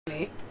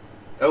me.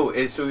 Oh,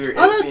 so you're.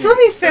 Although to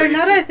be fair,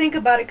 now that I think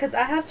about it, because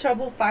I have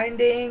trouble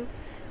finding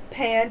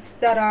pants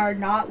that are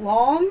not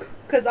long,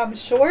 because I'm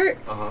short.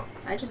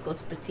 I just go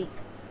to petite.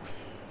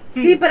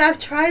 See, but I've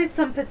tried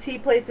some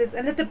petite places,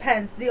 and it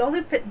depends. The only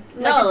in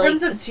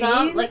terms of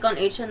some, jeans, like on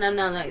H&M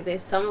now, like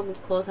some of the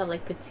clothes have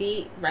like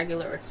petite,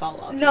 regular, or tall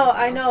options. No,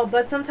 I know,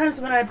 but sometimes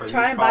when I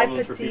try and buy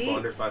petite, for people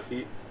under 5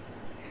 feet?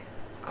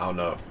 I don't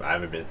know. I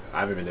haven't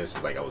been there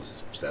since like I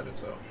was 7.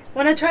 So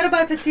when I try to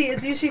buy petite,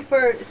 it's usually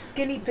for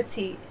skinny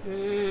petite,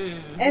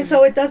 mm-hmm. and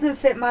so it doesn't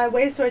fit my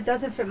waist or it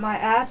doesn't fit my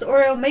ass,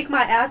 or it'll make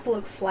my ass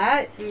look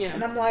flat. Yeah.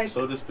 And I'm like,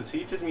 so does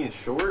petite just mean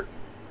short?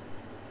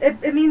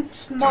 It means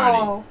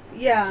small.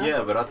 Tiny. Yeah.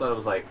 Yeah, but I thought it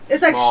was like it's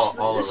small like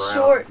all around.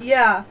 short.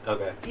 Yeah.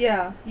 Okay.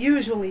 Yeah.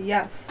 Usually,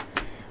 yes.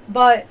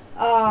 But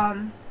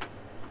and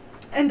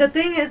the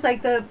thing is,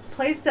 like, the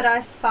place that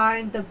I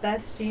find the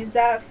best jeans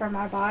at for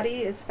my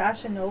body is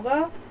Fashion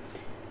Nova,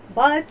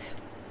 but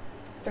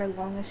they're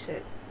long as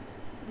shit.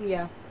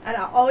 Yeah. And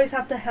I always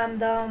have to hem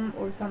them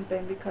or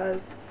something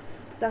because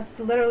that's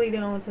literally the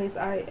only place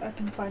I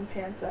can find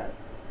pants at.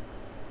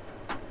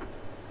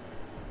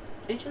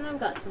 H&M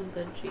got some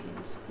good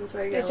jeans. That's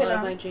where I get a lot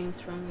of my jeans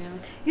from, yeah.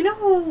 You know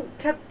who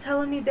kept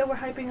telling me they were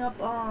hyping up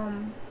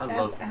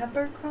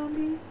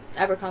Abercrombie?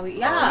 Abercrombie,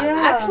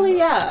 yeah. Actually,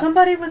 yeah.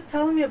 Somebody was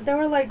telling me, they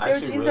were like, their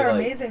Actually, jeans really are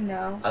like, amazing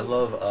now. I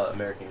love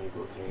American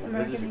Eagle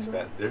jeans.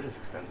 They're just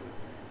expensive.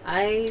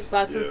 I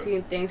bought some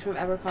few things from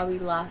Abercrombie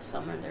last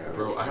summer. They were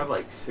really I have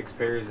nice. like 6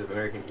 pairs of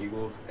American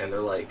Eagles, and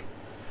they're like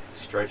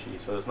stretchy,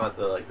 so it's not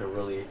the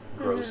really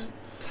gross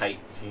tight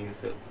jean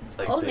fit.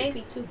 Like Old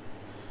Navy too.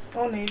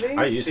 Old Navy?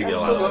 I used to get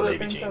a lot of Old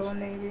Navy jeans. Old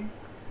Navy.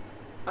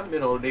 I've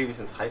been Old Navy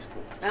since high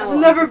school. I've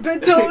never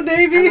been to Old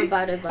Navy.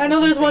 I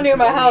know there's one near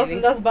my house,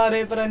 and that's about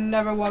it, but I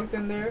never walked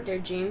in there. Their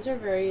jeans are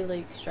very,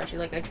 like, stretchy.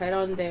 Like, I tried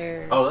on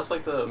their... Oh, that's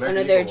like the American one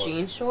of their Eagle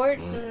jean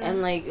shorts,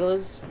 and, like, it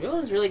was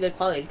really good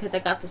quality, because I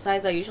got the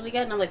size I usually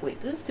get, and I'm like, wait,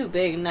 this is too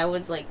big, and I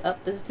was like,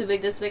 this is too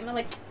big, this big, and I'm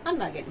like, I'm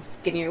not getting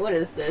skinnier, what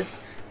is this?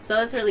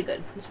 So it's really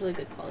good. It's really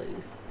good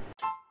qualities.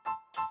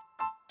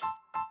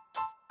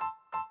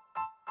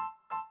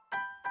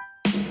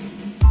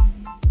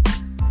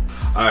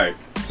 alright,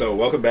 so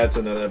welcome back to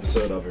another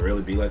episode of It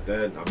Really Be Like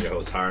That. I'm your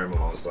host Hiram,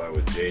 alongside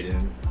with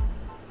Jaden.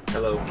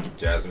 Hello.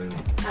 Jasmine.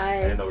 Hi.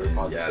 I didn't know we were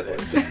pausing.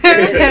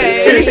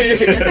 It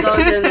just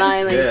goes in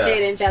line, like, Yeah.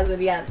 Jaden, Jasmine,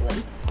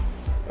 Yaslin.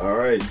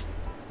 Alright,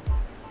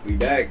 we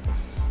back.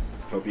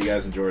 Hope you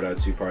guys enjoyed our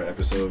 2-part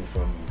episode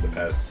from the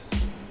past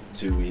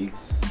 2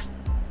 weeks.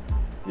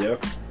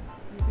 Yep.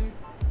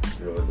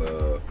 Mm-hmm. It was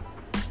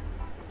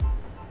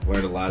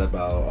learned a lot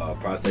about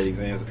prostate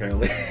exams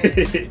apparently.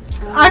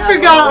 I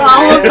forgot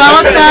all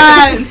about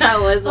that. That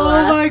was the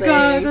last Oh my thing.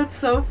 god, that's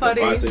so funny.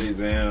 The prostate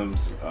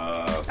exams.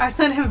 I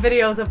sent him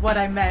videos of what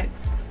I meant.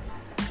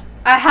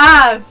 I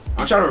have.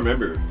 I'm trying to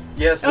remember.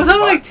 Yes, It was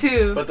only like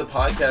 2. But the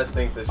podcast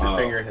thinks that you're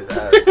fingering his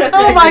ass.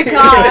 Oh my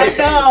god,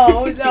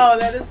 no,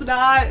 that is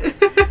not.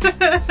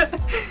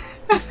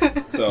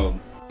 So,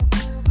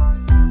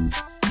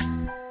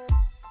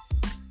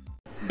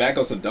 back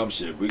on some dumb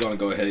shit. We're gonna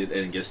go ahead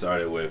and get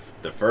started with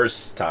the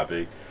first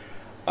topic.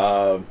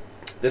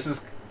 This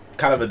is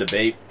kind of a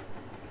debate.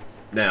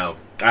 Now,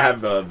 I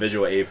have a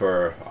visual aid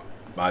for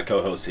my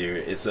co-host here.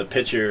 It's a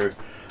picture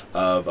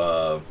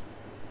of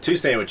 2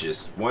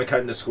 sandwiches. One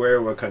cut in a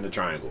square, one cut in a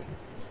triangle.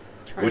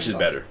 Which is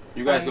better?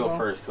 You guys go Triangle.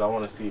 first, because I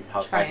want to see how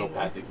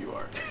psychopathic you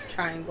are.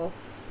 Triangle.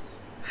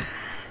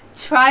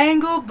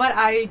 Triangle, but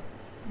I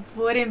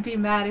wouldn't be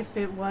mad if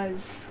it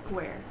was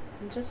square.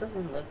 It just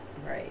doesn't look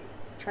right.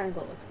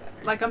 Triangle looks better.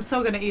 Like, I'm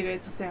still gonna eat it.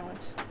 It's a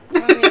sandwich.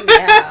 I mean,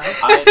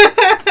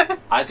 yeah.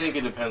 I think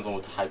it depends on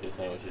what type of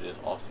sandwich it is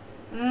also.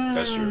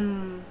 That's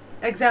true.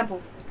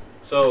 Example.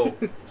 So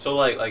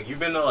like you've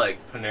been to like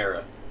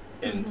Panera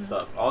and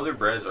stuff. All their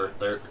breads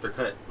they're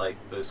cut like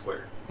the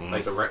square.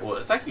 Like well,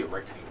 it's actually a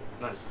rectangle,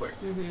 not a square.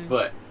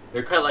 But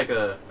they're cut like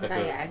a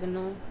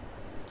diagonal.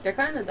 They're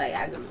kind of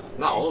diagonal.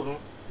 Not all of them.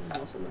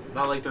 Most of them.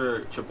 Not like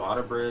their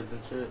ciabatta breads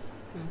and shit.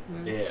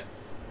 Yeah.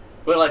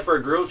 But like for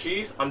a grilled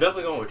cheese, I'm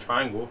definitely going with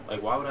triangle.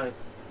 Like why would I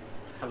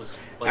have a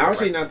like I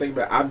honestly not thinking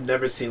about. I've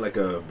never seen like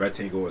a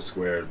rectangle or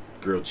square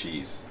grilled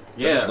cheese.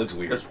 Yeah, that just looks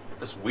weird.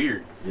 That's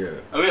weird. Yeah.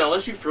 I mean,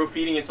 unless you throw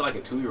feeding into like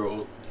a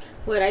 2-year-old.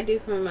 What I do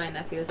for my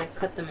nephew is I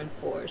cut them in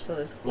 4, so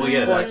it's well,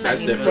 yeah, 4 that's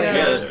tiny different. squares.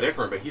 Yeah, that's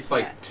different. But he's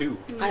like 2.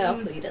 I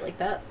also eat it like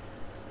that.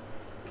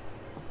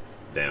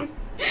 Damn.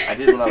 I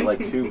did when I was like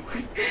 2.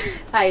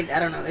 I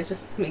don't know. It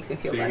just makes me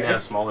feel so you better. can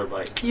have smaller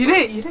bites. You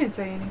didn't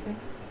say anything.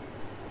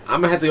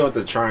 I'm gonna have to go with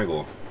the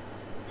triangle.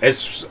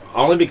 It's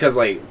only because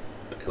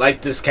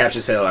like this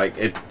caption said, like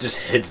it just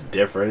hits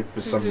different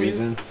for some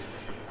reason.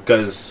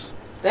 Because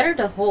it's better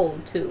to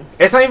hold too.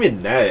 it's not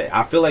even that.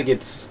 I feel like it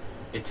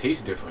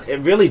tastes different. It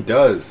really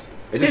does.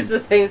 It's the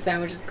same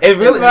sandwich. It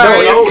really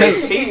no,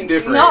 because it tastes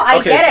different. No, I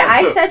Okay, get it.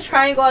 so- I said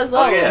triangle as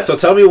well. Oh, yeah. So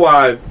tell me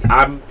why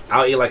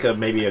I'll eat like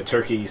maybe a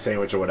turkey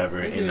sandwich or whatever,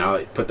 and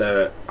I'll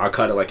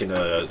cut it like in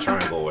a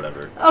triangle or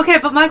whatever. Okay,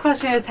 but my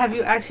question is, have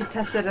you actually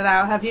tested it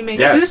out? Have you made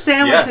Yes. 2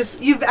 sandwiches?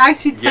 Yes. You've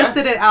actually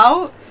tested it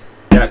out?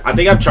 Yeah, I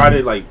think I've tried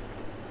it like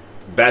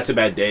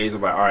back-to-back days.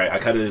 I'm like, all right, I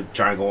cut a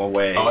triangle one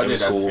way. Oh, I it did was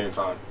that cool. at the same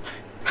time.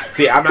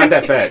 See, I'm not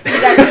that fat.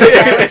 You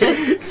got two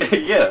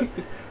sandwiches. Yeah.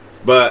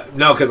 But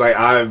no, because like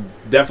I've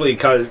definitely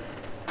cut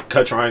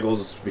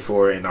triangles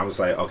before, and I was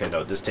like, okay,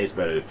 no, this tastes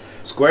better.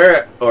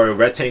 Square or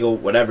rectangle,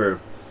 whatever,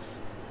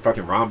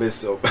 fucking rhombus.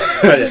 So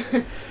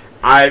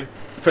I,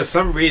 for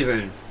some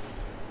reason,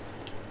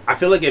 I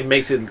feel like it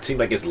makes it seem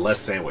like it's less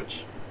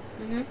sandwich.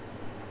 Mm-hmm.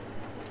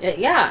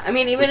 Yeah, I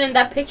mean, even in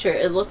that picture,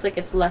 it looks like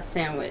it's less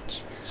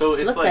sandwich. So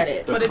it's Look like at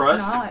it. the But it's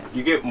crust. not.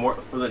 You get more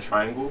for the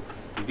triangle.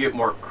 You get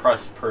more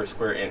crust per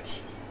square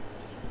inch,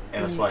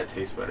 and that's why it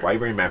tastes better. Why you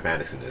bring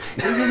mathematics in this?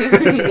 You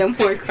get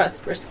more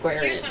crust per square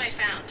Here's inch. what I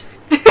found.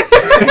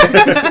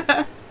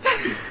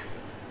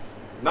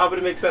 No, but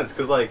it makes sense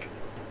because like,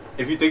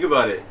 if you think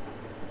about it,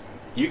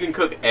 you can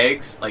cook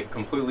eggs like a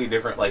completely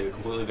different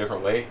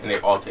way, and they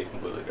all taste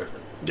completely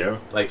different. Yeah.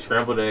 Like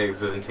scrambled eggs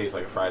doesn't taste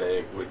like a fried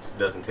egg, which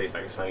doesn't taste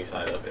like a sunny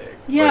side up egg.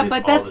 Yeah, it's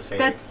but all the same.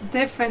 that's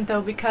different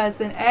though,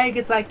 because an egg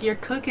is like you're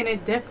cooking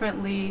it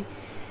differently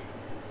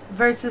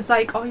versus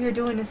like all you're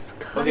doing is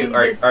cutting Okay,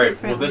 all right. Well,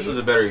 differently. this is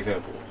a better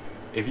example.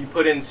 If you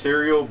put in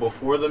cereal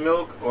before the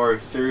milk or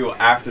cereal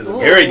after the Ooh,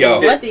 milk. Here we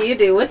go. What do you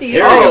do? What do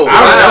you Here do? we go. Oh, I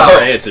don't know wow.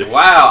 her answer.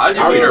 Wow, I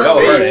just I seen don't her know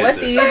her face. What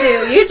answer. do?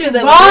 You do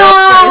the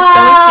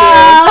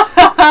Wow. milk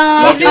first,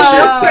 don't you?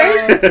 Talk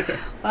your shit.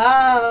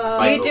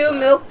 Wow. You do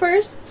milk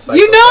first?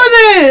 You know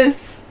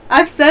this.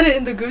 I've said it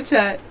in the group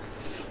chat.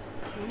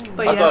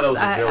 But I yes, thought it was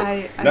a joke.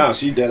 I No,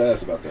 she dead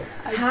ass about that.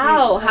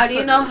 How? How do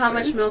you know how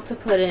much milk to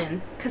put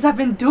in? Because I've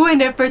been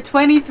doing it for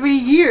 23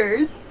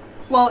 years.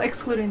 Well,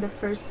 excluding the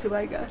first two,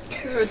 I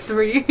guess. Or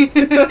 3. 5. Or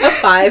 5, So,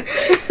 wait,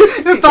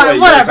 your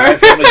whatever. entire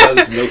family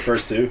does milk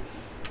first too?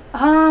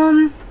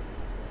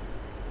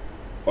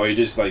 Or you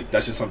just like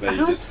that's just something I you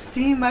don't just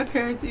see my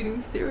parents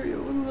eating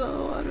cereal,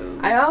 so I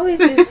don't. I always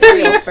do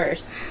cereal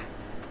first.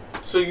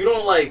 So you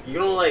don't like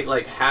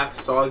half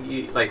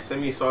soggy, like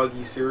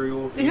semi-soggy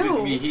cereal. You just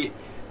Ew. be heat,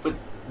 but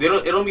it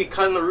don't be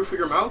cutting the roof of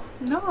your mouth.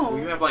 No.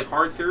 When you have like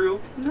hard cereal.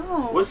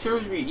 No. What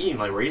cereal you be eating?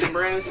 Like Raisin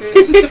Bran and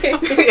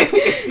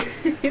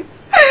shit.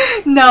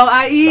 No,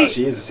 I No, eat.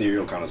 she is a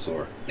cereal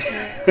connoisseur.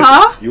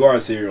 Huh? You are a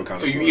cereal So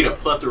connoisseur. you eat a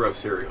plethora of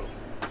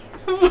cereals.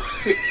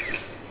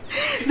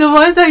 The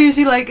ones I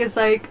usually like is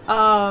like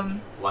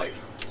Life.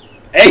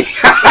 Hey.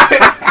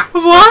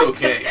 what?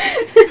 Okay.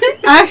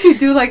 I actually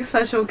do like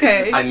Special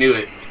K. I knew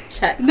it.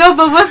 Check. No,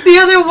 but what's the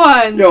other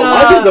one? Yo,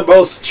 Life is the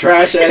most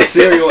trash ass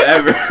cereal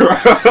ever.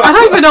 I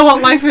don't even know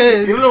what Life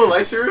is. You don't know what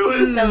Life cereal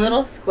is? The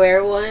little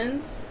square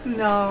ones.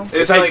 No.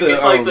 It's like like the,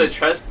 it's like um, the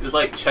chest. It's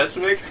like chest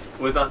mix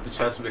without the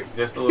chest mix.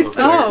 Just a little.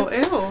 Square.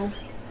 Oh,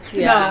 ew.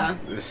 Yeah.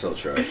 It's so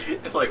trash.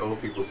 It's like old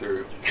people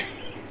cereal.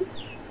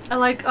 I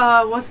like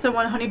what's the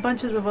one? Honey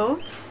Bunches of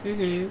Oats.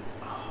 Mhm.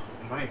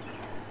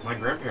 My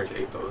grandparents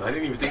ate those. I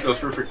didn't even think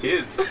those were for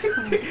kids.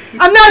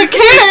 I'm not a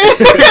kid.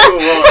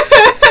 Well,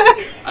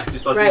 I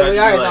just thought Right, you had we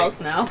to are be like, adults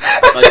now.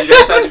 like you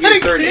just have to be I'm a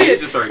not certain kid. age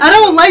to start. I eating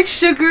don't them. like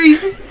sugary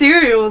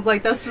cereals.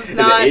 Like that's just Is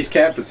not. it age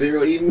cap for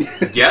cereal eating?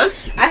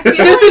 Yes. I feel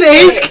There's an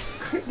age.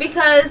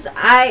 because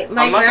my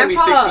I'm not gonna be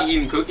grandpa. 60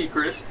 eating Cookie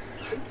Crisp.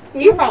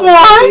 You probably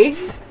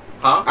What?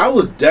 Huh? I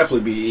would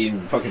definitely be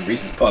eating fucking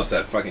Reese's Puffs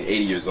at fucking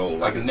 80 years old.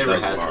 Like I've it's never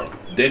nothing had tomorrow.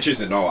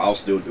 Dentures and all, I'll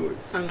still do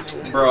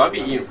it. Bro, I be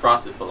eating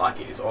frosted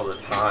falafels all the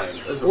time.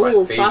 Those are my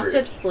Ooh, favorite.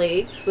 frosted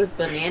flakes with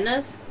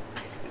bananas.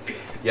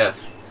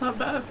 Yes. It's not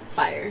bad.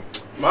 Fire.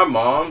 My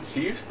mom,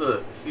 she used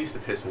to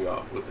piss me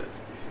off with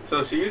this.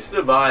 So she used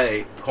to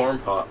buy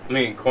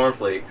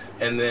cornflakes,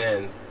 and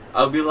then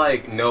I'll be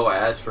like, no, I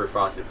asked for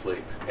frosted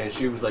flakes, and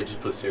she was like, just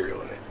put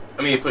cereal in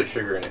it. Put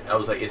sugar in it. I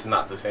was like, it's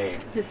not the same.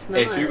 It's not.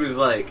 And she was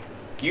like,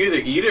 you either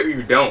eat it or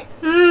you don't.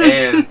 Mm.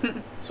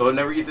 And so I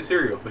never eat the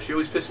cereal, but she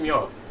always pissed me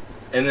off.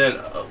 And then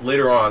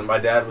later on, my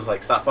dad was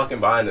like, stop fucking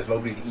buying this.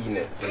 Nobody's eating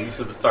it. So he used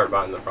to start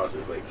buying the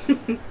frosted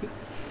flakes.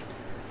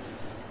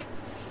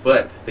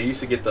 But they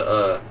used to get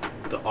the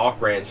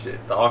off-brand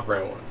shit, the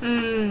off-brand ones.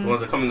 The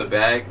ones that come in the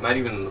bag, not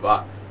even in the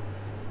box.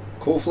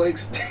 Cool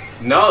Flakes?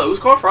 No, it was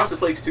called Frosted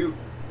Flakes too.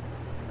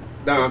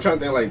 No, I'm trying to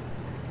think like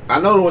I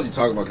know the ones you're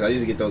talking about because I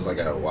used to get those like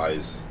at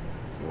Wise,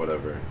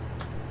 whatever.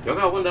 Y'all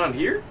got one down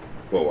here?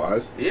 What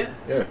Wise? Yeah.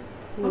 Yeah.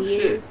 Oh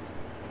shit. Yes.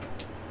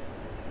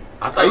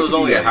 I thought I it used was to be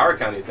only a like- Howard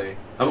County thing.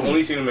 I've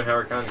only seen them in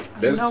Howard County. I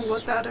don't There's- know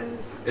what that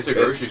is. It's a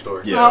It's- grocery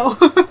store. Yeah.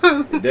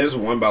 Oh. There's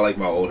one by like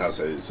my old house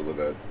I used to live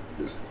at.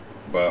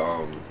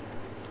 But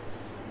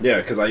yeah,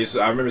 because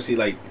I remember see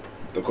like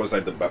of course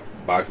like the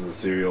boxes of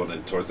cereal and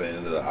then towards the end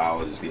of the aisle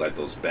it'd just be like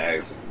those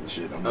bags and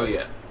shit. I'm Oh like,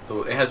 yeah.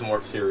 So it has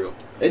more cereal.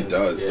 It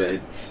does, Yeah. but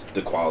it's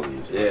the quality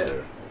is not Yeah.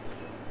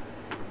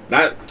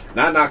 there.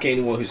 Not knocking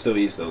anyone who still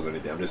eats those or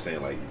anything. I'm just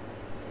saying like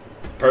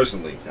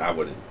personally I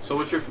wouldn't. So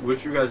what's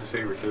your guys'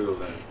 favorite cereal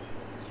then?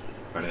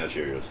 Honey Nut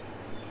Cheerios.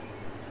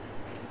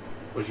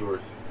 What's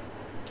yours?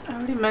 I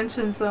already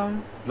mentioned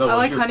some. No, I what's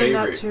like your Honey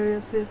favorite? Nut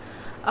Cheerios too.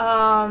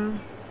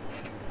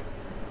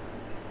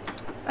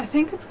 I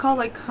think it's called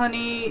like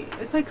honey.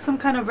 It's like some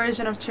kind of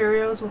version of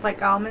Cheerios with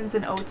like almonds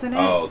and oats in it.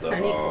 Oh, the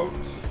Honey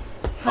Oats.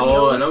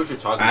 Oh, I know what you're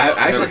talking I about.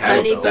 actually Never had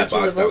Honey it, though. that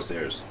Bunches box of Oats?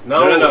 downstairs.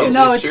 No,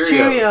 It's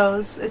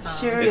Cheerios. It's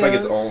Cheerios. It's like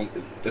its own.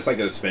 It's like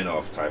a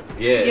spin-off type.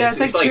 Yeah, Yeah, it's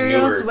like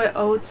Cheerios newer. with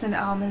oats and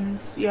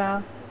almonds.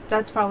 Yeah,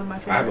 that's probably my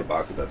favorite. I have a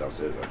box of that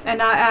downstairs.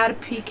 And I add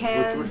What's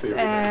pecans your favorite?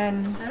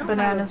 and I don't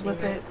bananas have a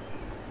with favorite.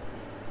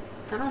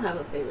 it. I don't have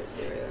a favorite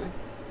cereal.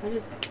 I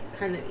just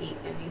kind of eat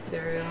any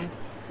cereal.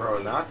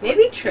 Bro, not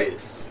Maybe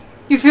Trix.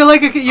 You feel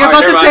like you're Alright,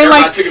 about to never say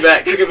mind, like. took it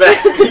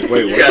back. Wait, what?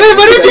 Wait,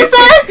 what did you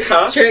say?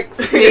 Huh?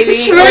 Trix, maybe.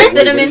 Trix? Or Wait, Cinnamon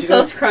what did you say?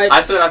 Toast Crunch.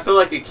 I said I feel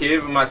like a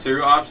kid with my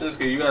cereal options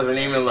because you guys are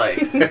naming like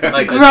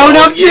Grown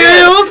up adult-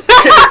 yeah. cereals.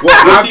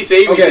 Well, she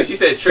saved me because she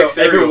said Trix so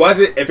cereal.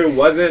 if it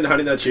wasn't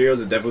Honey Nut Cheerios,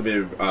 it'd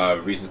definitely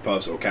been Reese's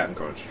Puffs or Captain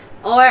Crunch.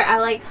 Or I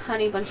like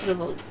Honey Bunches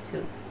of Oats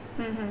too.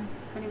 Mhm.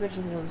 Honey Bunches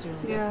of Oats are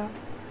really good. Yeah.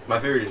 My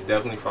favorite is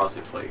definitely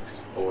Frosted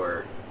Flakes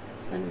or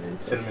Cinnamon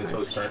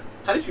Toast Crunch.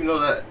 How did you know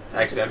that?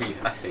 Actually,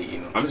 I say you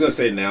know. I'm just gonna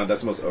say now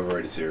that's the most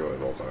overrated cereal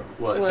of all time.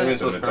 What? What?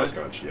 Cinnamon Toast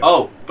Crunch? Yeah.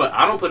 Oh, but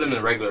I don't put them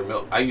in regular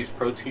milk. I use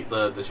protein,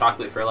 the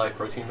chocolate Fairlife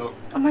protein milk.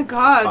 Oh my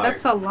god, Fire.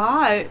 that's a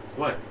lot.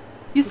 What?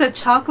 You said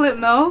chocolate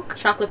milk?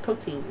 Chocolate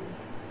protein.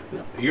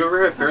 You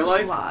ever had That sounds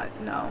like a Fairlife? lot.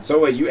 No. So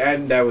wait, you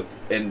adding that with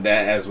and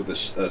that as with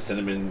the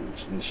cinnamon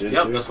and shit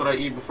Yep, too? that's what I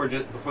eat before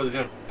the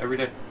gym every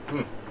day.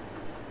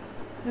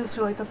 I just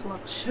feel like that's a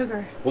lot of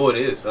sugar. Well, it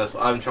is. That's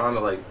I'm trying to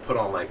like put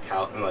on like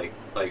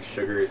like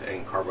sugars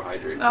and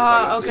carbohydrates.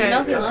 Ah, You okay.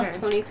 know he Okay. lost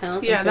 20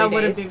 pounds Yeah, in that 3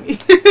 wouldn't days.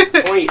 be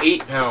me.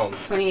 28 pounds.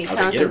 28 I was like,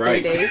 pounds get in it 3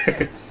 right.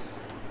 days.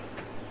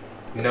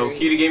 You know,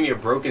 Keita gave me a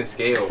broken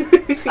scale.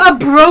 A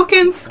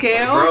broken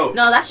scale? Bro,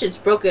 No, that shit's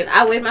broken.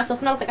 I weighed myself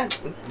and I was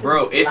like,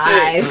 Bro, it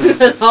live.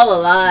 said- It's all a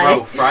lie.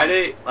 Bro,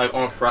 Friday, like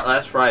on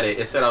last Friday,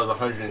 it said I was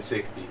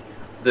 160.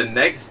 The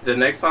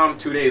next time,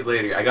 2 days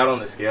later, I got on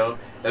the scale.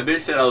 That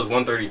bitch said I was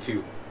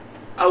 132.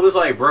 I was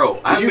like,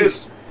 bro,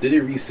 Did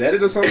it reset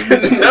it or something?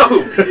 no,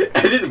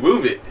 I didn't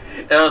move it.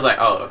 And I was like,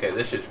 oh, okay,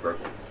 this shit's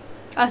broken.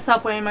 I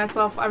stopped weighing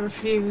myself. I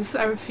refuse.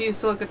 I refuse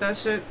to look at that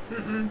shit.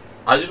 Mm-mm.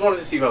 I just wanted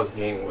to see if I was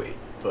gaining weight.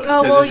 But,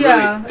 Oh, 'cause well, it's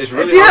yeah. Really, it's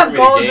really if you hard have for me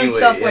to goals gain and weight,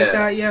 stuff like yeah.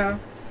 that, yeah.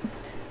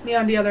 Me,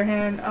 on the other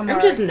hand, I'm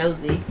just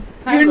nosy. You're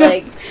I'm no-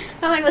 like,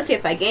 let's see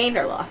if I gained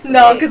or lost.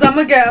 No, weight. because I'm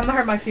gonna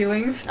hurt my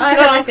feelings. I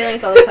hurt my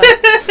feelings all the time.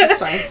 It's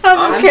fine.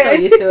 I'm I'm so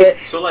okay. used to it.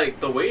 So like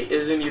the weight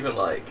isn't even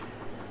like.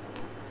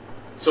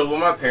 So what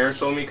my parents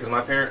told me, because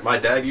my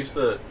dad used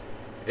to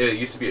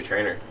be a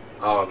trainer,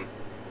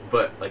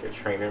 but like a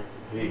trainer,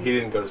 he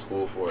didn't go to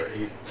school for it.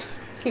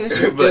 He was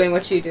just But- doing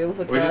what you do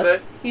with What'd you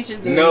us. say? He's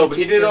just doing. No, what but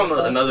he you did it do on with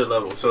us. another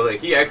level. So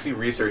like he actually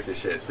researched his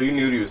shit, so he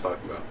knew what he was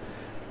talking about,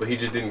 but he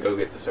just didn't go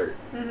get the cert.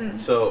 Mm-hmm.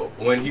 So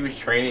when he was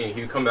training,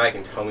 he would come back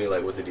and tell me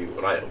like what to do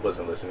when I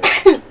wasn't listening.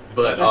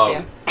 But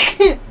Bless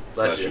you.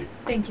 bless you.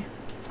 Thank you.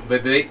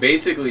 But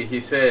basically, he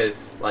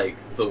says like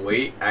the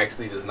weight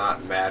actually does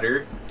not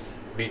matter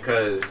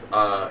because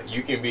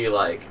you can be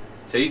like,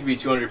 say you can be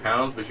 200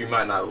 pounds, but you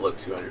might not look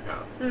 200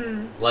 pounds.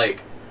 Mm.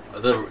 Like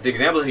the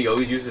example that he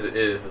always uses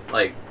is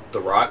like The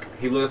Rock.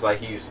 He looks like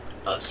he's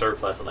a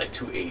surplus of like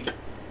 280,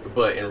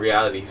 but in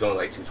reality, he's only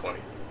like 220.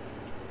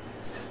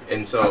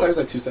 And so I thought it was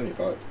like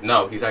 275.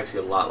 no, he's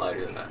actually a lot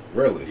lighter than that.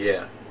 Really?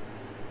 Yeah,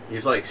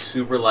 he's like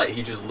super light.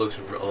 He just looks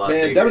a lot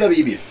Man, bigger.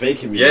 WWE be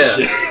faking me. Yeah.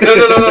 And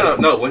shit.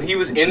 No. When he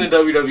was in the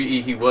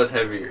WWE, he was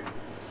heavier.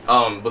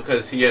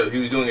 Because he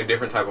was doing a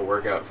different type of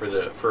workout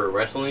for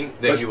wrestling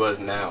than he was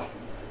now.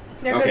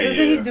 Yeah, because Okay,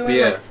 isn't yeah. he doing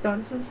Yeah. like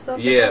stunts and stuff?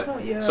 Yeah.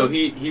 Yeah. So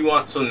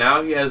so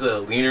now he has a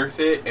leaner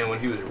fit, and when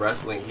he was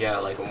wrestling, he had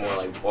like a more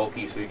like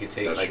bulky, so he could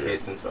take That's like true.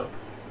 hits and stuff.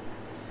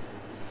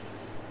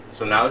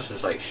 So now it's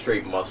just like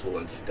straight muscle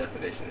and just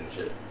definition and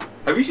shit.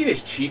 Have you seen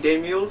his cheat day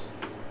meals?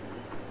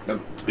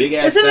 Them big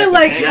ass. Isn't it stacks of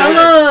like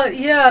pancakes.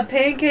 hella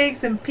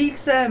pancakes and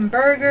pizza and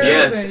burgers?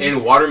 Yes,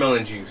 and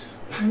watermelon juice.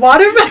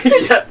 watermelon.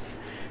 Yes.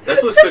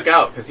 That's what stuck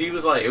out because he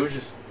was like, it was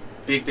just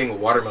big thing with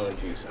watermelon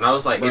juice, and I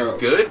was like, Bro. it's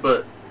good,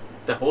 but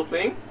the whole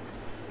thing.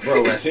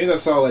 Bro, as soon as I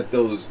saw like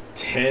those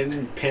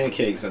 10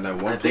 pancakes on that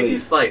one I think plate,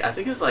 it's like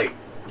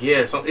yeah,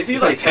 it's either It's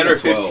like like 10 10 or or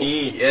 12.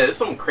 15. Yeah, it's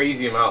some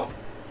crazy amount.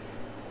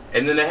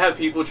 And then they have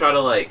people try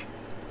to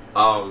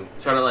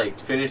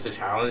finish the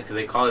challenge because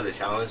they call it a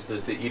challenge to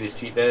eat his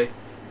cheat day,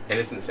 and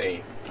it's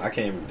insane. I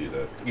can't even do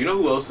that. You know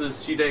who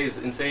else's cheat day is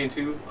insane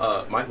too?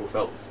 Michael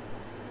Phelps.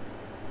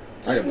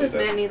 I can do This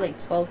man that. need like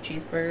 12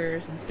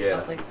 cheeseburgers and Yeah.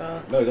 stuff like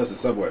that. No, he goes to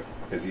Subway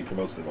because he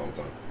promotes them all the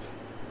time.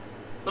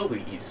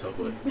 Nobody eats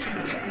Subway.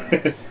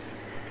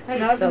 I ate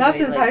Not Subway,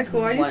 since like, high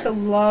school. I used to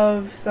once.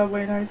 love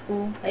Subway in high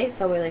school. I ate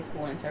Subway like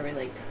once every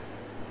like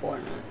 4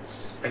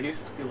 months. I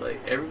used to be like,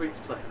 everybody's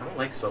like, I don't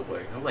like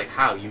Subway. I'm like,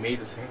 how? You made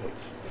the sandwich.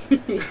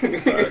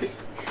 Facts.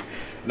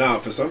 No,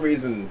 for some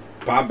reason,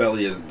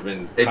 Potbelly has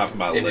been top of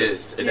my It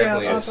list. is. It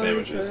definitely of is. Popeyes is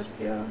sandwiches.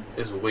 good, Yeah.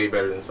 It's way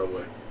better than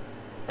Subway.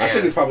 I think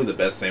And- it's probably the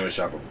best sandwich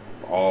shop of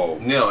all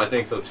No, I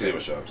think so too.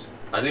 sandwich shops.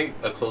 I think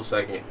a close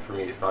second for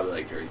me is probably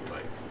like Jersey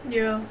Mike's.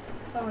 Yeah.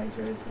 I like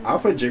Jersey. I'll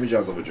put Jimmy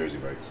John's over Jersey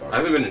Mike's. I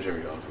haven't been to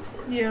Jimmy John's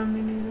before. Yeah,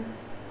 me neither.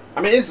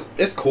 I mean,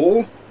 it's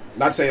cool.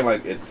 Not saying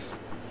like it's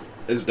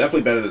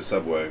definitely better than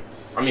Subway.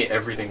 I mean,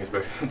 everything is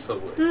better than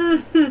Subway.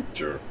 Mm-hmm.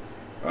 Sure.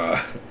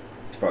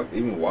 Fuck,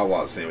 even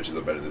Wawa sandwiches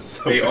are better than this.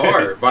 They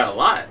are by a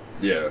lot.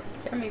 Yeah.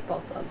 Their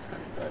meatball sauce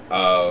kind of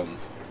good.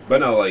 But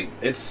no, like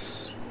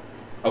it's,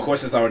 of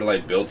course, it's already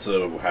like built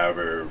to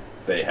however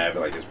they have it,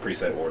 like it's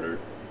preset order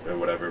or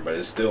whatever. But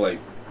it's still like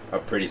a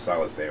pretty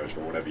solid sandwich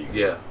for whatever you get.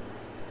 Yeah.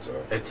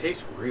 So It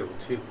tastes real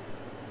too.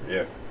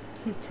 yeah,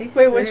 It tastes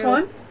Wait, which real.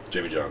 one?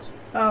 Jimmy John's.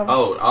 Oh.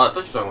 Oh, I thought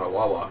you were talking about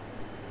Wawa.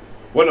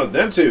 Well, no,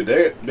 them too.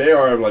 They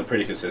are like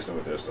pretty consistent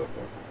with their stuff.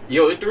 Though.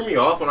 Yo, it threw me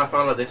off when I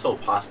found out they sold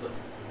pasta.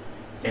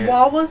 And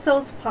Wawa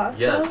sells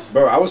pasta? Yes.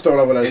 Bro, I was thrown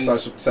up when I And-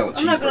 started selling cheeseburgers.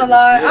 I'm not gonna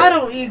lie, Yeah. I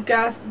don't eat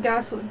gas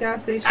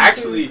station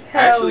Actually, food.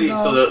 Hell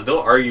no. so they'll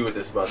argue with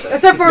us about that.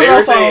 Except for they were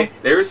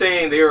Waffle.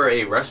 saying they were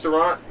a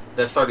restaurant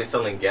that started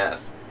selling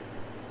gas.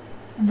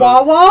 So-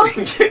 Wawa?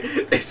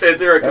 They said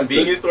they're a That's the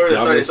convenience store that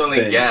started dumbest selling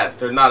thing. gas.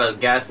 They're not a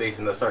gas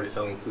station that started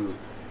selling food.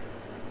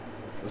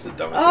 That's the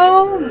dumbest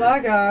Oh thing I've ever my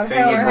heard. god. Same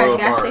Hell with You no. Royal heard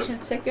gas Farms.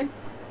 station chicken?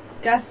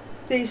 Gas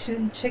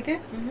station chicken?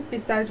 Mm-hmm.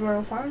 Besides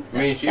Royal Farms? I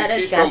mean, she's That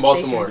is from gas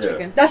Baltimore. station Yeah.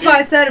 chicken. That's she- why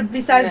I said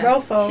besides Yeah.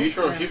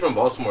 Rofo. She's from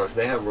Baltimore, so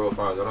they have Royal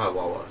Farms. They don't have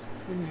Wawas.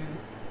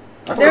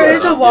 Mm-hmm. I There forgot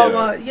is a about-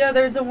 Wawa. Yeah,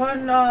 there's a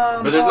one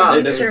But there's on not-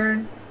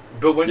 Eastern.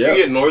 But when Yeah. you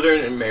get northern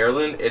in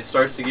Maryland, it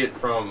starts to get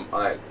from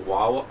like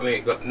Wawa. I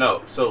mean,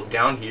 no. So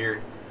down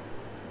here,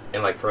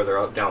 and like further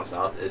up down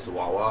south is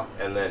Wawa,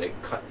 and then and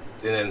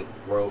then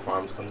Royal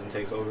Farms comes and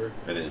takes over,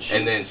 And then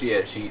and then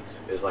Sheetz. Sheets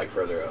is like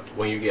further up.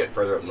 When you get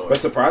further up north, But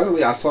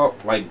surprisingly, I saw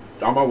like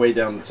on my way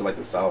down to like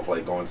the south,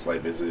 like going to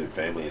like visit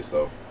family and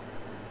stuff.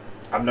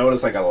 I've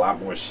noticed like a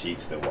lot more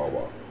Sheets than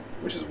Wawa,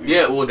 which is weird.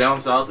 yeah, well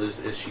down south is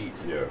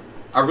Sheets. Yeah.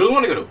 I really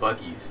want to go to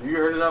Buc-ee's. Have you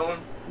heard of that one?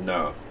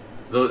 No.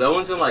 That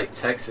one's in like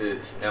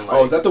Texas, and like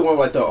Oh, is that the one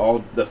with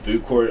like the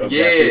food court? Of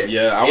yeah, gas station?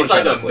 Yeah. I want it's to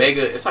try like a that place.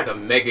 mega. It's like a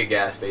mega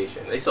gas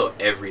station. They sell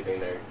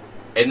everything there,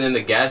 and then the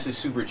gas is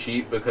super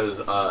cheap because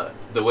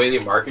the way they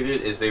market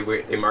it is they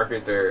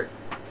market their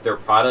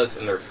products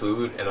and their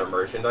food and their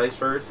merchandise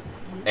first,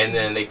 and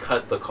then they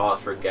cut the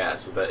cost for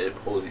gas so that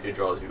it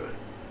draws you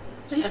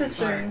in.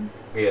 Interesting.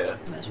 Yeah,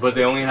 That's but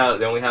they really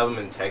only have them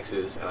in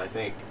Texas and I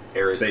think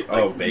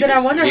Arizona. Vegas. Then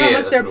I wonder Yeah, how much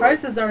that's their what it was.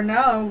 prices are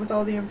now with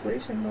all the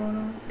inflation going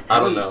on. I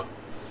don't know.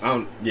 I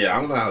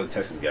don't know how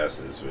Texas gas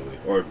is really,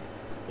 or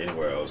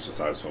anywhere else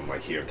besides from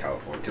like here in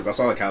California. Because I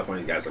saw the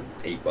California gas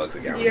like $8 a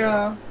gallon.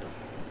 Yeah.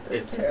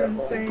 It's It's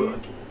terrible. insane.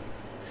 Boogie.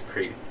 It's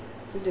crazy.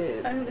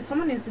 Dude.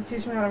 Someone needs to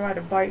teach me how to ride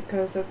a bike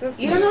because at this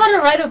You point. don't know how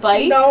to ride a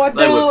bike? No, I Like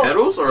with don't.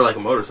 pedals or like a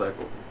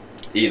motorcycle.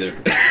 Either.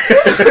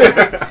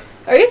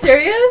 Are you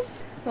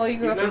serious? Well, you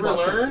grew You up in never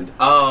Baltimore. learned?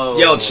 Oh.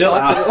 Yo, chill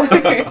out.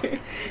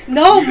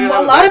 No, You didn't a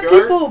have a lot of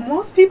backyard? people,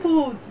 most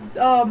people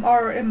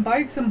are in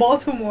bikes in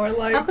Baltimore.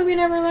 Like, How come you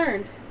never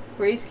learned?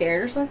 Were you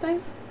scared or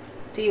something?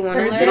 Do you want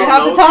to Parents learn? didn't don't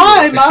have the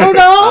know if you- time. I don't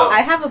know.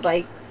 I have a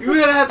bike. You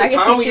didn't have the I can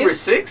time teach when you you. were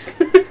 6?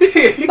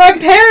 My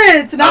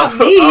parents, not Oh,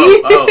 me.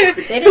 oh. They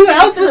didn't Who take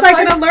else you to was the I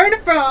park? gonna learn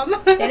it from?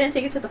 They didn't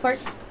take it to the park.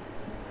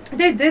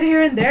 They did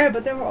here and there,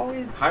 but they were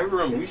always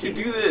Hiram, you should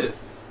do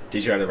this.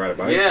 Teach you how to ride a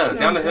bike? Yeah,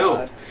 down the hill.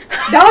 God.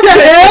 Down the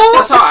hill?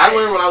 That's how I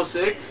learned when I was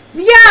 6.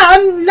 Yeah,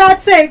 I'm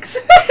not 6.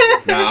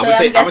 Nah, So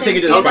I'm gonna I'm take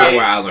you to the guessing- spot Okay.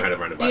 where I learned how to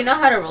ride a bike. Do you know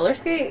how to roller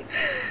skate?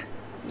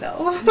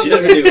 No. She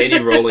doesn't do any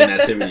rolling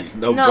activities.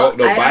 No, No,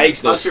 no I-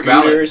 bikes, no How's your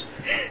balance? scooters,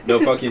 no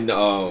fucking.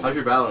 How's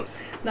your balance?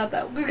 Not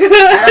that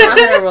I don't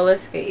know how to roller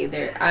skate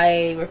either.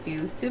 I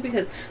refuse to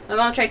because my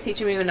mom tried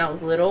teaching me when I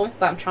was little,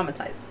 but I'm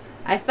traumatized.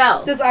 I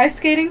fell. Does ice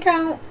skating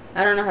count?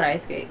 I don't know how to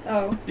ice skate.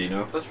 Oh. Do you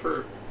know? That's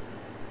for.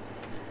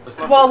 That's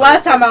not Well, for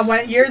last colored time I folks.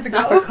 went years It's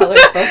ago. not for colored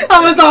folks. I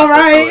was all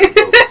right.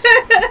 Colored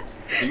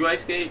folks. Do you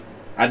ice skate?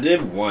 I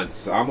did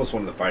once. I almost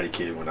wanted to fight a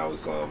kid when I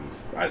was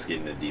ice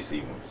skating in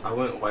DC once. I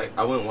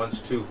went once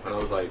too, and I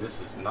was like, "This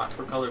is not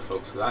for colored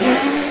folks." 'Cause I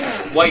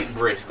am white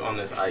brisk on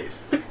this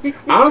ice.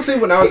 Honestly,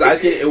 when I was ice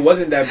skating, it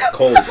wasn't that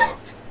cold though.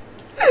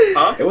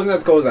 Huh? It wasn't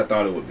as cold as I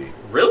thought it would be.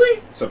 Really?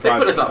 They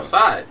Surprisingly. put us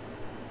outside.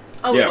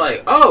 I was Yeah.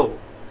 like, "Oh,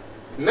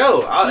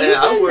 no!" I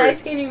You've been would. ice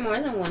skating more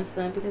than once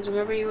then, because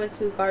remember you went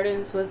to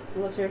gardens with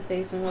what's her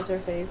face and what's her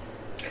face.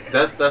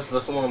 That's the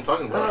one I'm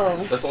talking about. Oh.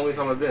 That's the only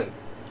time I've been.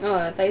 Oh,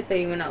 I thought you said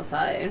you went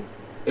outside.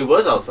 It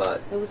was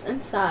outside. It was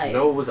inside.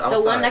 No, it was outside.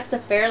 The one next to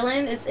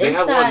Fairland is They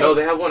have inside. one. No,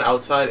 they have one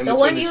outside in the between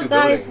one the you two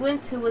guys buildings.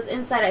 went to was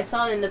inside. I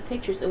saw it in the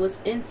pictures. It was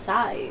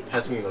inside.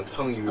 Has me. I'm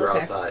telling you, we were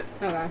Okay. outside.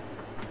 Okay.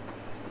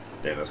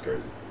 Damn, that's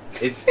crazy.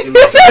 It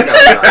was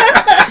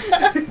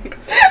outside.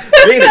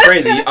 Speaking of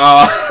crazy,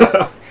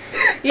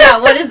 Yeah,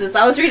 what is this?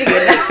 I was reading it.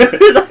 I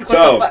was like, what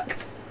So- the fuck?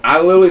 I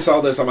literally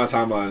saw this on my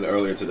timeline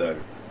earlier today,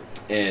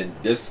 and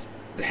this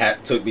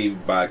took me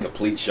by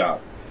complete shock.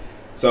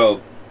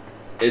 So,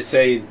 it's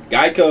saying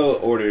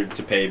Geico ordered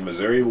to pay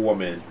Missouri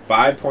woman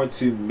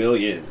 $5.2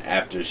 million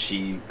after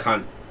she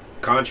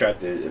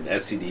contracted an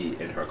STD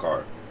in her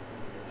car.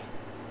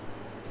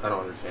 I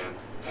don't understand.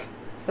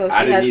 So I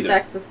she didn't had either.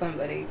 sex with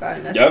somebody, got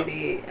an Yep.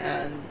 STD,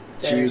 and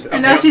She was-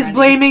 And now she's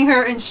blaming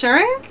her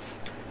insurance?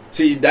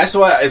 See, that's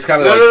why it's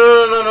kind No, of no,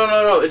 like no, no, no,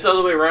 no, no. It's the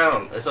other way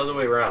around. It's the other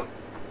way around.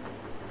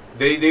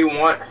 They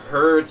want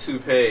her to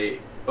pay.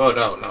 Oh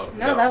no.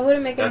 No, that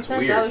wouldn't make any That's sense.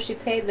 weird. Why would she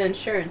pay the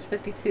insurance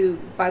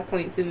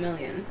 5.2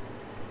 million?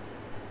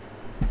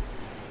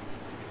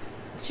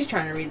 She's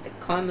trying to read the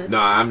comments. No,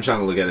 I'm trying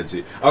to look at it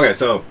too. Okay,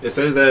 so it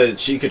says that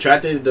she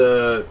contracted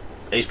the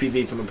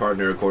HPV from a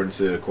partner according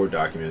to court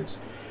documents,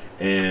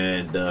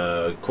 and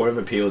the Court of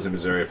Appeals in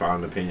Missouri filed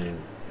an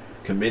opinion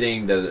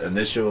committing the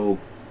initial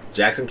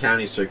Jackson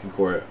County Circuit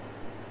Court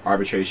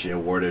arbitration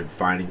awarded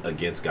finding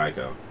against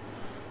Geico.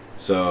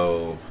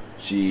 So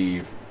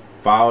she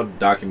filed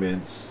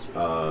documents,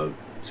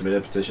 submitted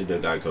a petition to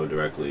Geico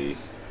directly,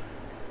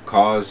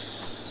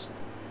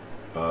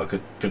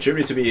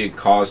 contributed to be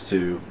caused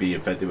to be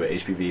infected with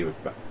HPV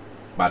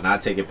by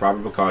not taking proper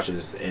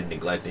precautions and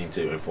neglecting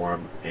to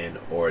inform and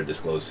or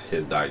disclose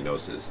his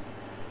diagnosis.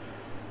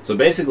 So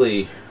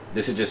basically,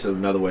 this is just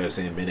another way of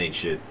saying men ain't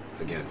shit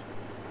again.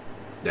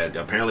 That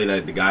apparently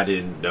that the guy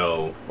didn't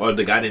know, or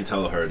the guy didn't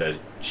tell her that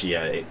he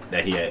had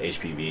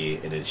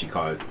HPV, and then she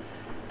caught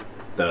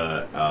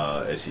the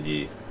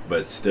STD.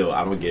 But still,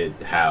 I don't get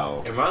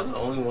how. Am I the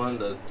only one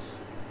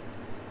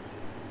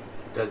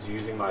that's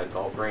using my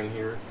adult brain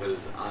here? Because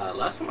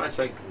last time I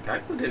checked,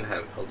 Geico didn't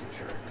have health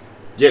insurance.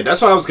 Yeah,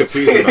 that's what I was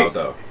confused about,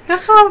 though.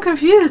 That's why I'm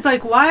confused.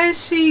 Like, why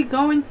is she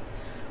going?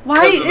 Why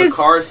Because of is the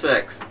car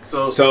sex?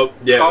 So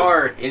yeah.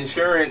 Car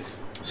insurance.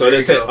 So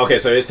it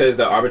says So it says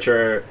the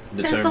arbitrator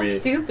determined. That's so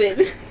stupid.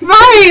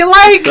 right?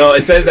 Like, So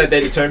it says that they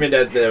determined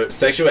that the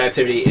sexual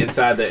activity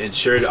inside the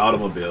insured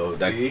automobile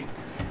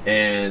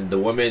and the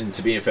woman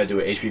to be infected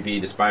with HPV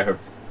despite her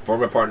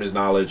former partner's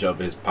knowledge of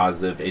his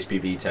positive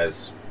HPV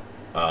test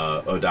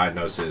or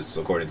diagnosis,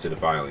 according to the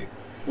filing.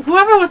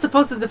 whoever was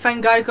supposed to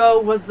defend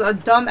Geico was a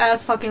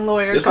dumbass fucking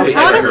lawyer. This Because probably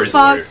how Amber the Heard's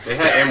fuck? lawyer. They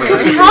had Amber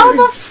Because Heard.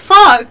 how the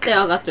fuck They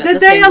all got through did the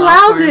they same law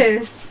allow firm.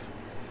 this?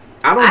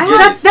 I don't I get have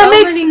That, it. so that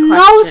makes many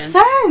no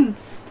questions.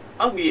 sense.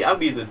 I'll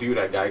be the dude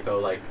at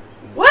Geico. Like,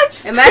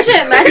 what?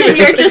 Imagine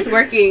you're just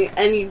working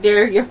and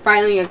you're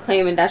filing a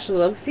claim and that's just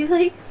what I feel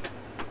like.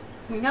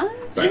 No.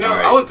 It's You like, know, all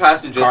right, I would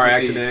pass it just car to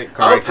accident, see.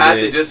 car I would pass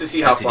accident, it just to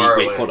see how STD. far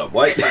Wait, it went. hold up,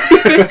 what?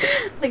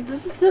 Like,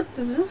 does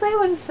this say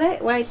what it say?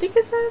 What I think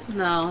it says?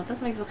 No, it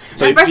doesn't make sense.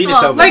 So And you need to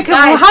tell me. Like,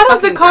 guys how does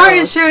the fucking car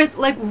girls. insurance,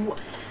 like,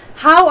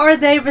 how are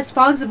they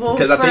responsible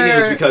Because for I think it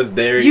was because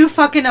they're you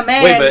fucking a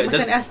man Wait, but with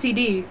does- an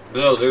STD?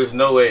 No, there's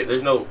no way.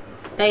 There's no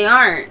They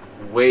aren't.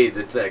 way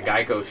that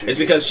Geico should. It's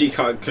because she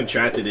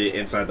contracted it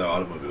inside the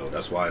automobile.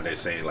 That's why they're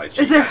saying like.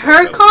 she Is it got her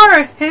herself- car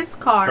or his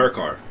car? Her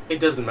car. It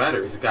doesn't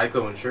matter. It's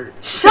Geico insured.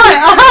 Shut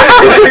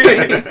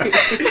up!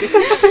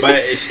 But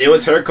it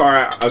was her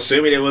car.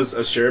 Assuming it was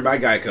assured by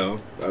Geico,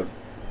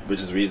 which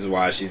is the reason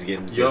why she's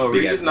getting. Yo, this are we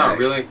big just ass not bag.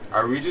 really?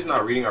 Are we just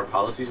not reading our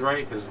policies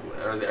right? Because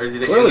are they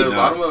Clearly in the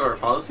not. bottom of our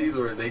policies,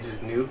 or they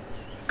just knew?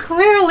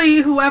 Clearly,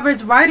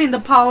 whoever's writing the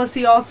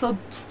policy also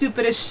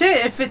stupid as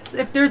shit.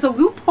 If there's a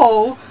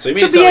loophole So you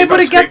mean to to be tell me if able I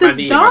to get scrape my this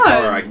knee in my car,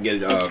 done? I can get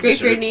it. You scrape your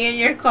insured? knee in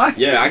your car.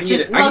 Yeah, I can get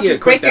it. I can get a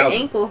just quick break your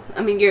 1,000. ankle.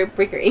 I mean,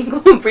 break your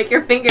ankle, break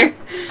your finger.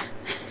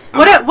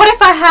 What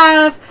if I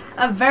have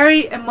a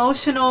very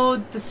emotional,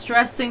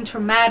 distressing,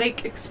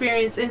 traumatic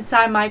experience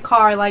inside my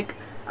car, like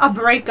a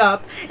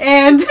breakup,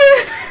 and They're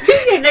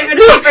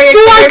gonna pay for your do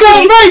I go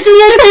therapy. right? Do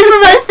they pay for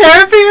my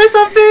therapy or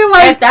something?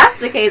 Like, If that's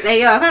the case, hey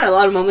yo, I've had a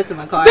lot of moments in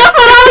my car. that's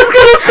what I was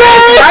gonna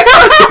say.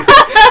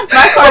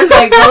 My car's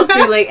like go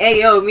to like,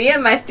 hey yo, me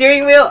and my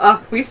steering wheel.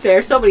 Oh, we've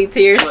shared so many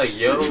tears. Like,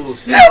 yo,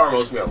 this car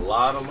owes me a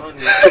lot of money.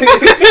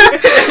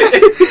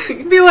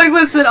 Be like,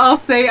 listen, I'll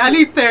say I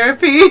need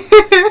therapy.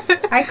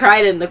 I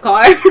cried in the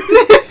car.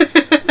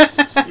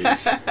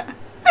 Sheesh.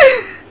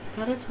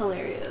 That is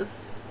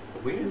hilarious.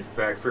 We need to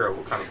figure out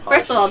what kind of policy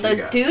First of all, she the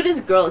got. dude is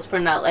gross for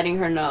not letting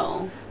her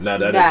know. No,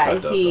 that is That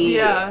fucked up. he-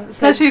 though. Yeah,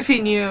 especially if he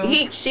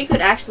knew. She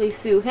could actually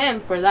sue him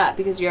for that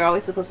because you're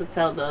always supposed to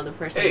tell the other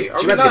person. Hey, are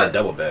She we must get a not?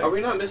 double bag. Are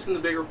we not missing the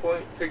bigger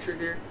picture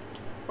here?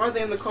 Why are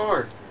they in the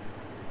car?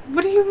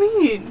 What do you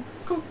mean?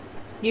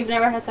 You've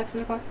never had sex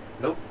in a car?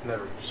 Nope,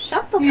 never.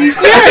 Shut the You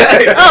fuck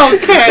up.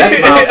 okay. That's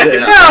what I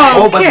said. A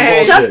whole bunch of Okay.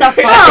 bullshit. Shut the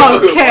fuck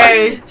up.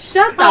 Okay.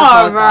 Shut the All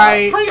fuck up.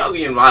 right. How y'all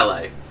be in my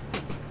life?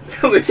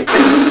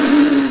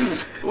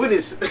 What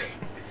is this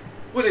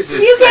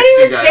You sex can't you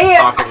even guys say it.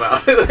 talking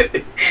about?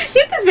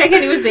 This man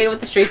can't even say it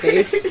with a straight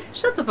face.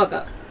 Shut the fuck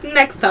up.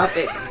 Next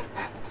topic.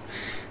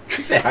 You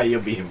say how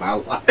you'll be in my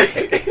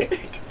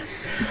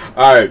life.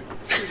 All right.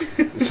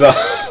 So,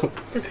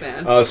 This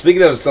man.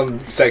 speaking of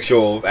some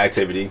sexual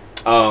activity,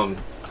 and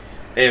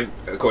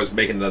of course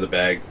making another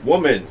bag,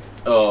 woman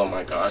Oh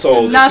my gosh.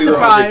 sold Not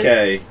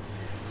 200K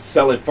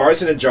selling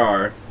farts in a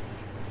jar,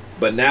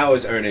 but now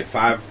is earning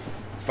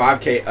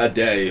 5K a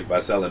day by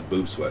selling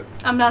boob sweat.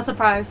 I'm not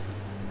surprised.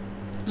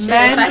 Shit,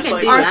 Men if I Just can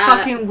like- do are that.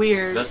 fucking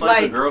weird. That's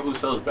like the girl who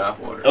sells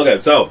bathwater. Okay,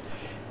 so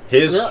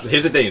here's Yep.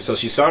 the thing. So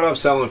she started off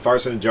selling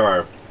farts in a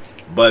jar,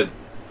 but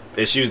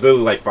she was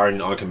literally like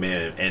farting on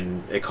command,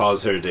 and it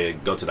caused her to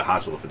go to the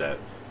hospital for that.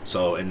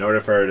 So in order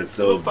for her to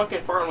Still still,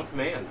 fucking fart on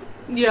command.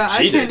 Yeah,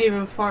 She I can't did.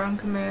 even fart on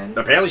command.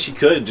 Apparently, she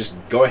could just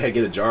go ahead,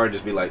 get a jar, and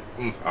just be like,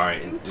 all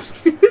right, and just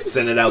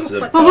send it out to the.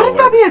 But wouldn't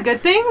that be a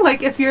good thing?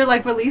 Like, if you're,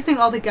 like, releasing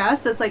all the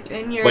gas that's, like,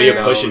 in your... But you're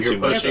No, pushing too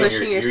much. You're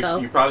pushing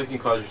yourself. You probably can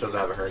cause yourself to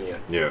have a hernia.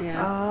 Yeah.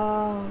 Yeah.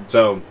 Oh.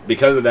 So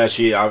because of that,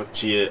 she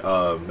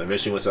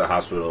eventually went to the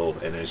hospital,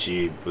 and then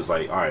she was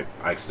like, all right,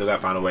 I still got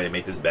to find a way to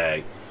make this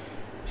bag,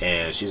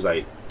 and she's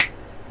like,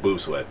 boob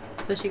sweat.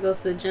 So she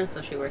goes to the gym,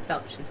 so she works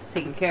out. She's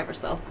taking care of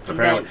herself. And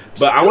Apparently, then-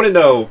 but I want to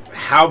know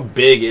how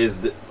big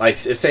is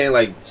like it's saying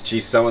like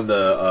she's selling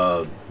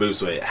the boob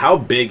sweat. How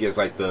big is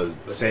like the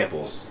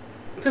samples?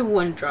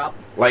 One drop.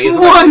 Like is it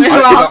One like,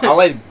 drop. are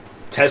like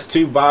test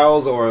tube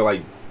vials or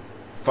like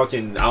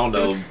fucking I don't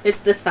know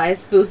It's the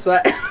size boob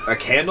sweat. a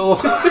candle?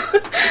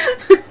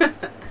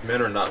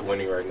 Men are not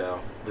winning right now.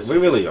 This We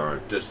is really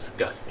aren't.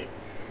 disgusting.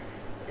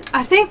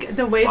 I think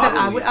the way that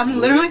Bodily I'm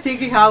literally fluids.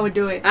 thinking how I would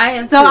do it. I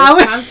am So too. I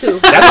would- I'm too.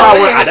 That's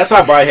why that's why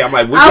I brought it here. I'm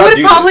like, would I y'all would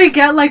do probably this?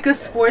 get like a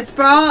sports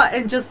bra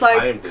and just I am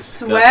like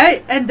disgusted.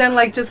 sweat and then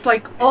like just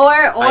like Or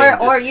I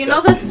am you know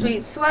the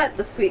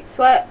disgusted. sweet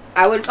sweat.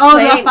 I would Oh,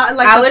 play. the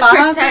like I the would faja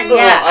pretend. thing?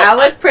 Yeah, I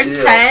would Yeah.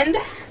 pretend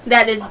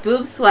that it's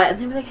boob sweat,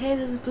 and they'd be like, "Hey,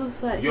 this is boob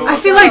sweat." Yo, I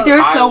What's feel up? like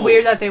they're so Piles.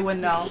 weird that they would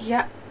know.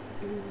 Yeah.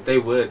 They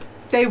would.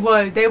 They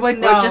would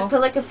know. Or just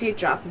put like a few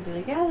drops and be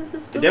like, "Yeah, this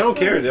is boob They don't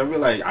sweat." care. They'll be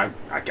like, I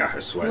got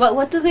her sweat.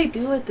 What do they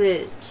do with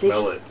it? They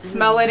Smell just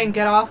Smell it and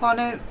get off on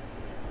it.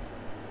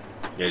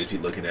 Yeah, just be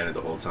looking at it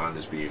the whole time,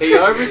 just be. Hey,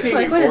 y'all ever seen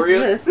Like, what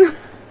Euphoria? is this?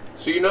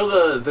 So you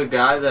know the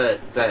guy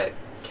that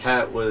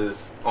Kat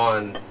was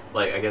on,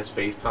 like, I guess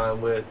FaceTime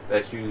with,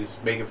 that she was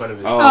making fun of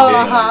his Oh, dick?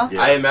 uh-huh.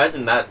 I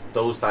imagine that's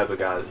those type of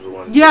guys are the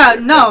ones. Yeah,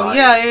 that no, buy it.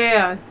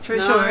 yeah, for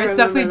No, sure. I It's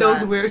definitely remember those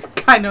that. weird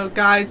kind of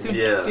guys who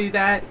Yeah. do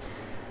that.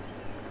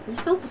 You're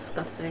so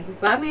disgusting.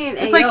 But I mean,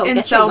 It's hey, like yo, get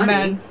your incel money.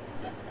 men.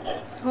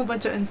 It's a whole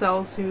bunch of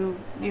incels who,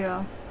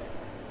 yeah.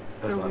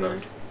 That's They're not weird.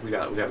 us. We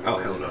got Oh,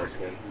 melanin hell in no. our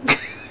skin.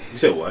 You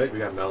said what? We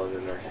got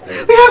melanin in our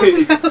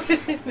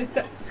skin.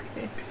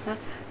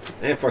 That's.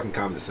 And fucking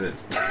common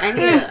sense. I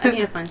need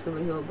to find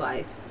somebody who will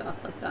buy stuff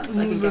like that so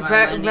I can get my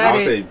Red- money. Reddit. I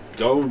would say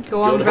go on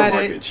to her Reddit.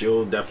 market.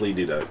 She'll definitely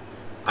do that.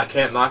 I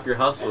can't knock your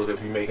hustle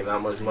if you're making that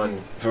much money.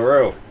 For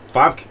real.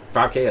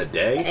 5K a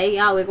day? Hey,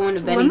 y'all, we're going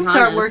to Benny Let me start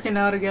Hanna's. working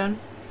out again.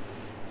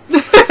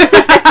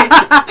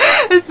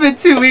 It's been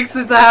 2 weeks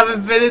since I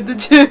haven't been in the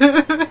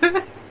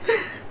gym.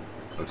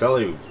 I'm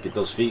telling you, get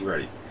those feet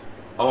ready.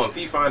 Oh, and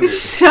Fee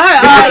Finders. Shut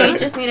Yeah, you up.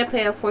 just need to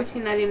pay a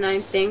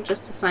 $14.99 thing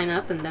just to sign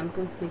up, and then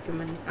boom, make your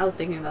money. I was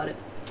thinking about it.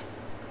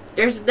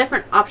 There's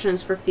different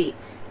options for feet,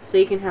 so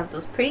you can have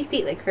those pretty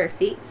feet like her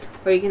feet,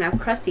 or you can have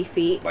crusty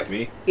feet. Like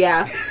me?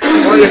 Yeah,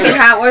 or you can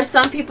have, or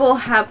some people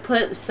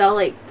sell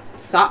like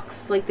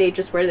socks, like they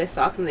just wear their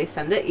socks and they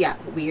send it. Yeah,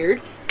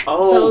 weird.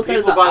 Oh, Those are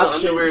people the buy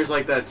options. the underwears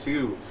like that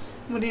too.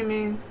 What do you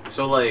mean?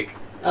 So like,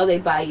 Oh, they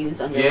buy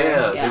used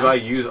underwear. yeah, they buy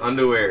used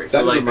underwear. So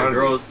That like just the reminded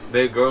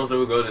me. girls that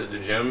would go to the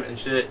gym and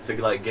shit to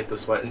like get the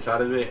sweat and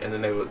shot of it, and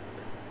then they would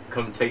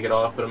come take it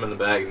off, put them in the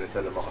bag, and then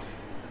send them off.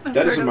 I've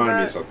That just heard of reminded me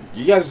that. of something.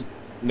 You guys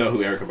know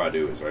who Erica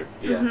Badu is, right?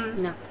 Yeah, Mhm.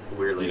 No,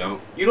 weirdly. You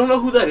don't? You don't know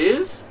who that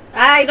is?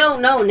 I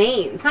don't know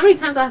names. How many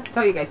times do I have to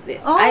tell you guys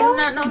this? I do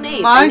not know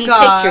names. my I need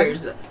God.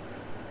 pictures.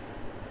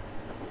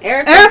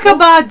 Erica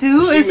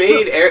Badu is.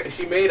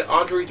 She made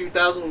Andre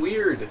 3000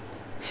 weird.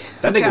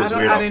 That Okay, nigga was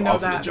weird I didn't know off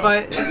the that,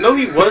 jump. but No,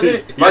 he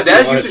wasn't. My Yes, he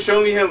dad was. used to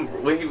show me him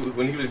when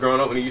he was growing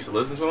up, when he used to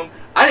listen to him.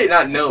 I did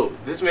not know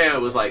this man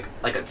was like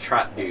a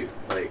trap dude,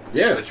 like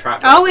Yeah. a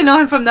trap. I only know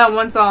him from that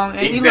one song,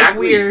 and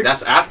exactly. he looked weird.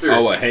 That's after.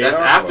 Oh, what, Hey That's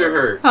Ya? after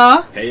Or- her.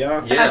 Huh? Hey,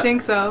 y'all? Yeah. I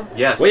think so.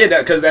 Yes. Well, yeah,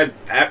 because it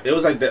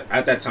was like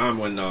at that time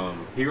when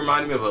He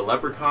reminded me of a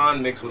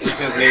leprechaun mixed with a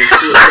pimp named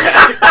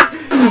Slickback.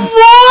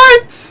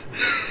 What?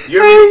 You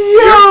ever seen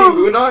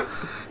Yo.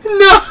 Boondocks?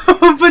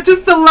 No, but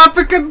just the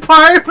leprechaun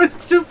part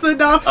was just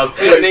enough. A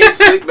pimp named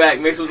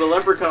Slickback mixed with a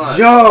leprechaun.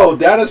 yo,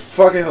 that is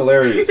fucking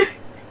hilarious.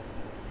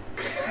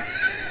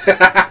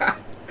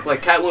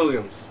 Like Cat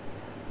Williams.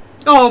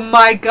 Oh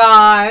my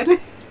god.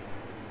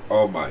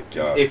 Oh my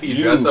god. If you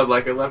dress up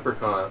like a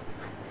leprechaun.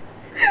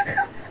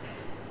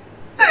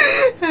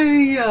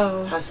 Hey,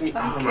 yo. That's me.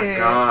 Oh my Okay.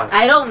 god.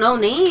 I don't know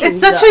names. It's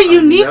such a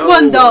unique know.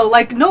 one though.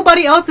 Like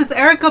nobody else is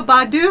Erica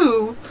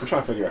Badu. I'm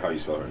trying to figure out how you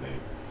spell her name.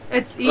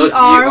 It's Oh, it's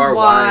Oh,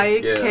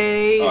 I think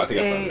I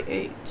found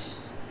ERYKAH.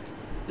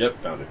 Yep,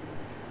 found it.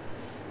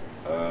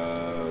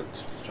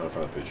 Just trying to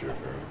find a picture of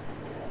her.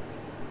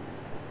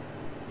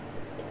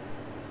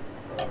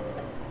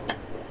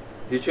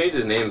 He changed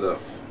his name though.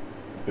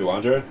 Who,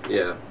 Andre?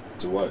 Yeah.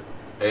 To what?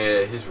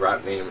 His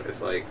rap name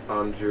is like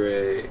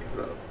Andre.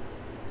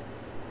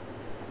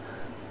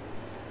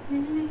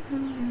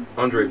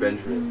 Andre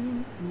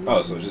Benjamin.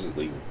 Oh, so it's just his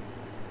legal.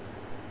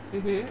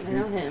 Mm-hmm. I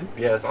know him.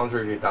 Yeah, it's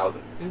Andre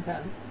 3000. Okay.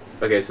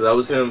 Okay, so that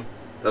was him.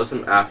 That was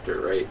him after,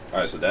 right?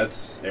 Alright, so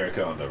that's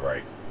Erica on the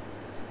right.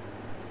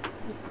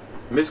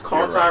 Miss Call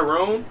You're right.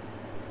 Tyrone.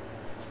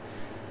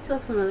 She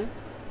looks familiar.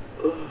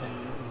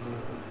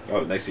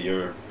 Oh, next to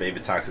your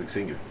favorite toxic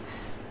singer.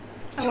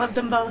 I love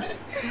them both.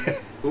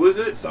 Who is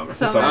it? Summer.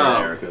 Summer. Summer and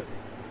Oh. Erica.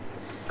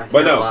 I can't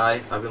But no.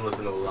 lie. I've been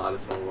listening to a lot of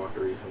Summer Walker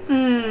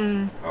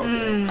recently.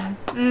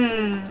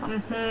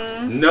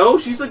 No,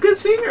 she's a good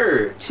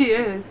singer. She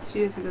is.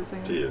 She is a good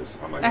singer. She is.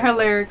 I'm like, And her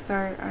lyrics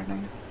are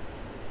nice.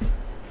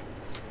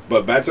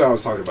 but back to what I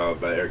was talking about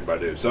Erykah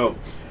Badu. So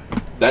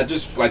that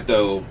just like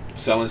the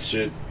selling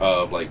shit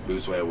of like Blue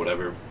Sway or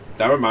whatever.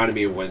 That reminded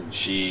me of when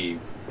she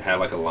had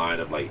like a line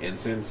of like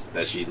incense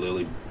that she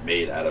literally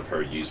made out of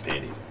her used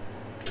panties.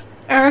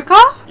 Erica?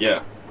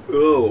 Yeah.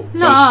 Oh.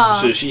 Nah.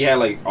 So she had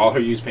like all her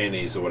used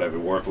panties or whatever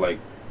worth like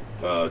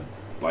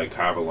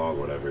however long or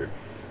whatever.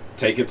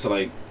 Take it to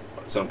like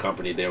some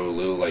company. They would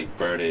literally like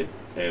burn it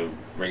and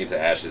bring it to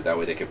ashes. That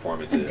way they can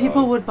form it to. And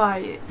people would buy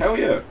it. Hell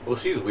yeah. Well,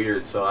 she's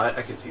weird, so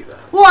I can see that.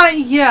 Well,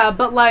 yeah,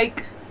 but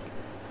like,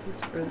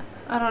 It's gross.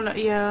 I don't know.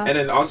 Yeah. And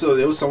then also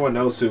there was someone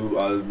else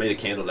who made a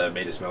candle that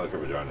made it smell like her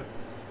vagina.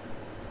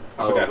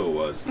 I forgot who it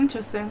was.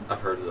 Interesting.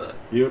 I've heard of that.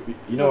 You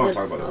know what I'm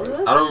talking about,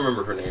 right? I don't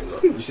remember her name though.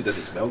 You said, does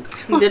it smell?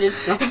 Did it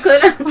smell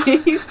good at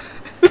least?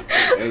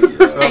 Hey,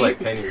 It smelled like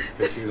pennies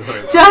because she was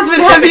wearing. Jasmine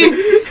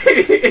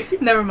Heavy.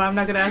 Never mind. I'm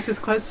not gonna ask this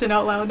question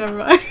out loud. Never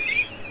mind.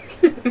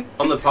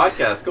 On the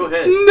podcast, go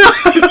ahead.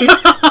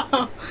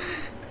 No.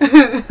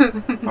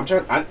 I'm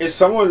trying. It's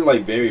someone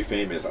like very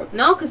famous.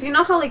 No, because you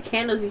know how like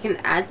candles you can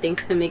add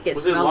things to make it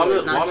Was it smell Lana-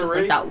 good, not just Lana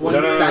like that Ray? one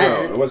No,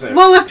 scent. it wasn't.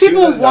 Well, if She was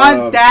people in,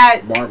 want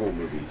that Marvel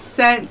movies.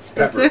 scent Pepper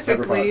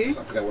specifically, Potts.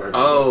 I forgot what her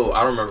name Oh, was.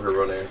 I don't remember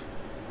her real name.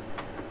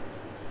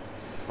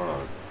 Hold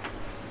on.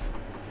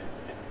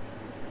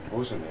 What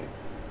was her name?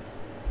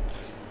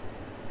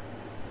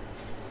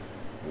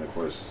 And of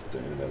course, the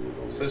internet will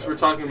go. Since we're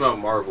talking about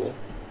Marvel,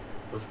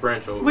 let's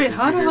branch over. Wait, Did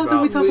how you the hear hell did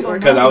we about- talk about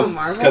Because I was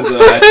Marvel? because the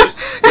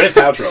actress Gwyneth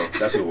Paltrow.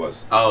 That's who it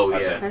was. Oh I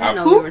yeah. I think. didn't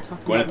know Who? we were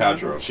talking Gwyneth about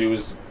Paltrow. She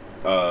was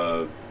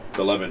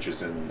the love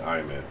interest in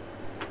Iron Man.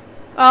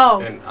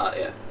 oh, And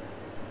yeah.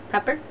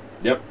 Pepper?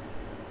 Yep.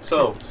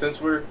 So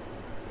since we're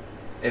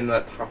in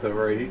that topic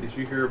already, did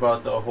you hear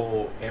about the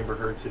whole Amber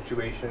Heard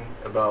situation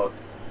about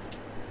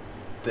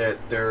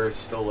that they're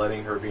still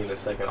letting her be in the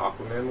second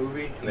Aquaman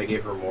movie and they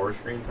gave her more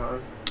screen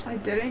time? I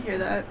didn't hear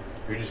that.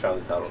 We just found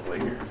this out on the way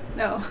here.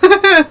 No.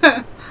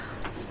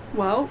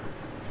 Well,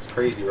 It's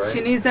crazy, right?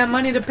 she needs that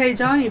money to pay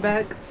Johnny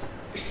back.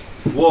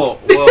 Well,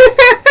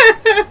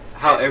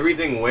 how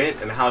everything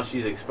went and how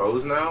she's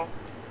exposed now,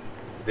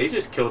 they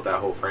just killed that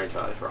whole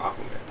franchise for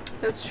Aquaman.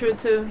 That's true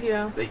too.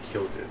 Yeah. They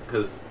killed it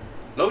because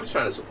nobody's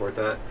trying to support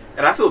that,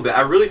 and I feel bad.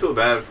 I really feel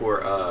bad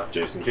for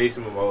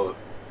Jason Momoa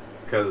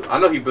because I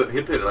know he put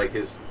like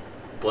his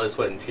blood,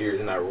 sweat, and tears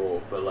in that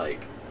role, but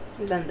like,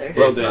 Then there's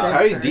Bro, the It's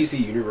entire not.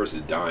 DC universe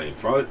is dying.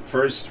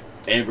 First,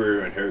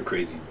 Amber and her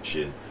crazy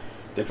shit.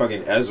 Then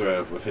fucking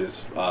Ezra with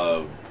his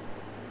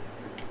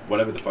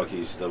whatever the fuck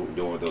he's still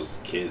doing with those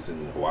kids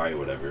in Hawaii or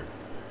whatever.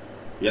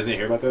 You guys didn't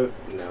hear about that?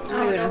 no. I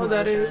don't know who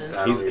that is.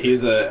 I don't either.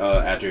 He's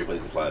a actor who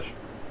plays the Flash.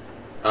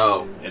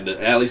 Oh,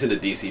 At least in the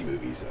DC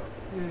movie, so.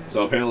 Mm.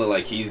 So apparently,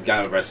 like, he's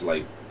got arrested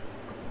like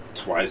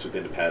twice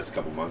within the past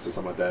couple months or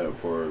something like that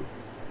for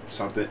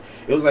something.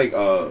 It was like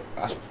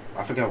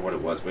I forgot what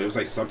it was, but it was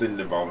like something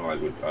involving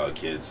like with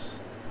kids.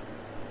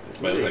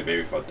 But it was like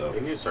very fucked up. they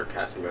need to start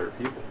casting better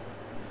people.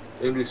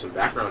 They need to do some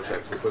background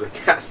checks before they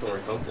cast them or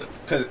something.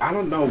 Cause I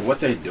don't know what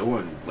they're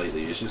doing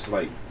lately. It's just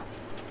like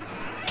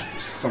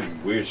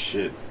some weird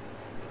shit.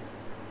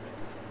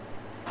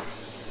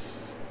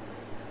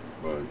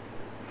 But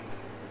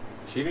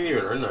She didn't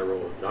even earn that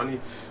role.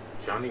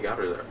 Johnny got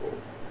her that role.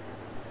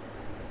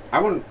 I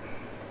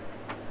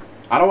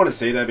don't want to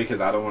say that because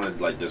I don't want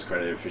to like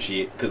discredit her for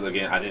she. Because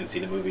again, I didn't see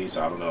the movie,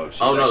 so I don't know if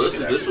she. Oh no, actually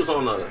this did was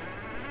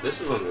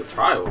actress. on the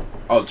trial.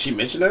 Oh, she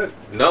mentioned that.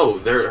 No,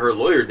 her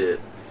lawyer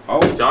did.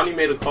 Oh, Johnny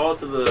made a call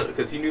to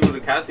because he knew who the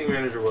casting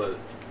manager was.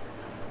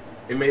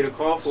 He made a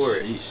call for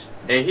it, sheesh.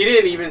 and he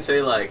didn't even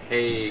say like,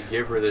 "Hey,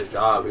 give her this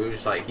job." It was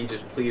just like he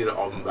just pleaded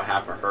on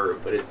behalf of her,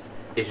 but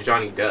it's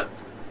Johnny Depp,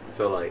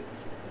 so like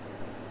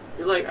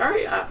you're like, all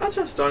right, I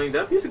trust Johnny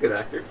Depp. He's a good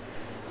actor.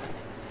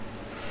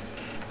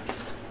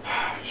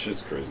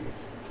 Shit's crazy.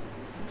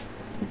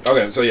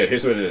 Okay, so yeah,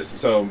 here's what it is.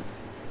 So,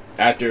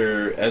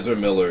 actor Ezra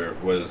Miller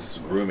was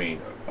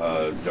grooming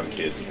young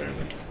kids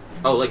apparently,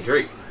 Oh, like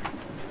Drake.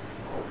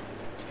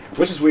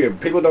 which is weird.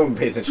 People don't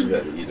pay attention to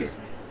that either. Excuse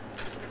me.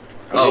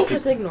 Oh.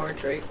 Just ignore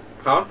Drake.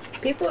 Huh?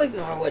 People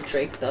ignore what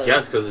Drake does.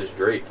 Yes, because it's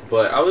Drake.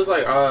 But I was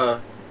like,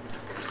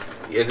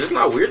 is this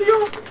not weird to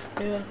y'all?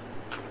 Yeah.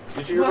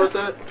 Did you hear What?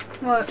 about that?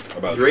 What?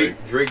 About Drake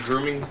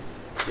grooming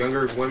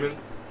younger women.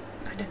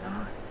 I did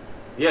not.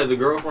 Yeah, the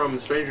girl from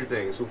Stranger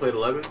Things who played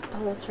 11.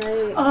 Oh, that's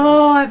right.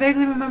 Oh, I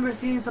vaguely remember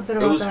seeing something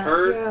about It was that.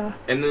 her, Yeah.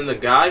 and then the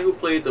guy who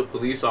played the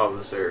police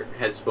officer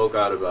had spoke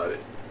out about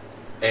it.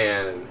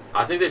 And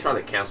I think they tried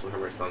to cancel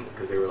him or something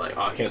because they were like,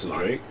 "Oh, he's Cancel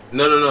lying." Drake?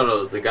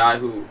 No. The guy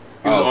who was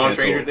on cancel.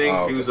 Stranger Things,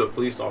 Oh, he was a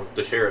police officer,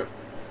 the sheriff.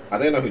 I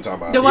think I know who you're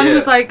talking about. The one who Yeah.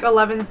 was like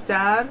 11's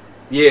dad.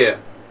 Yeah,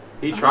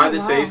 he tried to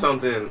wow. say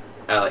something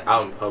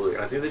out in public,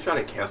 and I think they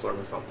tried to cancel him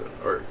or something,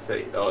 or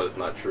say, "Oh, it's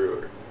not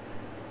true."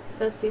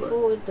 Because people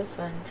would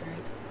defend Drake.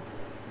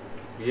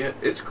 Yeah,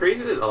 it's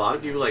crazy that a lot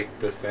of people like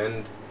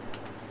defend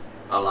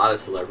a lot of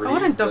celebrities. I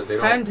wouldn't that they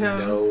defend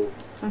don't him. know.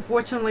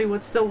 Unfortunately,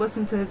 would still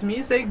listen to his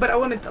music, but I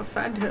wouldn't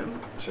defend him.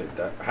 Shit,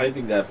 how do you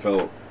think that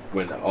felt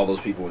when all those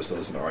people were still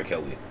listening to R.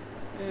 Kelly?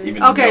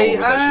 Even Okay,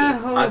 knowing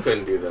that shit. I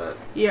couldn't do that.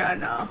 Yeah,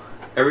 no.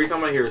 Every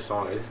time I hear a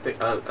song, I just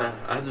think I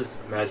have this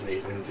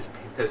imagination and just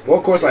pissing. Well,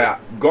 of course, like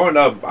growing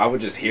up, I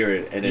would just hear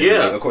it, and then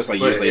Yeah, like, of course, like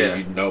years but, later, yeah.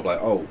 you know, like,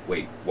 oh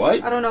wait,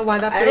 what? I don't know why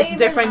that I feels didn't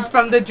different even know.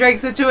 from the Drake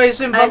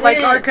situation, I but like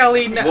didn't- R.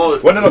 Kelly, no.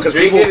 Well, no, because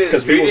Drake people didn't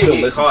still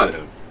get listen caught. to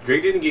him.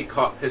 Drake didn't get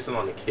caught pissing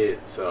on the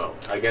kids, so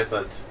I guess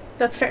that's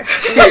That's fair.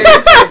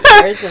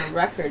 There's some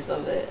records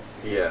of it.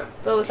 yeah.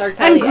 But with R.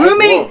 Kelly,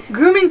 And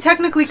grooming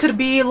technically could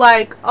be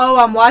like, oh,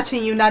 I'm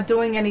watching you, not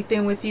doing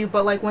anything with you,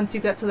 but like once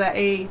you get to that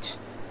age.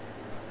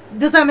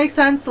 Does that make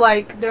sense?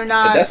 Like, they're If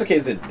not... that's the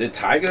case, did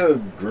Tyga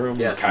groom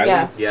Yes.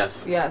 Kylie?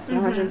 Yes.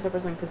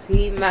 110%. Because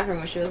he met her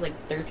when she was like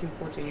 13,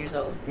 14 years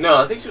old. No,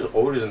 I think she was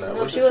older than that.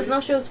 No,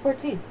 wasn't she was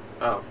 14.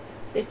 Oh.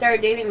 They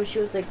started dating when she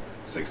was like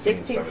 16,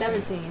 16,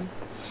 17.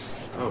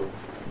 Oh.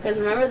 Because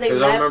remember, they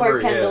 'Cause I met for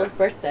remember, Kendall's yeah.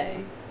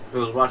 birthday. I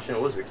was watching,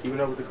 what was it,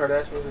 Keeping Up with the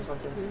Kardashians or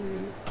something?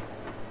 Mm-hmm.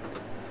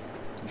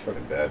 You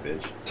fucking bad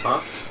bitch. Huh?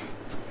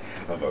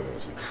 I'm fucking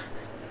with you.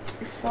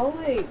 It's so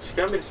like... She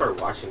got me to start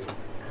watching it.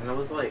 And I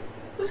was like,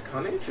 this is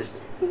kind of interesting.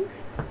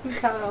 That's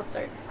how it all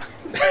starts.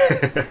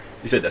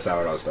 You said that's how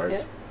it all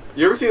starts.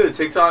 You ever seen the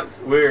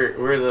TikToks where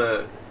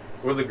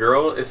the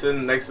girl is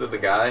sitting next to the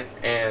guy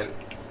and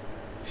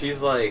she's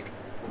like,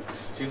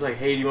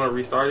 hey, do you want to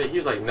restart it? He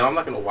was like, no, I'm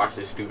not going to watch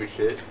this stupid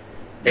shit.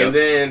 Yep. And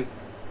then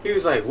he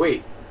was like,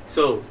 wait,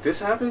 so this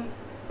happened?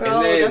 Bro,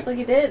 and then, that's what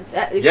he did.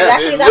 Yes,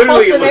 Exactly it's that whole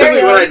literally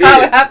scenario what I is how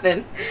did. it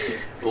happened.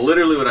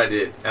 Literally what I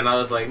did. And I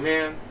was like,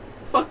 man,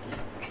 fuck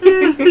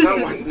you. I'm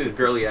not watching this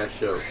girly ass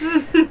show.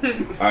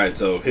 Alright,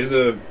 so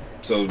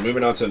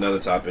moving on to another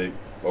topic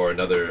or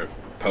another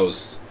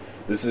post.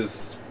 This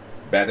is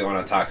back on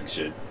our toxic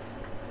shit.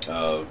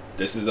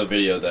 This is a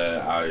video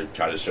that I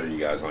try to show you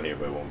guys on here,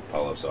 but it won't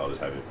pull up, so I'll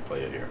just have it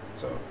play it here.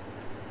 So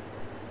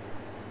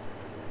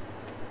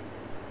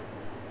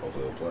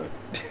hopefully it'll play.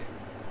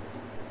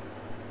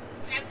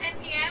 At 10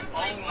 p.m.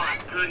 Oh my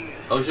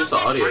goodness. Oh, it's just the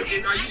audio. Are you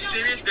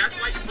serious? That's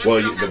why you put Well,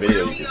 it on the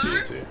video you can see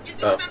it too. Just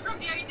because I'm from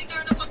there, you think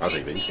I don't know what I'll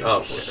cakes take mean? video.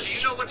 Oh, Do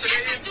you know what today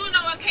Yes, I is? do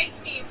know what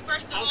cakes mean,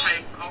 first of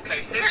all.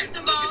 Okay, sit. First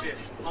of Look all. at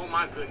this. Oh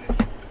my goodness.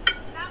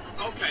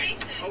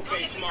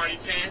 Okay, smarty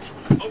pants.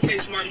 Okay,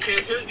 smarty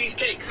pants. Here's these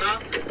cakes, huh?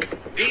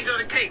 These are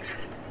the cakes.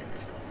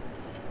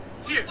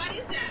 Here, What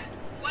is that?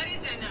 What is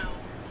that now?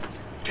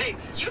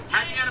 cakes. You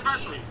Happy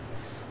anniversary.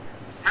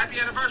 Happy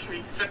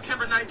anniversary,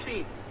 September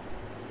 19th.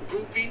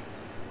 Goofy.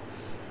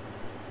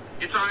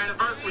 It's our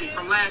anniversary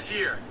from last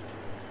year.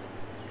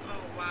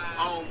 Oh, wow.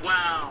 Oh,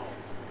 wow.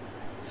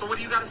 So what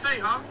do you got to say,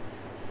 huh?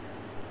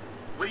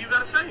 What do you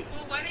got to say?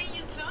 Well, why didn't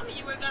you tell me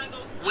you were going to go?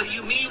 What do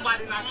you mean, why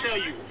didn't I tell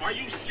you? Are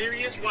you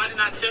serious? Why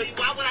didn't I tell you?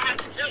 Why would I have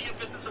to tell you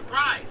if it's a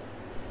surprise?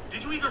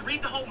 Did you even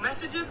read the whole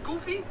messages,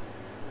 Goofy?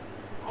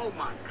 Oh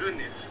my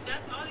goodness.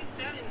 That's all he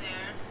said in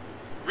there.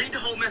 Read the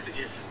whole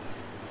messages.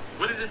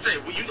 What does it say?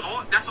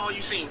 Well, that's all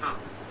you seen, huh?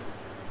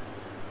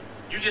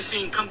 You just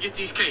seen, come get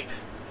these cakes.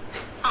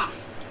 Huh?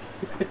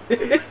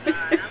 God,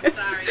 I'm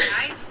sorry.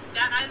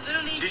 I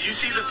literally... Did you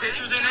see the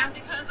pictures in there?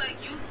 Because, like,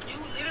 you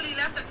literally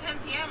left at 10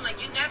 p.m.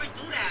 Like, you never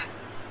do that.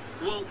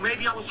 Well,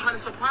 maybe I was trying to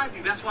surprise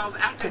you. That's why I was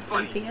acting At 10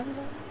 funny. p.m.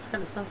 though? It's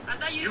kind of sus. I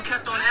thought You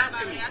kept on forgot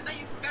asking about me. it. I thought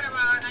you forgot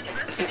about our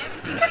anniversary and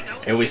everything. Like, I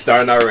was And we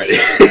starting already.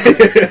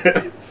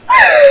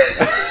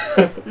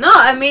 No,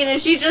 I mean,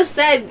 if she just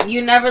said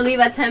you never leave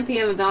at 10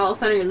 p.m. and then all of a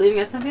sudden you're leaving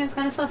at 10 p.m., it's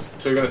kind of sus.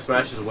 So you're going to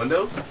smash his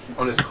windows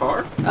on his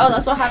car? Oh,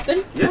 that's what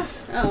happened?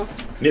 Yes. Oh,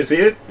 You didn't see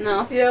it?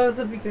 no. Yeah, it was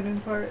the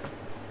beginning part.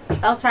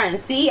 I was trying to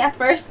see at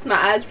first. My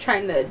eyes were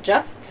trying to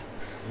adjust.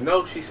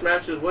 No, she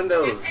smashed his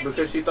windows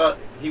because she thought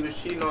he was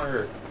cheating on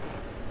her.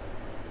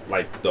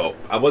 Like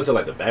I wasn't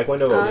like the back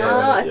window or Oh, something.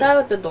 I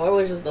thought the door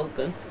was just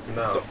open.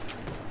 No.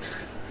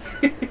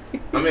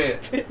 I mean,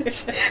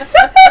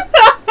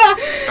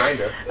 kind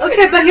of.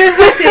 Okay, but here's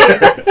my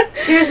thing.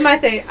 Here's my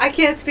thing. I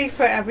can't speak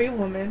for every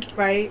woman,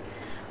 right?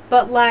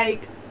 But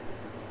like,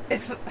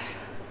 if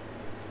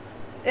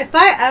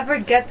I ever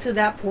get to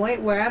that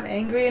point where I'm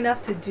angry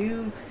enough to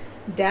do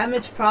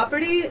damage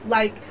property,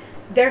 like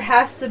there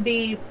has to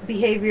be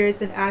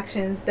behaviors and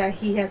actions that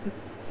he has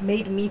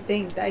made me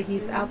think that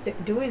he's out there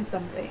doing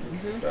something.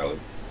 Valid.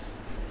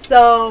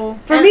 So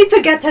for me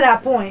to get to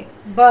that point,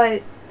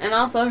 but And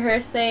also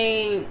her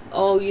saying,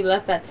 "Oh, you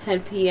left at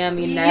 10 p.m.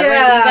 You never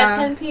Yeah. leave at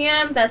 10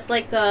 p.m." That's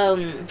like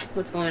the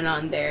what's going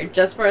on there?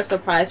 Just for a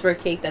surprise for a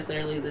cake. That's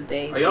literally the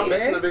day. Are y'all later.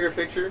 missing the bigger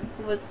picture?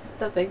 What's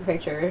the big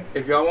picture?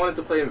 If y'all wanted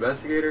to play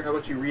investigator, how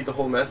about you read the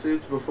whole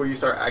message before you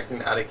start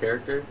acting out of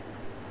character?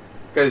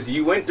 Because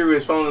you went through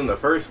his phone in the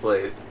first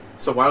place,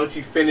 so why don't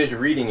you finish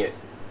reading it?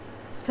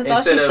 Because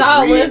all she Instead of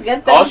saw reading- was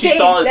get them all she cakes,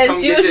 saw is and come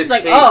she get was this just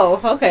like, cake.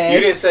 "Oh, okay." You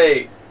didn't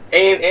say,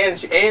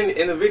 and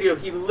in the video,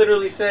 he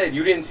literally said,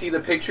 you didn't see the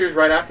pictures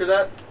right after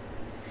that?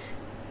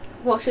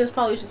 Well, she was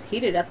probably just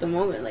heated at the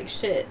moment, like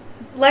shit.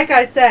 like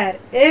I said,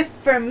 if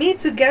for me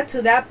to get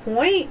to that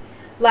point,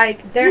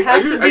 Like, there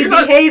has to are be you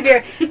not-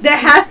 behavior. There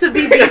has to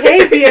be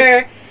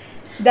behavior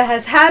that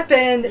has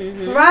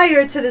happened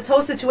prior to this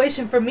whole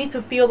situation for me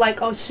to feel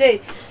like, oh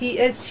shit, he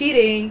is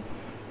cheating.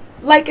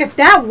 Like, if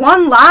that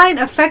one line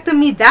affected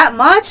me that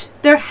much,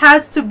 there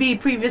has to be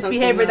previous Something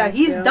behavior that else,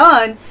 he's yeah.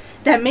 done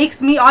that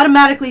makes me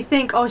automatically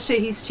think, oh shit,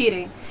 he's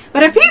cheating.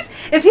 But if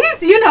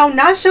he's you know,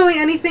 not showing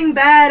anything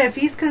bad, if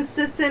he's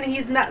consistent,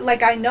 he's not,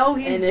 like, I know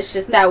he's, and it's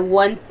just that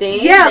one thing.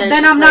 yeah, it's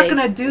then just I'm not like,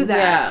 gonna do that.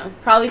 Yeah,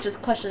 probably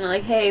just questioning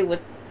like, hey, what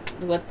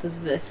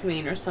does this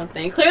mean or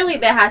something. Clearly,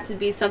 there had to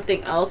be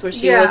something else where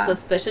she Yeah. was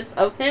suspicious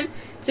of him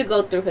to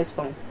go through his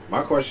phone.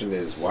 My question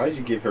is, why did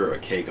you give her a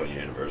cake on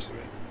your anniversary?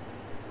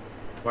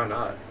 Why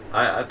not?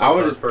 I I thought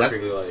would it was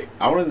perfectly like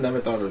I would have never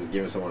thought of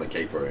giving someone a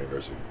cake for her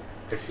anniversary.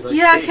 if she likes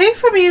Yeah, cake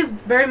for me is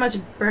very much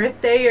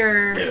birthday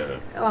or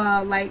Yeah.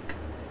 like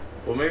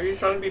Well, maybe you're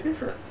trying to be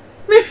different.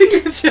 maybe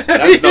you should.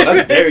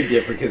 That's very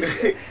different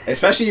because,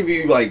 especially if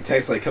you like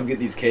text like, "Come get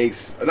these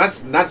cakes."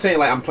 Not saying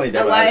like I'm playing But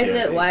devil why advocate is or it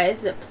anything. why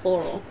is it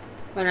plural?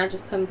 Why not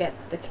just come get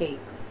the cake?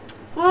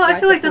 Well, Why I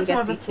feel like come that's get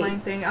more of a these slang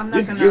cakes? thing. I'm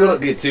not gonna. You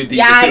look get too deep.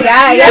 Yeah, into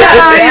yeah, it.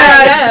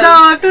 yeah. No,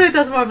 I feel like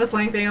that's more of a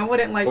slang thing. I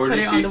wouldn't like Or put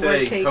did it she on the say,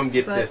 word cakes. "Come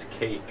get but this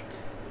cake"?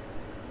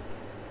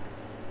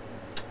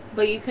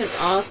 But you can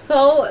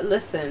also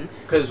listen.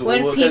 Because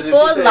When people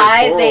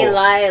lie, they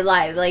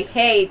lie. Like,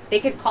 hey, they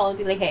could call and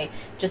be like, hey,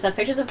 just send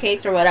pictures of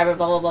cakes or whatever,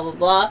 blah, blah, blah, blah,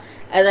 blah.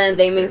 And then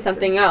they mean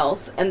something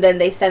else. And then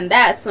they send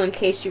that. So in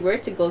case you were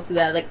to go to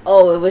that, like,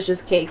 oh, it was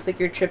just cakes. Like,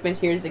 you're tripping.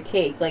 Here's a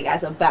cake. Like,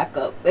 as a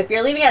backup. If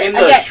you're leaving at... in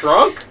the again,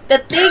 trunk. the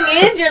thing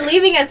is, you're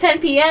leaving at 10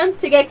 p.m.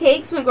 to get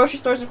cakes when grocery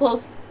stores are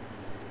closed.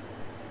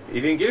 You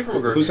didn't get it from a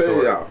Who grocery said?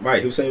 store.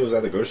 Right? Who said it was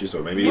at the grocery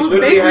store? Maybe He's most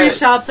literally bakery had-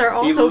 shops are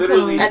also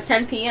literally- closed. At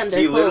 10 p.m., they're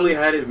He closed. literally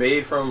had it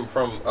made from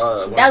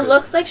one That of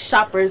looks like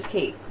Shoppers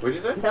cake. What'd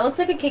you say? That looks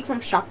like a cake from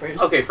Shoppers.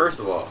 Okay, first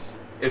of all,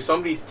 if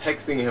somebody's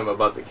texting him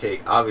about the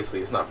cake, obviously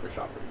it's not for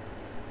shopping.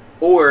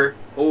 Or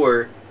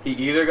he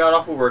either got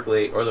off of work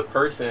late, or the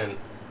person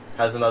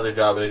has another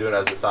job and they're doing it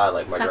as a side,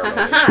 like my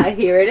grandma.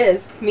 Here it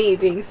is. Me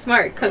being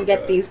smart. Come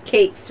get these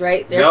cakes,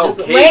 right? There's No, just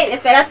cake. wait,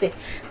 espérate.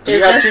 Do you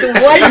There's have just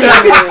to-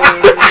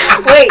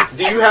 one. Wait.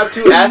 Do you have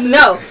two asses?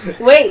 No.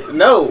 Wait.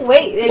 No.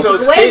 Wait. So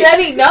it's Wait. cake. Let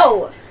me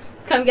know.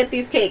 Come get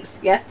these cakes.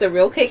 Yes, the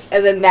real cake,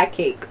 and then that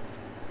cake.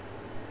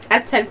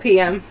 At 10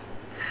 p.m.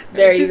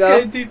 There you She's go.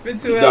 getting deep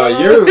into it. No,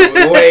 you're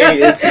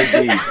way into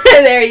deep.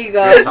 There you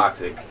go. You're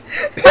toxic.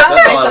 How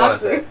That's am all I I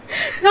want to say.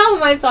 toxic? How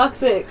am I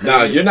toxic?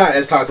 No, you're not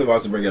as toxic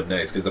about to bring up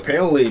next because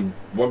apparently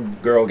one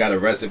girl got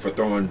arrested for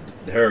throwing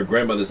her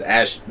grandmother's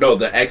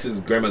the ex's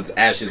grandmother's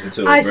ashes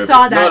into a I river.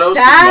 saw that. No, that was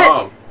that his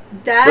mom.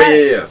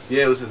 that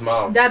Yeah, it was his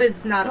mom. that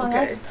is not Oh, okay.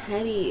 that's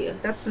petty.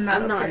 That's not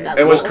I'm okay. not in that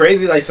It was level.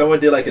 crazy. Like someone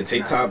did like a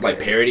TikTok like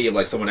okay. parody of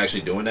like someone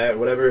actually doing that, or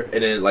whatever,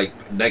 and then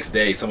like next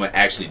day someone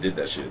actually did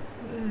that shit.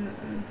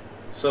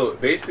 So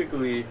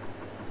basically,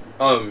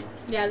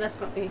 Yeah, that's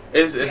not me.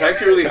 it's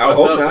actually really I fucked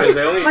hope up not. because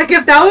they only Like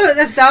if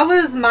that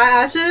was my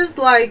ashes,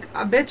 like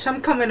bitch,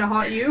 I'm coming to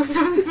haunt you.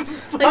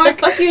 Like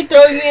the fuck you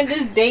throwing me in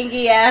this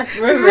dangy ass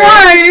river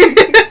Right.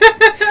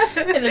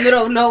 in the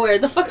middle of nowhere?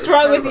 The fuck's It's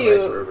wrong kind with of a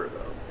nice you? river,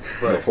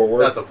 though. No, But Fort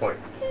Worth? not the point.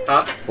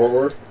 Huh? Fort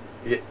Worth.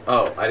 Yeah.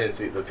 Oh, I didn't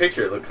see the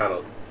picture. It looked kind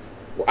of.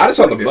 I just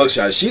saw the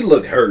mugshot. She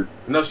looked hurt.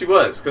 No, she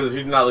was because she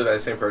did not look like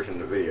the same person in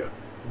the video.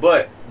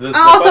 But the I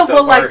also fucked up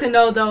would like part- to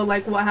know though,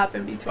 like what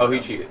happened between. Oh, he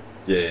them. cheated.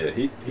 Yeah,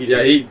 he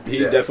cheated.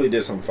 Yeah. definitely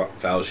did some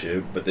foul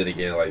shit. But then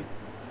again, like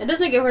It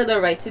doesn't give her the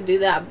right to do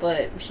that,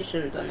 but she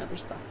should have done other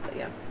stuff. But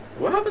yeah.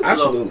 What happens?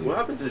 Absolutely. What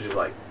happens to just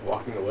like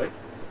walking away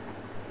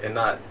and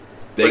not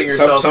they, putting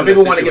some yourself in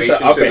people a want to get the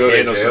situation upper to go to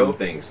hand on jail? some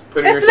things.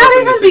 Putting It's yourself not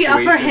in even a the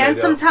upper situation hand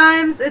to-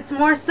 sometimes. It's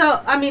more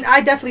so. I mean,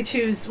 I definitely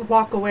choose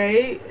walk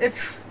away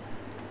if.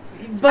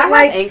 But I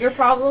like have anger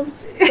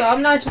problems, so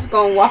I'm not just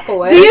gonna walk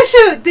away.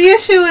 the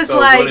issue is So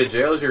like go to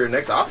jail is your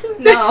next option?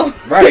 No.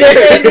 Right. There's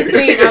the in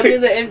between. I'll do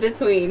the in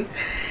between.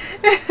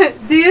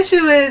 the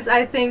issue is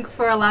I think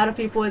for a lot of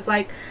people is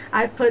like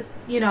I've put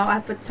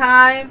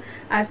time,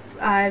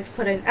 I've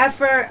put in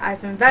effort,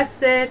 I've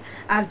invested,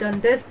 I've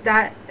done this,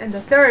 that, and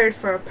the third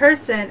for a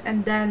person,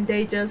 and then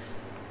they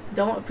just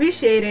don't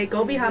appreciate it,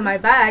 go behind my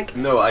back.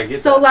 No, I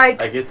get So, that.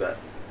 like, I get that.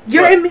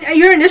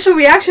 Your initial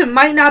reaction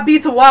might not be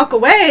to walk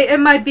away. It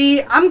might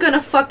be, I'm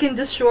gonna fucking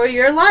destroy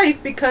your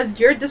life because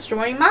you're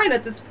destroying mine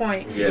at this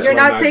point. Yeah. You're That's why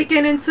not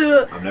taking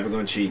into. I'm never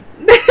gonna cheat.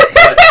 But,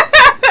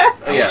 I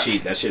don't yeah.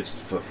 cheat. That shit's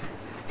for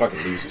fucking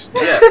losers.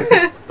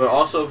 Yeah, but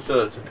also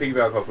to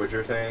piggyback off what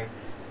you're saying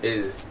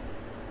is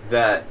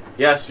that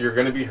yes, you're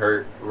gonna be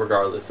hurt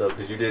regardless of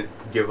because you did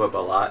give up a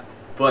lot,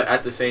 but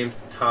at the same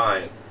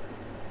time,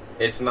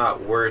 it's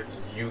not worth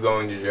you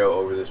going to jail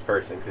over this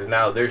person because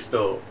now they're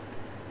still.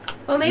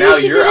 Well, maybe Now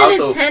she you're out didn't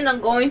the- intend on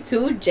going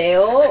to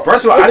jail.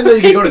 First of all, I didn't know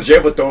you could go to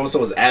jail for throwing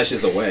someone's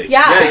ashes away.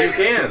 Yeah. Yeah, you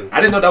can.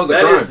 I didn't know that was a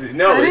That crime. is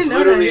no, I it's didn't know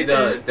literally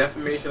that either. the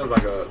defamation of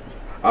like a.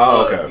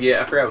 Oh, okay.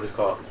 Yeah, I forgot what it's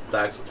called. The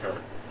actual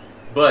term,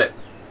 but.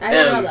 I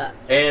didn't know that.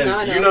 And Now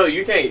I know. you know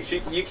you can't.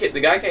 You can't.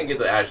 The guy can't get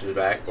the ashes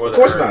back or the. Of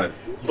course urn. not.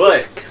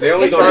 But they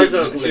only She's gonna- charge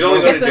him. she's She's gonna-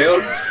 only going to Yes,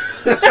 jail.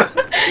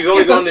 She's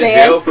only You're so going to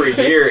sad. jail for a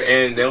year,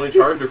 and they only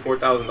charged her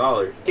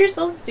 $4,000. You're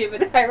so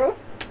stupid, Hyro.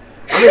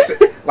 I'm just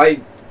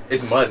like,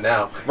 It's mud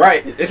now.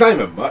 right? It's not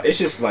even mud. It's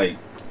just like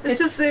It's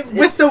just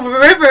with the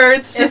river.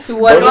 It's just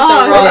what with the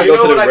gone. rock. Go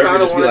to the what I river, kinda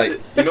just be wanted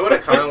like, you know what I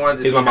kind of wanted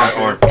to here's see my mom's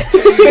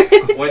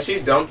happen? arm. When she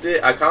dumped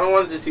it, I kind of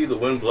wanted to see the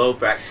wind blow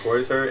back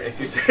towards her, and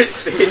she started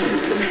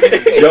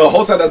shaking. Yo, the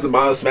whole time that's the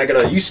mom smacking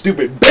her. You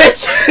stupid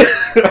bitch.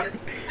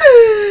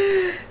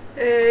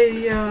 Hey,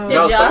 yo. Did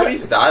No, y'all-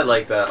 somebody's died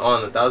like that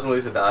on 1,000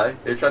 Ways to Die.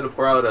 They tried to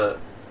pour out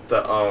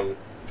the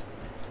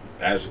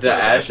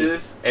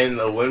ashes, and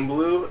the wind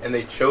blew, and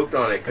they choked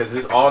on it because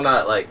it's all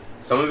not like,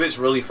 some of it's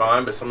really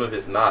fine, but some of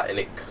it's not, and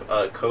it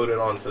coated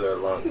onto their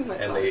lungs, Oh my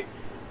and God.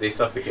 they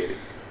suffocated.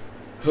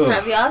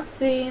 Have y'all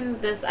seen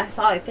this?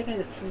 I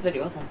think this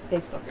video was on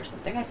Facebook or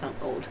something. I sound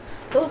old.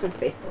 It was on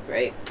Facebook,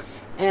 right?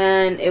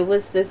 And it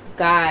was this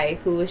guy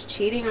who was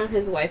cheating on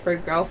his wife or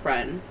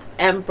girlfriend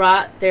and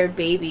brought their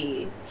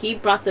baby. He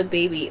brought the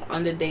baby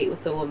on the date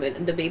with the woman,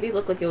 and the baby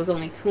looked like it was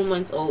only 2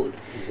 months old.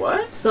 What?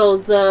 So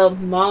the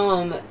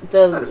mom, It's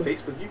not a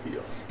Facebook you be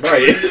on.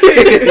 Right.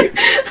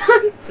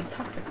 the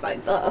toxic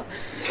side, though.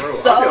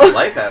 Bro, So- I feel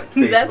life hack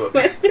That's Facebook.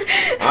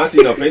 what.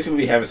 Honestly, no. Facebook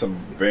be having some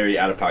very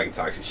out of pocket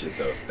toxic shit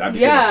though. That'd be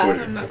seen Yeah. on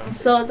Twitter.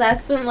 So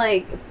that's when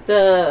like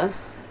the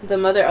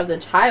mother of the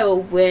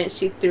child went.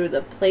 She threw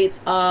the plates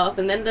off,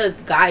 and then the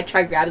guy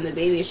tried grabbing the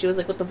baby. She was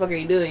like, "What the fuck are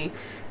you doing?"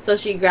 So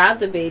she grabbed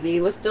the baby.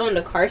 Was still in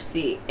the car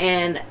seat,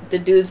 and the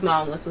dude's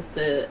mom was with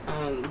the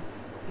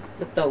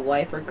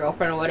wife or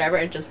girlfriend or whatever,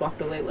 and just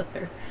walked away with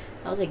her.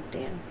 I was like,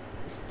 "Damn,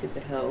 you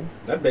stupid hoe."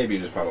 That baby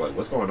was probably like,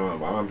 "What's going on?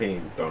 Why am I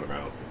being thrown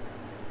around?"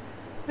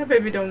 That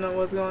baby don't know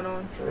what's going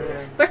on. For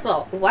real. First of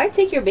all, why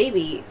take your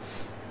baby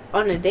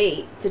on a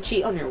date to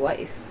cheat on your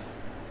wife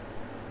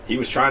He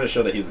was trying to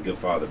show that he was a good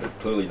father, but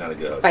clearly not a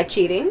good husband. by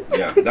cheating?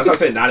 Yeah, that's why I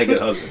said not a good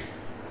husband.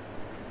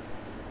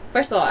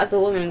 First of all, as a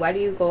woman, why do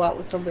you go out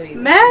with somebody with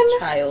Men a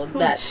child who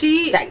that's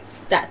cheat-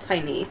 that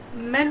tiny?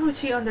 Men who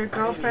cheat on their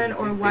girlfriend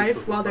or think wife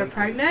Facebook while was they're like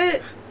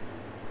pregnant.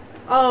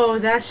 Oh,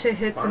 that shit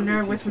hits a Why don't you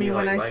nerve teach with me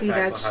when like, I life see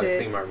hacks that on how to shit.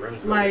 clean my rims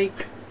better?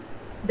 Like,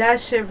 that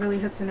shit really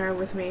hits a nerve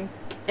with me.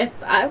 If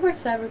I were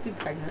to ever be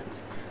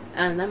pregnant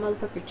and that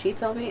motherfucker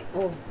cheats on me,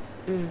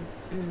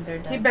 they're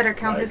done. He better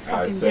count Like his I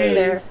fucking said,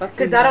 They're days. fucking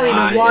Because I don't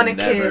done. even want a am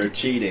never kid.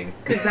 cheating.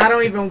 Because I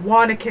don't even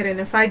want a kid. And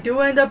if I do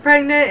end up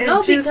pregnant and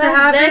No, choose to because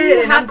have then you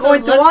it, and have I'm to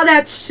going through look- all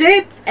that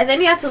shit. And then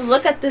you have to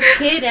look at this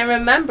kid and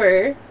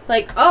remember,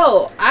 like,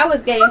 oh, I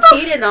was getting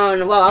cheated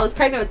on while I was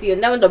pregnant with you.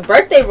 And then when the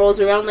birthday rolls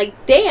around, like,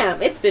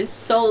 damn, it's been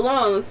so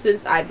long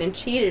since I've been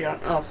cheated on.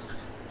 Oh,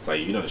 It's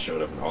like you done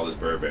showed up in all this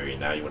Burberry, and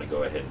now you want to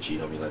go ahead and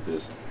cheat on me like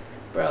this.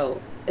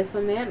 bro, if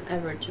a man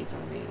ever cheats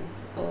on me,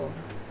 oh,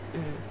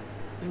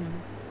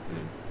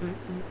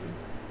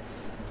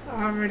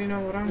 I already know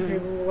what I'm Mm.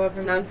 capable of.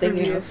 In I'm thinking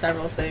of previous-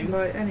 several things.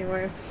 But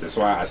anyway. That's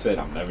why I said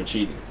I'm never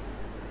cheating.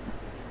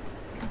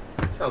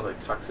 Sounds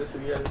like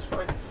toxicity at its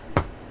finest.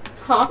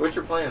 Huh? What's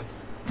your plans?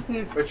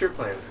 Hmm. What's your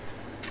plans?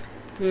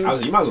 Hmm. I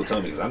was like, you might as well tell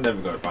me because I'm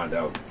never going to find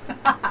out.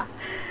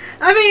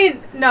 I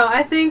mean, no,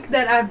 I think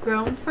that I've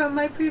grown from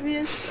my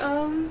previous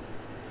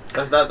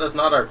That's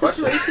not our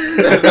question. Situation.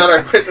 That's not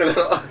our question at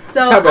all.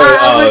 so What type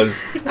I of would-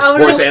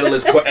 sports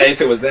analyst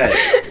answer was that?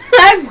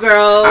 I've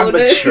grown. I'm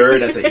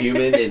matured as a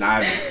human, and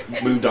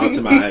I've moved on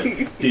to my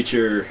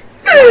future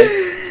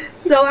life.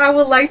 So I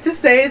would like to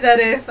say that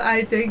if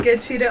I did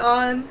get cheated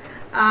on,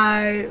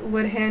 I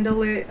would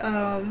handle it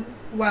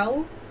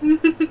well.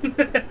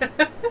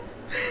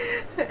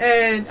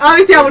 And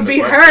obviously I would be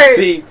hurt.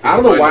 See, I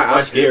don't know why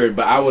I'm scared,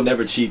 but I will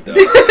never cheat though.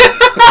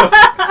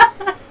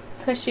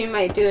 Because she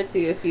might do it to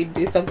you if you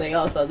do something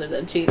else other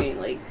than cheating,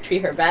 like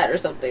treat her bad or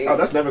something. Oh,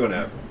 that's never going to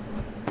happen.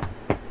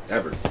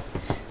 Ever.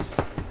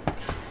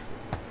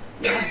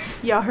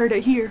 Y'all heard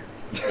it here.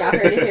 Y'all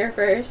heard it here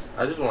first.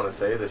 I just want to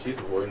say that she's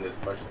avoiding this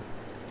question.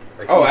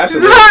 Like, Oh, she's-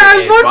 absolutely.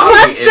 and What Bobby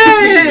question?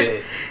 is leaving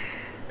it.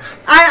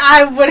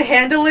 I would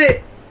handle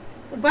it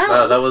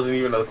well. That wasn't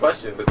even a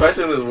question. The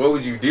question is, what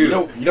would you do? You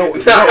know,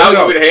 Not how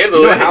you would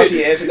handle you know it. how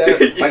she answered that?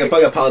 Like a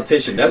fucking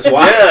politician. That's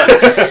why. Yeah.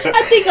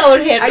 I think I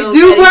would handle. I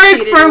do getting work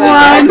cheated for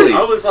well. one. Exactly.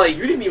 I was like,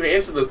 you didn't even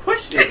answer the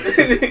question.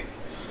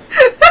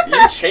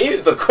 You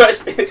changed the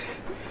question.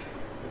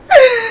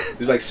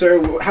 He's like,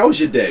 sir, how was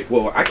your day?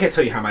 Well, I can't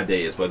tell you how my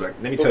day is, but like,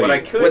 let me But tell what you I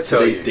could what tell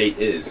today's you. date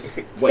is.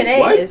 Wait, Today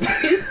what? is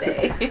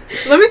Tuesday.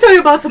 Let me tell you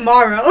about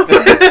tomorrow.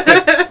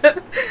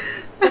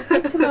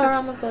 So tomorrow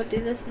I'm gonna go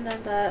do this and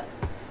then that.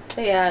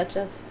 But yeah,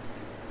 just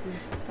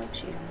don't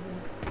cheat on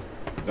me.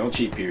 Don't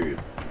cheat,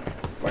 period.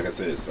 Like I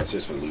said, that's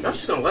just for Y'all losers.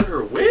 just gonna let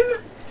her win?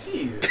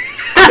 Jeez.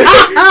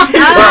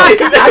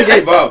 I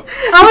gave up.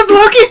 I was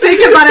low-key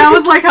thinking about it. I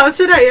was like, how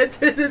should I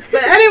answer this?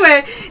 But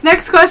anyway,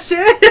 next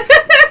question.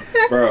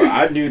 Bro,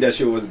 I knew that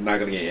shit was not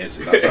going to get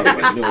answered. I was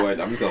like, you know what?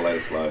 I'm just going to let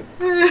it slide.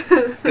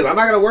 Because I'm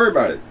not going to worry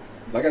about it.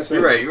 Like I said.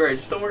 You're right.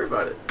 Just don't worry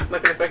about it. It's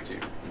not gonna affect you.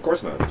 Of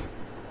course not.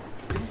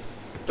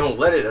 Don't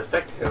let it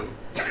affect him.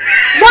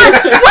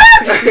 What?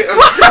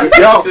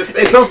 Yo, Just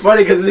it's so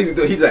funny because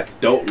he's like,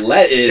 don't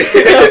let it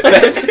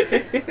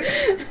affect.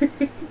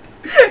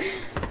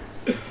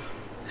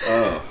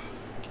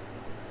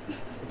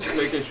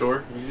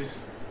 sure.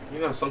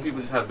 Some people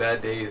just have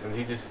bad days, and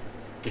you just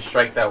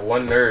strike that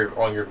one nerve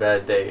on your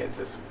bad day and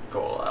just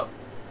go all out.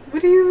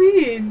 What do you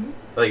mean?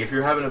 Like, if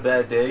you're having a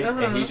bad day and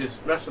Uh-huh. he's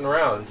just messing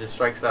around, just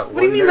strikes that one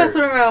What do you mean nerve.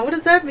 messing around? What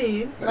does that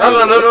mean? No.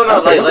 I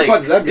was like, what the fuck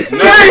does that mean? No,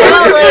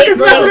 It's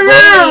like messing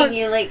around. bullying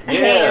you, like, Yeah.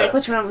 hey, like,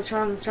 what's wrong?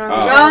 Oh.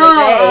 Like,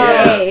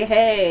 Yeah.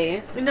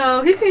 hey.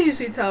 No, he can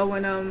usually tell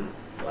when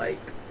like,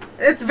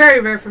 it's very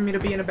rare for me to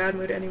be in a bad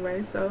mood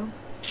anyway. So,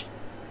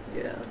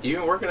 yeah. You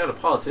even working at a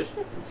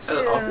politician? At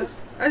an Yeah.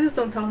 office? I just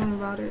don't tell him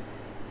about it.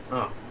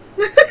 Oh.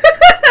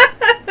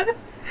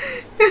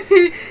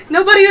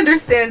 Nobody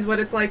understands what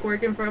it's like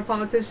working for a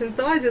politician,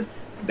 so I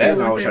just That deal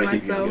and I with was it trying to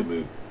keep you in a myself. good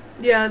mood.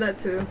 Yeah, that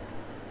too.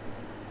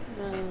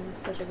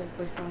 Such a good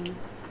boyfriend.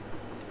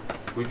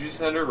 Would you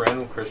send her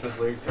random Christmas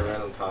lyrics at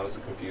random times to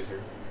confuse her?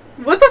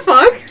 What the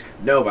fuck?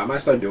 No, but I might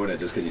start doing it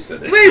just because you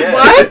said it. Wait, Yeah.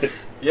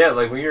 what? Yeah,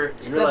 like when you're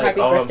So like,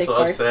 happy oh, I'm birthday so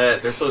cards.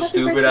 upset. They're so Happy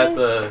stupid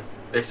birthday.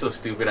 they're so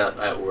stupid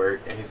at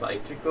work, and he's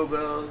like, Jingle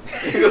bells.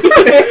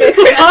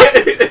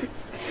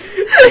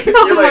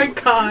 Oh You're my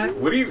like, god.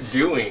 what are you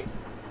doing?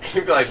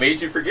 You'd be like,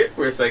 made you forget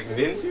for a second,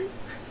 didn't you?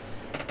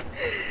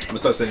 I'm gonna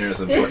start sending her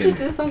some Didn't you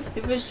fucking. do some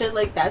stupid shit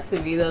like that to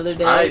me the other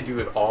day? I do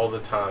it all the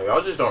time.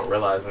 Y'all just don't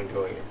realize I'm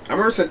doing it. I'm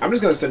just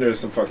gonna send her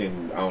some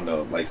fucking, I don't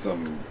know, like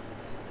some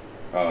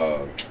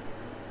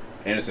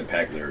Anderson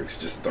 .Paak lyrics,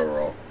 just to throw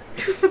her off.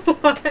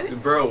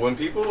 What? Bro, when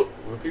people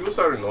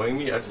start annoying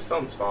me, I just tell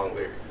them song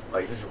lyrics.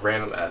 Like, just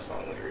random ass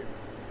song lyrics.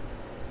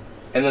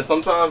 And then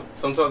sometimes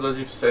I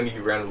just send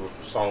you random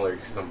song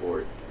lyrics because I'm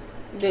bored.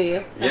 Do you?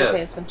 I Yes. don't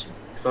pay attention.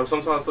 So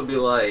sometimes it'll be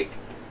like,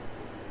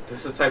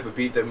 this is the type of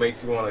beat that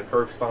makes you want to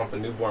curb stomp a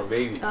newborn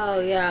baby. Oh,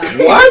 yeah.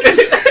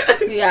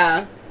 What?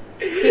 Yeah.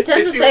 He tends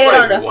And to she say was it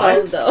like, on the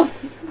 "What?" phone, though.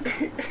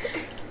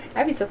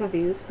 I'd be so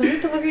confused.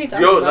 What the fuck are you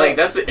talking Yo, about? like,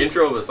 that's the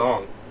intro of a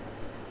song.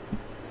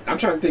 I'm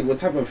trying to think what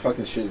type of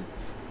fucking shit.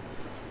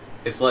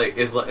 It's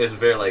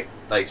very like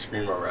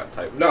screamo rap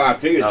type. No, I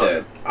figured Oh.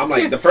 that. I'm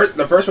like the first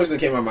person that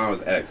came to my mind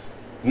was X.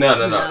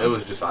 No. No. It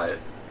was Josiah.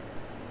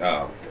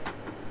 Oh,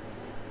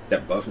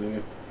 that buff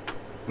nigga.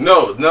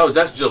 No,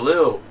 that's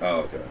Jalil. Oh,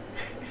 okay.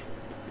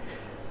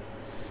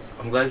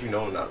 I'm glad you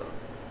know him now, though.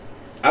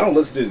 I don't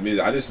listen to his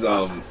music. I just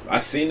I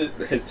seen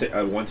his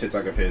one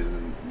TikTok of his,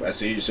 and as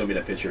soon as you showed me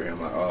that picture of him,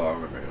 I'm like, oh, I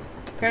remember him.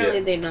 Apparently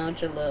Yeah. they know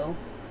Jalil.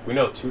 We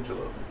know two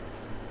Jalils.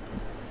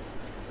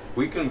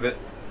 We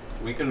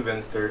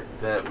convinced her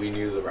that we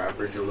knew the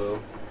rapper Jalil.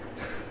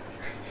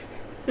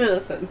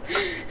 Listen.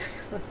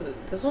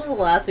 This was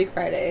last week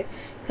Friday.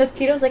 Because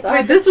Keto's like, oh,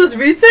 Wait, this was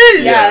recent?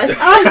 Yes.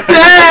 I'm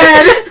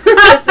dead.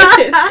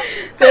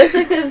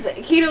 Listen, because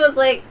Keto was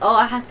like, oh,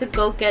 I had to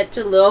go get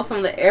Jalil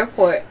from the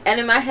airport. And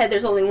in my head,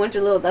 there's only one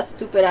Jalil. That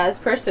stupid ass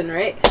person,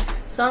 right?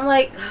 So I'm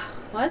like,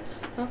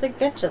 what? I was like,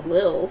 get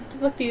Jalil. What the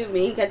fuck do you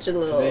mean, get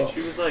Jalil? And then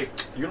she was like,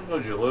 you don't know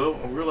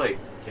Jalil? And we were like,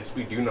 yes,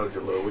 we do know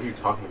Jalil. What are you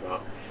talking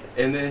about?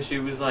 And then she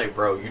was like,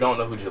 bro, you don't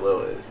know who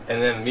Jalil is. And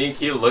then me and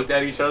Keto looked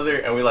at each other,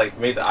 and we, like,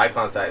 made the eye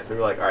contact. So we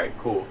were like, all right,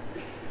 cool.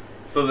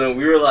 So then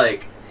we were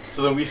like,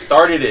 we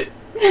started it.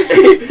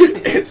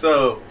 And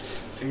so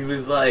she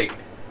was like,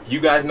 you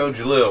guys know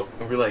Jalil?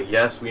 And we were like,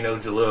 yes, we know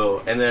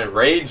Jalil. And then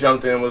Ray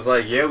jumped in and was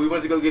like, yeah, we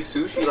went to go get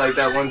sushi like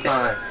that one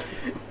time.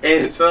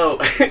 And so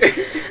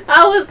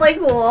I was like,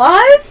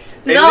 what?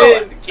 and No.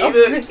 then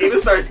Keita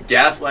starts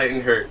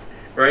gaslighting her,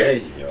 right? There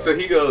you go. So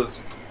he goes,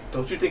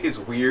 don't you think it's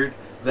weird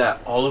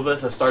that all of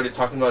us have started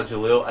talking about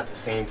Jalil at the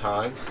same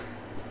time?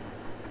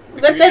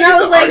 But then I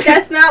was like,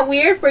 that's not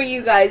weird for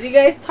you guys. You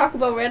guys talk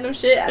about random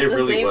shit at It the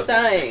really same wasn't.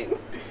 time.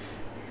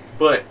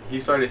 But he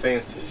started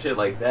saying shit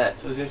like that.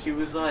 So then she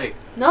was like,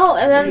 No,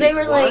 and then they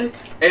were "Wait, like,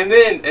 what?" And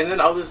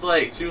then I was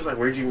like, she was like,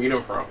 where'd you meet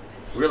him from?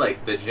 We were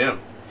like, the gym.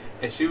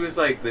 And she was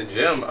like, the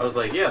gym? I was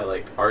like, yeah,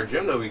 like our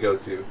gym that we go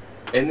to.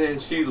 And then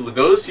she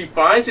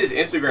finds his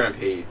Instagram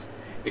page.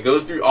 It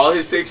goes through all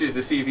his pictures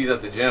to see if he's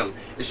at the gym.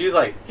 And she's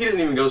like, he doesn't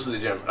even go to the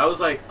gym. And I was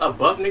like, a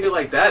buff nigga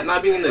like that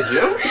not being in the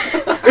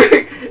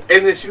gym?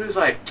 And then she was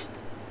like,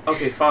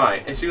 okay,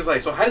 fine. And she was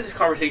like, so how did this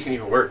conversation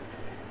even work?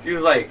 She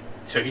was like,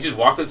 so he just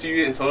walked up to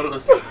you and told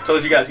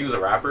you guys he was a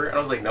rapper? And I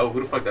was like, no,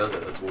 who the fuck does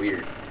that? That's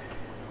weird.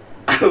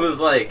 I was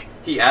like,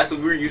 he asked if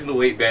we were using the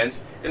weight bench.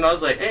 And I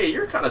was like, hey,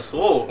 you're kind of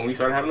swole. And we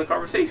started having a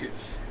conversation.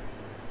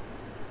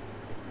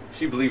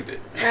 She believed it.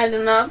 I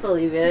did not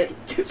believe it.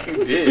 Yes,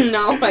 you did.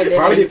 No, I didn't.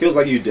 Probably feels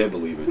like you did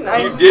believe it.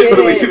 I You did didn't.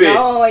 believe it.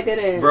 No, I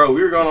didn't. Bro,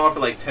 we were going on for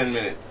like 10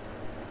 minutes.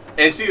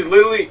 And she's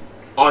literally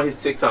on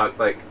his TikTok,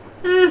 like,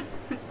 I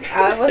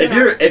wasn't If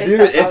you're on TikTok,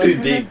 in I was too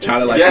on deep his trying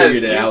to like Instagram.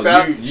 figure it out,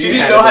 found, you she had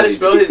didn't to know how to believe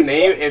spell it. his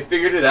name and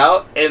figured it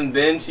out. And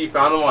then she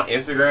found him on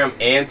Instagram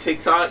and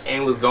TikTok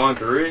and was going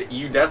through it.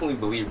 You definitely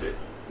believed it.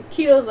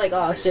 Keto's like,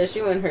 oh shit,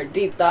 she went in her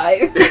deep dive.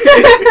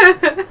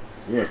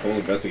 We were in full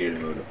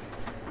investigating mode.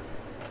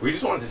 We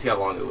just wanted to see how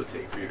long it would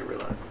take for you to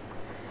realize.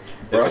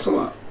 Bro, It took a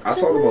lot. I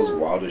saw the most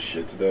wildest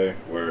shit today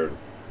where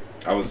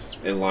I was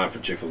in line for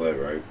Chick-fil-A,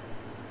 right?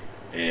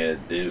 And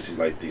there's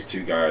like these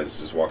two guys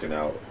just walking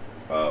out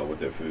with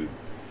their food.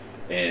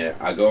 And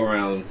I go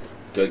around,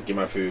 go get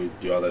my food,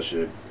 do all that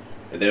shit.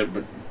 And then,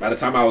 but by the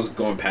time I was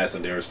going past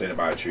them, they were standing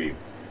by a tree.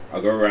 I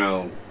go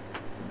around,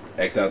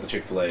 exit out the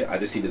Chick-fil-A. I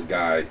just see this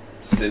guy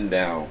sitting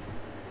down,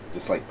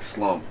 just like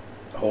slumped,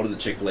 holding the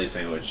Chick-fil-A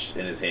sandwich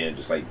in his hand,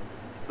 just like.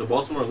 The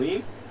Baltimore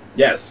lean?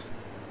 Yes,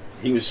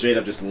 he was straight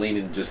up just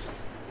leaning, just.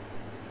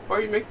 Why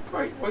you make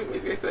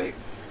it say?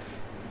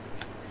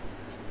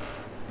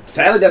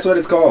 Sadly, that's what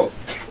it's called.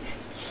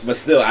 But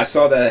still, I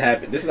saw that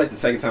happen. This is like the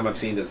second time I've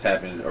seen this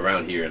happen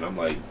around here, and I'm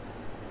like,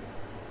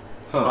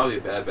 huh. Probably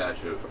a bad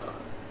batch of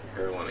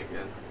heroin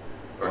again,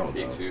 or I don't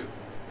know. K2.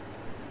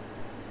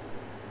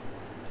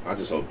 I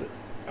just hope that.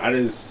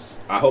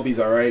 I hope he's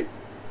all right.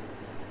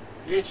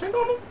 You didn't check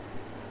on him?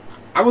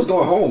 I was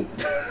going home.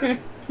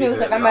 He was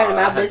like, I'm minding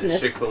my business.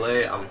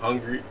 Chick-fil-A, I'm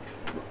hungry.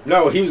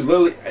 No, he was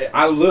literally.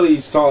 I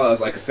literally saw it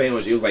as like a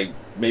sandwich. It was like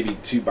maybe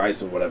 2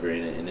 bites or whatever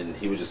in it, and then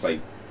he was just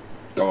like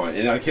gone.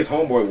 And like his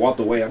homeboy walked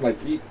away. I'm like,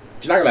 you're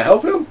not gonna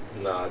help him?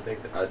 No, I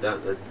think that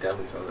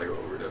definitely sounds like an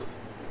overdose.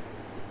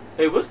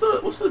 Hey, what's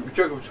the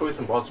drug of choice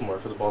in Baltimore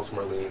for the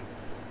Baltimore lean?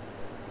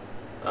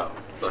 Oh,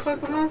 Fuck,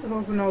 am I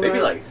supposed to know they that?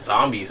 be like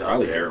zombies out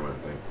Probably there. heroin,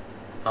 I think.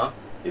 Huh?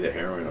 Either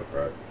heroin or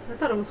crack. I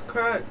thought it was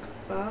crack,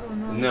 but I don't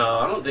know. No,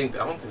 I don't think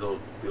they'll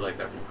be like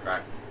that from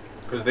crack,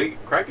 because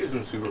crack gives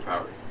them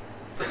superpowers.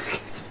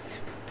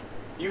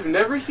 You've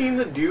never seen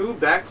the dude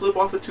backflip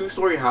off a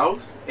 2-story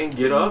house and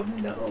get up?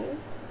 No.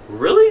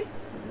 Really?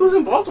 It was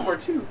in Baltimore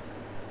too.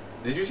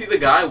 Did you see the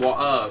guy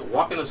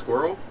walking a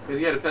squirrel because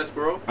he had a pet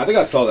squirrel? I think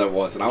I saw that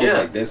once, and I was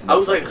like, "This." I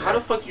was like, "How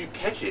the fuck did you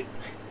catch it?"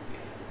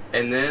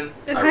 And then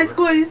In high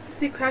school, I used to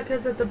see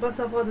crackheads at the bus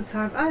stop all the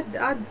time.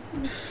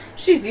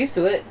 She's used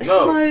to it.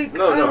 No, like,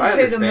 no, I don't I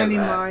pay them understand any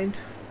that. mind.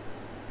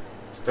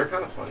 They're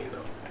kind of funny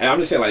though. And I'm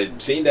just saying, like,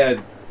 seeing that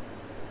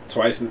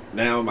twice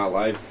now in my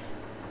life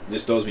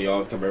just throws me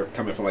off.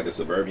 Coming from like a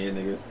suburban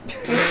nigga.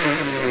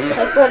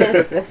 Like, what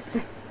is this?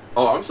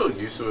 Oh, I'm so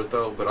used to it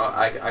though, but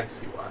I can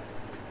see why.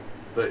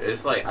 But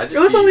it's like I just. It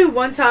was only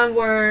one time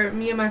where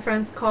me and my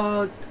friends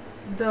called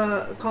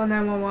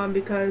 911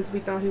 because we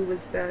thought he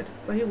was dead,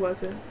 but he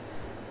wasn't.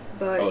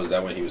 But Oh, is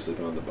that when he was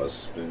sleeping on the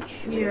bus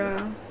bench? or yeah,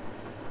 whatever?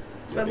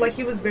 but like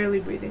he was barely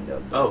breathing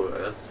though. Oh,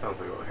 that sounds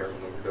like a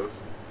heroin overdose.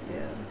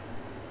 Yeah.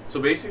 So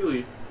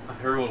basically,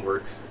 heroin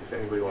works. If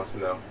anybody wants to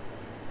know,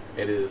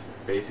 it is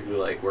basically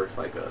like works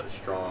like a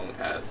strong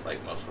as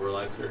like muscle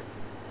relaxer.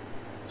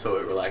 So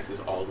it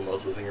relaxes all the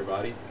muscles in your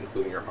body,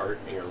 including your heart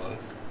and your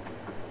lungs.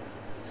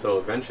 So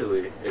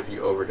eventually, if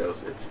you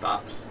overdose, it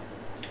stops.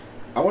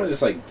 I want to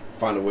just like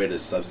find a way to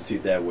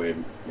substitute that where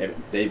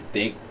they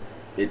think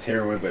it's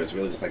heroin, but it's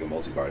really just like a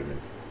multivitamin.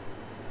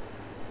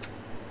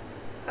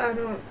 I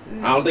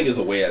don't think it's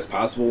a way that's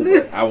possible,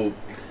 but I will.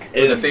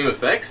 The same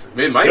effects?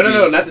 It might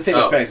No, not the same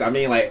Oh. effects. I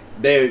mean, like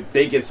they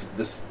think it's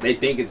this. They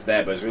think it's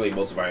that, but it's really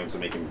multivitamins to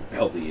make him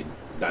healthy and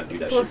not do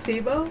that shit.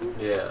 placebo.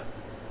 Yeah.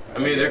 I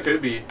mean, there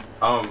could be.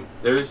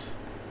 There's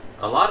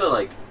a lot of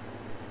like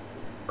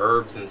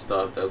herbs and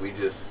stuff that we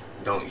just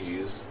don't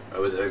use.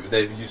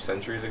 They've used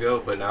centuries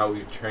ago, but now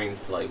we've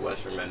changed to like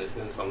Western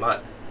medicine. So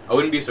I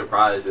wouldn't be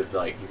surprised if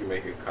like you can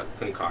make a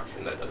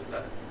concoction that does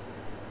that.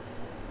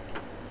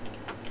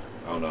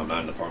 I don't know. I'm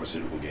not in the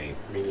pharmaceutical game.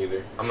 Me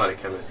neither. I'm not a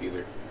chemist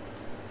either.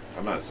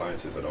 I'm not a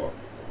scientist at all.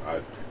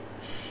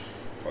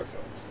 Fuck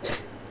science.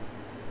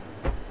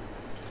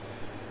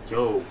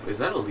 Yo, is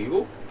that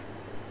illegal?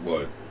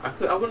 What?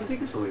 I wouldn't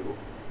think it's illegal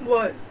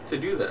What? to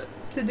do that.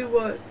 To do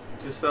what?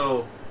 To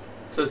sell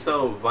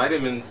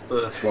vitamins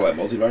to. Well, like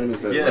multivitamins.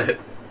 Says Yeah. like,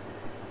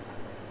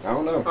 I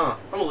don't know. Huh.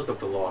 I'm gonna look up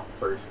the law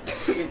first.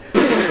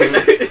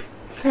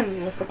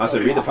 I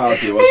said read the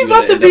policy. Or Are else you you're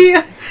about gonna to end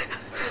up.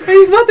 be? Are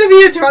you about to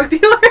be a drug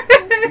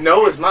dealer?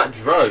 No, it's not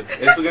drugs.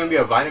 It's gonna be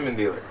a vitamin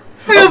dealer.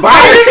 A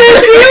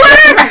vitamin dealer?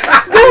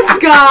 This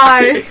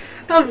guy.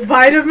 A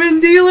vitamin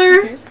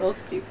dealer? You're so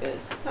stupid.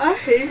 I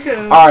hate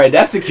him. All right,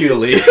 that's the cue to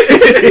leave.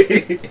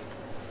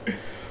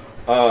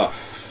 I'm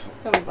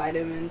a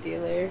vitamin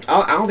dealer.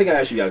 I don't think I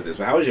asked you guys this,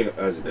 but how was your day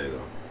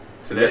though?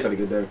 Today? You guys had a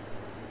good day.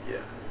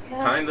 Yeah.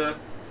 Kinda.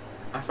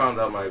 I found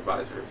out my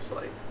advisor is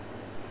like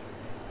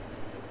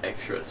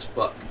extra as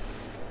fuck.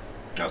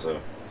 How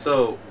so?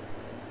 So,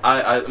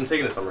 I'm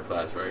taking a summer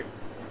class, right?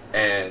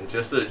 And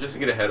just to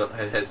get a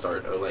head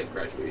start of like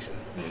graduation.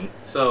 Mm-hmm.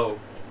 So,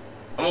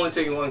 I'm only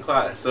taking one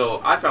class. So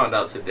I found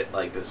out today,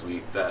 like this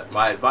week, that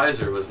my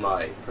advisor was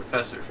my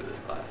professor for this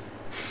class.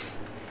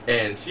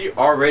 And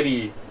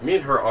me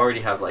and her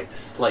already have like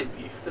slight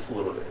beef, just a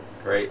little bit,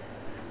 right?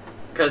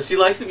 Because she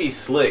likes to be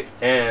slick,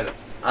 and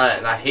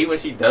I hate when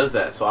she does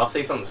that. So I'll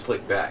say something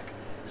slick back.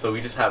 So we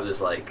just have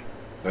this like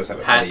Let's have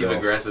a passive petty off.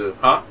 aggressive,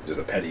 huh? Just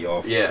a petty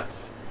off. Yeah.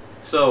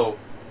 So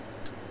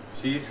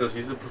she's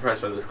the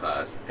professor of this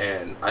class,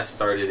 and I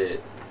started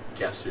it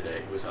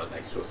yesterday, which I was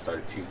actually supposed to start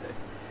it Tuesday.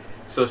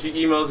 So she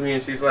emails me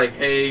and she's like,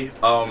 "Hey,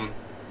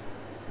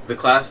 the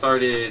class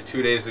started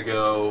 2 days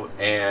ago,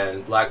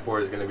 and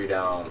Blackboard is going to be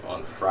down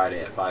on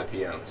Friday at 5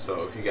 p.m.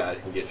 So if you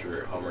guys can get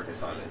your homework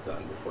assignments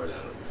done before then,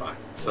 it'll be fine."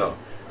 So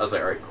I was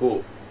like, "All right,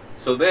 cool."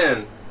 So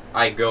then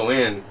I go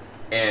in,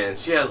 and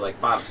she has like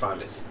 5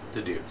 assignments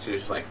to do. So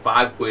there's like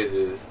 5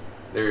 quizzes.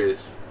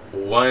 There's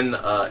one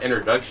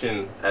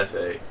introduction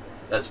essay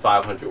that's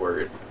 500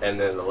 words, and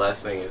then the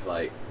last thing is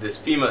like this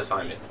FEMA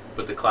assignment,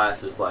 but the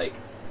class is like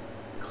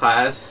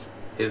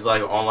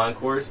an online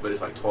course, but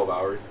it's like 12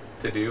 hours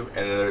to do,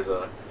 and then there's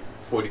a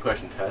 40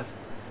 question test.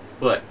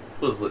 But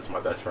Lit's my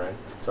best friend,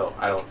 so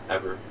I don't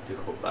ever do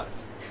the whole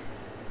class.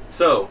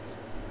 So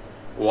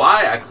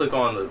why I click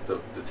on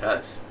the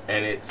test,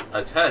 and it's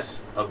a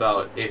test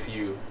about if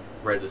you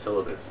read the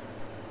syllabus.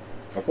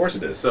 Of course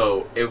it is.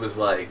 So it was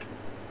like,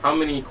 how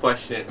many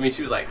questions? I mean,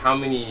 she was like, how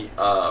many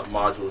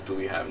modules do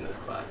we have in this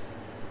class?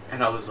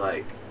 And I was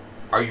like,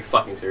 are you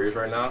fucking serious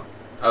right now?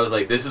 I was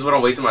like, this is what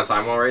I'm wasting my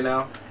time on right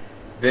now?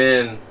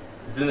 Then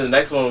the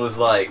next one was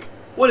like,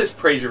 what is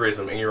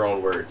plagiarism in your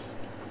own words?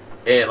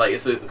 And like,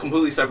 it's a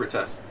completely separate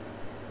test.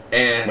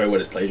 And wait,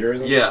 what is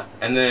plagiarism? Yeah.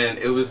 And then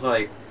it was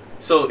like,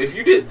 so if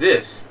you did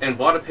this and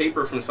bought a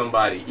paper from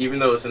somebody, even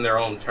though it's in their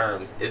own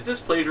terms, is this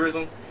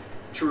plagiarism?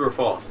 True or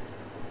false?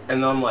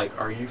 And I'm like,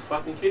 are you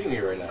fucking kidding me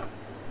right now?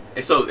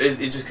 And so it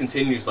just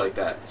continues like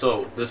that.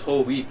 So this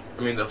whole week,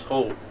 I mean,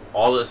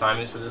 all the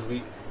assignments for this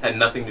week had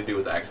nothing to do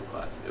with the actual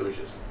class. It was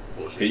just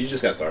bullshit. So you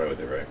just got started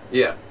with it, right?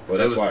 Yeah. Well,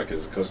 that's why,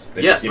 because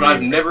they yes, just give but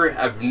I've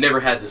you... never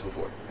had this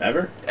before.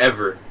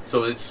 Ever?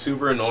 So it's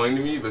super annoying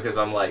to me because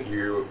I'm like,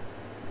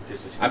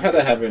 this is stupid. I've had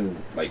that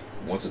happen like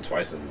once or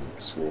twice in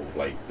school.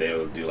 Like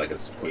they'll do like a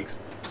quick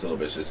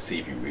syllabus just to see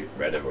if you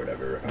read it or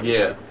whatever.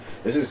 Yeah. Like,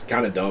 this is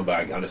kind of dumb, but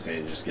I understand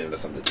you're just giving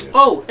us something to do.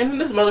 Oh, and then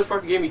this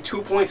motherfucker gave me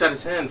 2 points out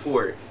of 10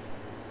 for it.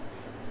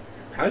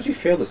 How did you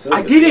fail the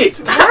syllabus? I did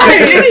it. I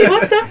did it.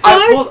 What the fuck?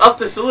 I pulled up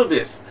the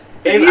syllabus.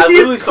 And I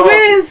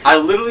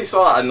literally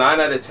saw a 9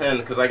 out of 10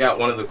 because I got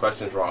one of the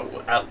questions wrong.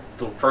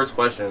 The first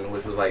question,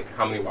 which was like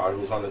how many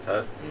modules on the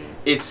test,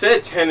 it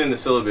said 10 in the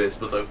syllabus,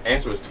 but the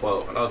answer was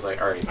 12. And I was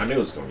like, all right. I knew it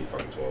was going to be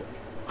fucking 12.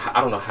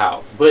 I don't know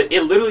how, but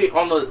it literally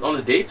on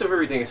the dates of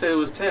everything, it said it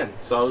was 10.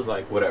 So I was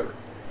like, whatever.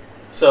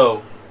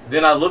 So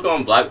then I look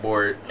on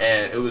Blackboard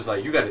and it was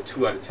like, you got a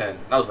 2 out of 10. And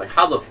I was like,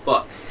 how the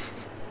fuck?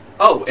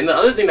 Oh, and the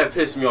other thing that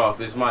pissed me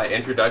off is my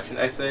introduction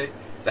essay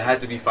that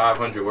had to be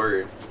 500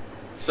 words.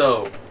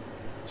 So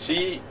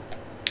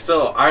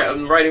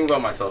I'm writing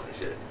about myself and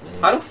shit.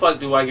 Mm-hmm. How the fuck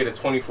do I get a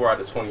 24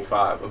 out of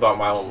 25 about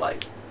my own life?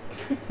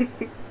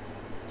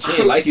 She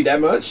didn't like you that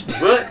much?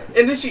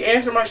 And then she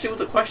answered my shit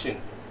with a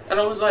question. And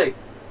I was like,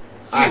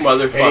 you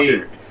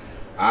motherfucker.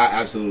 I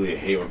absolutely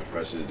hate when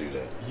professors do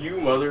that. You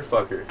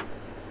motherfucker.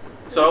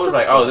 So I was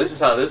like, oh, this is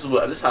how it's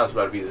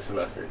about to be this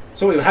semester.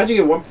 So wait, how'd you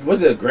get one?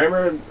 Was it a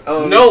grammar?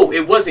 No,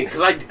 it wasn't,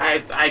 because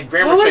I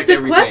grammar checked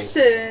everything. What was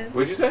the question?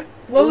 What'd you say?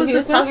 What was he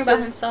was talking about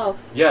himself.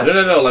 Yes.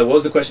 No. Like, what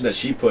was the question that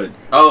she put?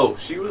 Oh,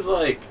 she was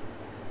like,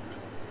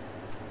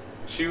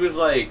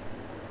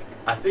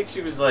 I think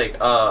she was like,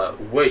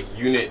 what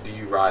unit do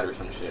you ride or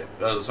some shit?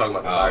 I was talking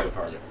about the fire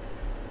department.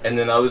 And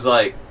then I was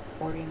like,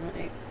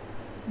 49.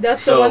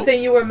 That's the one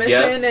thing you were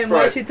missing, and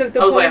why she took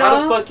the point off?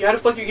 I was like, how the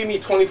fuck you give me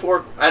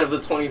 24 out of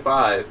the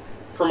 25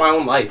 for my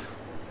own life?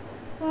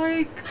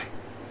 Like...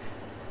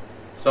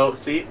 So,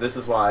 see, this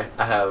is why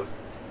I have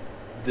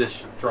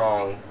this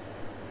strong...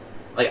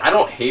 Like, I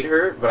don't hate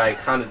her, but I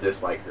kind of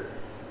dislike her.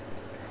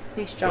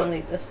 He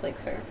strongly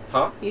dislikes her.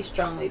 Huh? He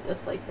strongly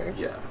dislikes her.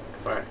 Yeah,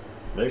 fine.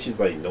 Maybe she's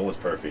like, no one's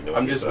perfect. No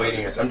one I'm just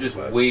waiting until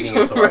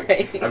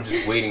right. I'm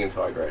just waiting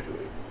until I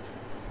graduate.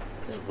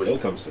 It'll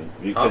come soon.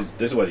 Because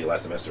this is what, your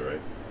last semester,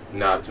 right?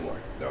 Nah, 2 more.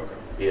 Oh, okay.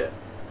 Yeah.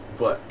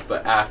 But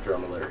after,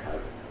 I'm going to let her have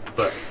it.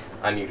 But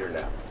I need her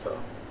now, so.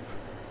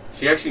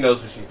 She actually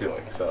knows what she's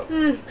doing, so.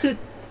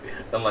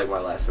 Unlike my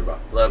last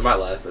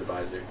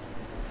advisor.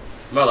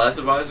 My last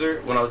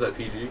advisor, when I was at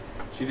PG,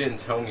 she didn't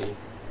tell me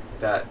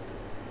that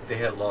they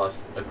had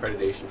lost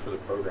accreditation for the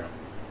program.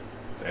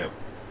 Damn.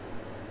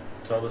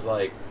 So I was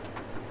like,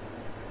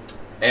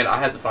 and I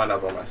had to find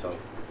out by myself.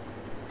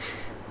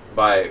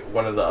 By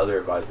one of the other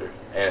advisors,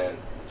 and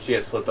she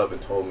had slipped up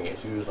and told me, and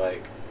she was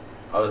like,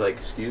 I was like,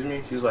 excuse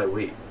me? She was like,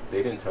 wait,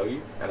 they didn't tell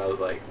you? And I was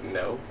like,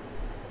 no.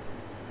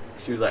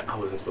 She was like, I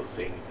wasn't supposed to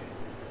say anything.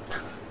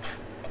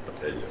 I'll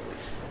tell you.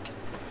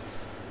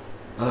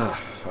 All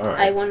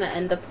right. I want to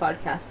end the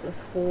podcast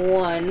with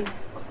one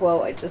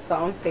quote I just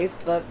saw on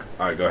Facebook.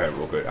 All right, go ahead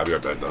real quick. I'll be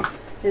right back though.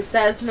 It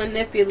says,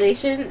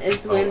 manipulation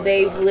is when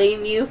they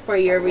blame you for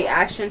your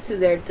reaction to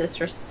their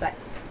disrespect.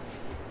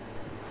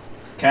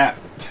 Cap.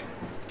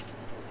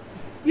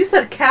 You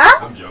said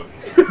cap? I'm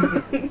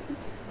joking.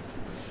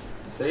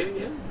 Say it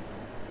again.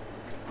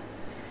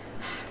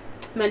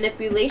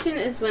 Manipulation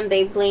is when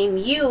they blame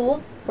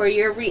you for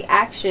your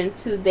reaction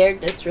to their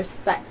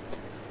disrespect.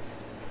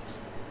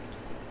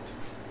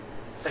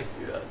 I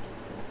see that.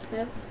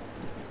 Yep.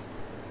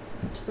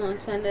 Just want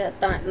to end it at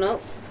that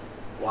note.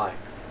 Why?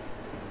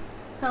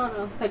 I don't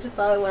know. I just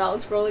saw it when I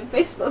was scrolling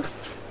Facebook.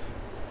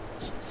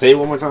 Say it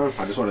one more time.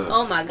 I just want to.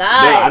 Oh my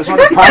god. No, I just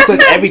want to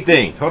process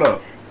everything. Hold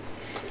up.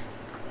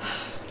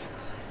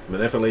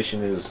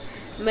 Manipulation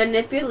is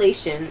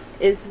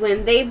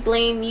when they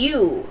blame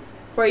you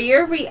for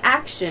your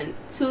reaction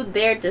to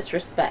their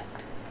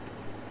disrespect.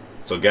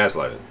 So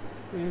gaslighting.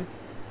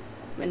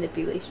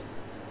 Manipulation.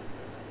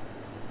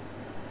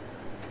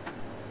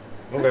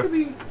 That Okay. could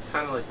be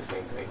kind of like the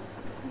same thing.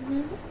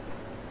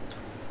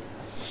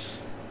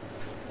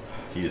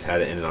 You just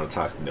had it end on a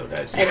toxic note,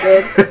 that I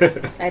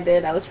did. I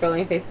did. I was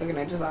scrolling Facebook and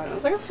I just saw it. I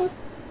was like, oh,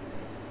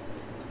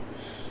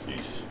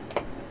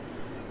 Sheesh.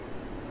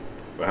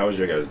 But how was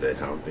your guys' day?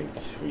 I don't think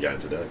we got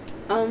into that. it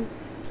was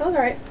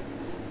alright.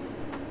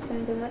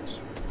 Didn't do much.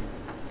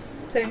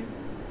 Same.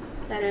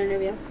 Had an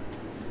interview.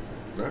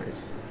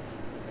 Nice.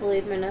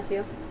 Bullied my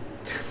nephew.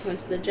 Went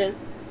to the gym.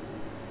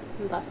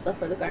 And bought stuff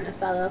for the carne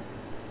asada.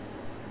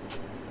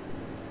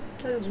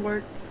 That is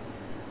work.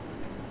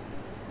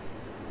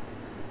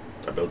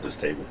 I built this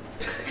table.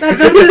 I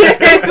built this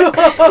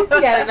table.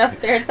 You had enough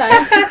spare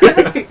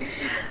time.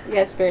 You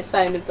had spare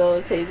time to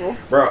build a table.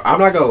 Bro, I'm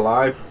not gonna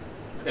lie. It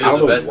I don't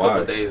was the know best why.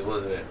 couple of days,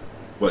 wasn't it?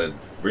 What,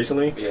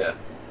 recently? Yeah.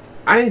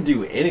 I didn't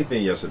do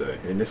anything yesterday,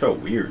 and it felt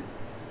weird.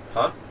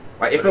 Huh?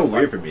 Like, it But felt it's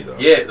weird like- for me, though.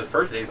 Yeah, the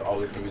first day is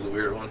always gonna be the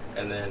weird one,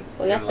 and then.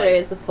 Well, and yesterday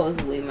like, is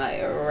supposedly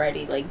my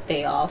already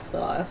day off,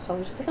 so I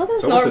was just like, oh,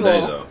 that's So what's normal. the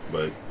day, though?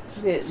 But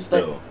Yeah,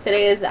 still.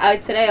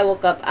 But today I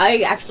woke up.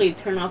 I actually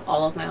turned off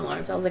all of my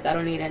alarms. I was like, I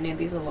don't need any of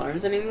these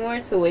alarms anymore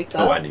to wake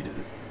up. Oh, I needed it.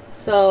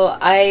 So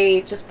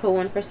I just put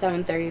one for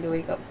 7:30 to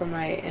wake up for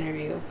my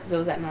interview because it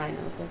was at 9.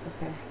 I was like,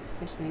 okay,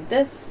 I just need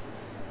this.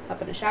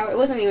 Hop in the shower. It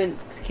wasn't even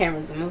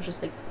cameras. It was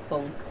just like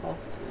phone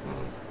calls.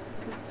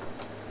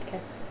 Okay.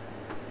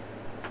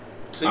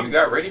 So you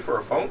got ready for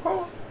a phone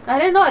call? I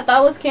didn't know. I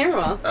thought it was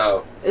camera.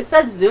 Oh. It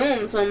said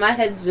Zoom, so in my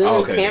head Zoom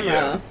Okay,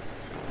 camera.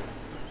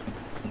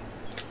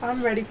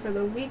 I'm ready for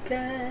the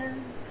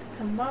weekend.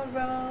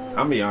 Tomorrow. I'm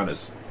gonna be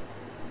honest.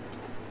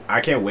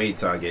 I can't wait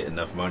till I get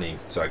enough money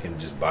so I can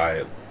just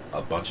buy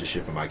a bunch of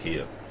shit from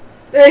IKEA.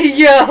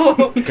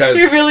 Yo, Because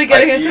you're really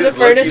getting into the Ikea's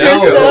lucky. furniture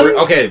No,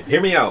 stuff. Okay,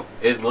 hear me out.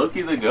 Is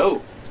Loki the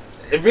GOAT?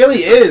 It really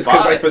It's a is, because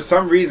spot. like for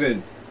some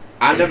reason,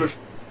 I never.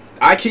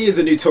 IKEA is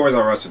the new Toys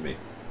R Us for me.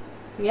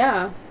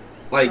 Yeah.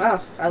 Like,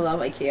 Oh, I love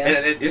IKEA.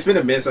 and it's been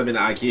a minute since I've been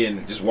to IKEA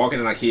and just walking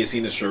in IKEA,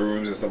 seeing the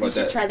showrooms and stuff You like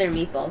should that. try their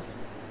meatballs.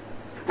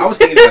 I was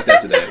thinking about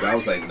that today, but I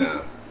was like,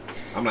 nah.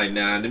 I'm like,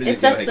 nah. Let me It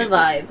just go sets ahead the and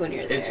get vibe when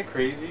you're there. It's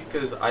crazy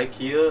because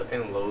IKEA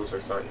and Lowe's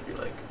are starting to be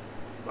like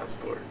my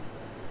stores.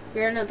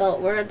 You're an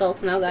adult. We're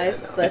adults now,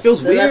 guys. Yeah, no. Let's, It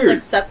feels Let's weird.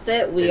 accept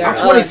it. We this. are. I'm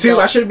 22. I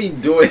adults. shouldn't be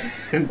doing.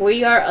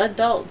 We are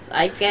adults.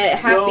 I get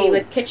happy Yo,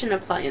 with kitchen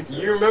appliances.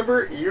 You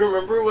remember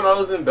when I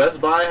was in Best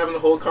Buy having a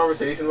whole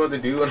conversation about the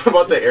dude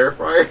about the air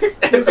fryer?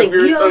 And It's like, we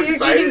were yo, so you're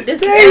excited. getting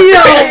this. Hey,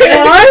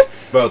 yo,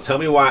 what? Bro, tell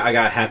me why I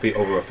got happy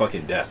over a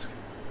fucking desk.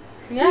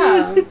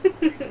 Yeah.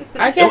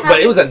 I It, get but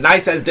happy. it was a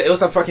nice ass. It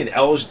was a fucking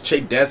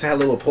L-shaped desk. It had a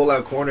little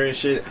pull-out corner and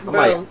shit. I'm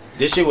Bro. like,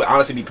 this shit would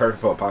honestly be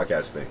perfect for a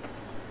podcast thing.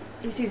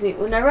 Excuse me.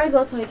 Whenever I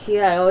go to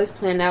IKEA, I always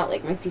plan out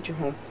like my future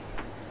home.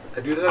 I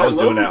do that. I was at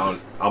doing that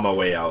Lowe's. on my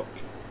way out.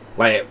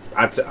 Like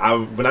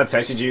when I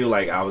texted you,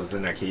 like I was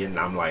in IKEA and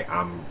I'm like,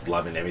 I'm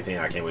loving everything.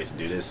 I can't wait to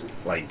do this.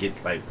 Like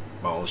get like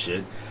my own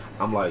shit.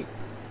 I'm like,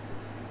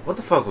 what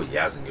the fuck would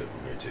Yazin get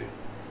from here too?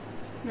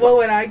 What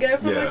would I get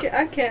from Yeah.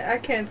 my kid? I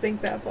can't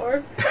think that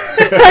far.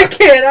 I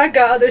can't. I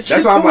got other shit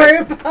That's to why I'm worry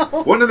like-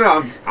 about. Well,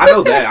 no, I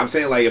know that. I'm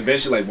saying like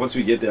eventually, like once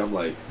we get there, I'm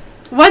like,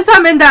 Once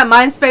I'm in that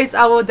mind space,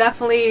 I will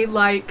definitely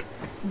like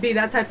be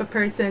that type of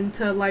person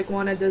to like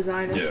want to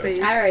design a Yeah.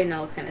 space. I already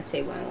know what kind of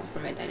table I want for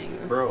my dining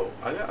room. Bro,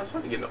 I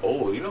started getting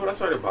old. You know what I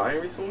started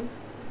buying recently?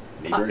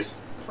 neighbors.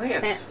 Plants.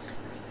 Plants.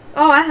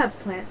 Oh, I have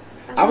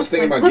plants. I was love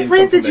thinking plants. about What getting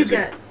plants some did you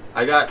from get?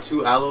 I got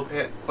 2 aloe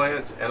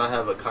plants and I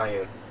have a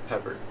cayenne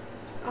pepper.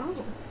 Oh.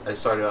 I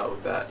started out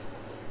with that,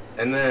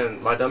 and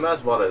then my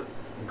dumbass bought a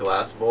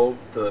glass bulb,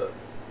 the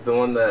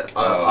one that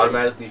Oh.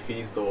 automatically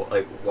feeds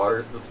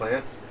waters the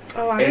plants.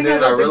 Oh, I And didn't know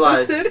then I those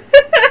realized- existed.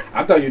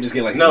 I thought you were just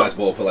getting like No. a glass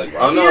bowl, put like Oh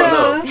rocks. no,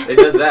 Yeah. no, it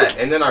does that.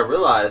 And then I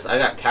realized I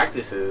got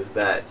cactuses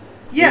that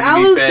Yeah,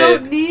 need to be aloes fed,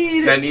 don't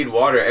need. that need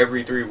water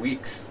every 3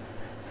 weeks,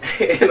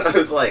 and I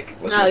was like,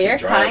 Let's No, just your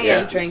dry as cayenne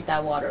cactus. drank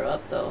that water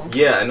up though.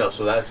 yeah, I know.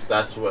 So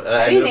that's what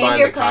I Have you ended up named buying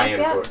your the plants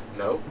cayenne yet? for.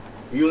 No,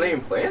 you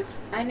name plants?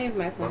 I named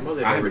my My plants.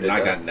 mother- I never have did not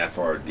that. gotten that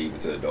far deep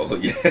into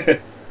adulthood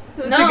yet.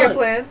 To No. get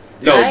plants.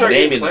 No, I started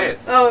naming getting them.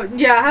 plants. Oh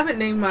yeah, I haven't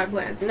named my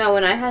plants. No,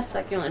 when I had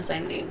succulents, I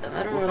named them.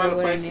 I don't What remember kind of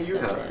what I plants do named you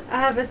them. have? with. I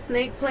have a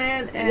snake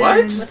plant and What?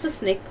 What's a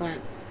snake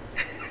plant?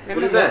 I'm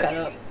What is gonna look that?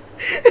 up.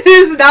 It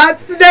is not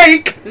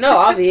snake. No,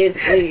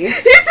 obviously. He's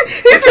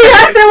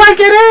reacting like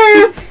it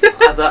is.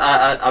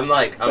 I'm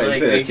like It's like you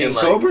said, a thinking king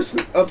like. cobra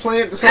a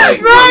plant or Like,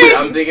 something. Right.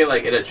 I'm thinking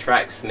like it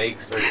attracts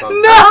snakes or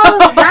something. No.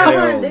 Oh, that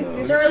Hell one. no.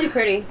 These are really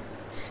pretty.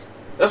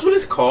 That's what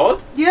it's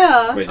called?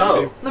 Yeah. Wait, let me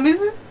Oh. see. Let me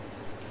see.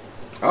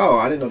 Oh,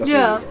 I didn't know that's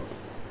Yeah. what it was.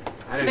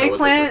 I didn't Snake know what those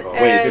plant were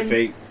called. Wait, is it And-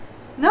 fake?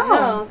 No.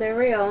 No, they're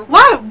real.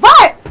 What?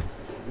 What?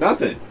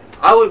 Nothing.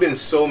 I would have been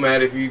so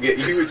mad if you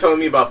were telling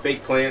me about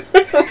fake plants.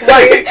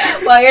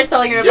 While you're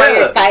telling her about Yeah.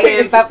 your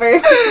cayenne pepper.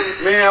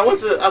 Man, I went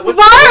to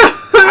Why?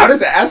 I'm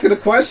just asking a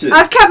question.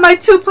 I've kept my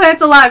 2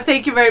 plants alive.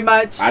 Thank you very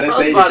much. I didn't I was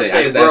say about to anything. I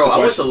say, just bro, asked the I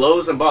went to question.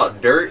 Lowe's and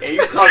bought dirt, and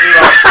you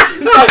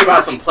talking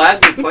about some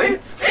plastic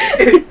plants? No.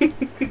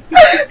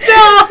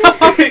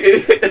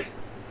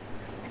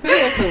 I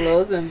went to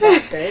Lowe's and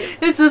bought dirt.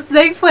 It's a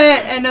snake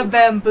plant and a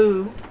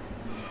bamboo.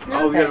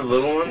 Oh, you got a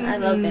little one? I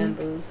love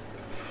bamboos.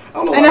 I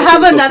don't know And why I this have shit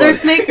was so another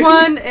funny. snake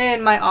one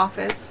in my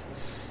office.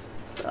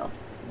 So.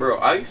 Bro,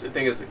 I used to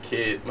think as a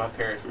kid, my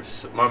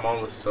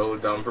mom was so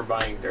dumb for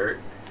buying dirt.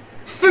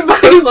 For I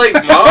was like,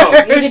 Mom,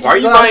 You could why are just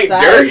you go buying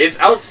outside. dirt? It's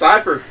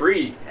outside for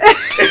free.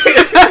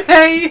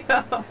 Hey,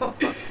 yo.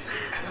 And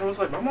I was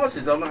like, my mom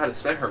just don't know how to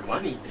spend her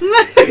money.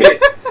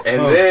 And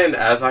then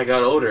as I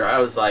got older, I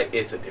was like,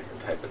 it's a different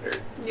type of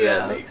dirt.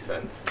 Yeah. That makes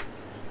sense.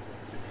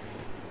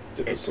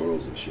 Different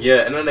soils and shit.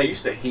 Yeah, and then I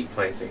used to hate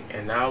planting,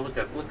 and now look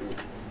at me.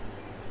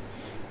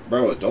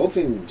 Bro,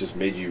 adulting just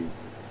made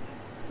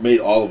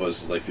all of us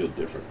just like feel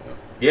different now.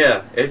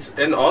 Yeah,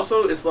 and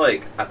also it's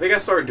like I think I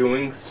started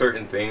doing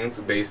certain things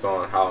based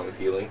on how I'm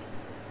feeling.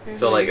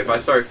 So like if I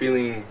start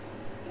feeling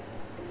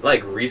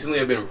like recently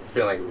I've been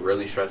feeling like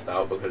really stressed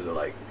out because of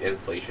like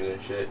inflation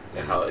and shit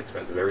and how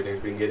expensive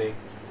everything's been getting.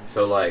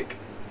 So like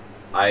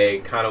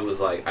I kind of was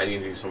like I need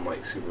to do something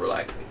like super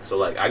relaxing. So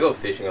like I go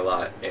fishing a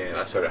lot and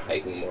I started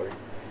hiking more.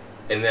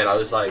 And then I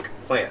was like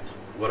plants.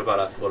 What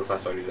if I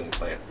started doing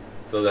plants?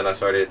 So then I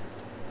started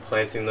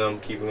planting them,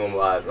 keeping them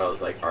alive, and I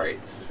was like, all right,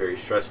 this is very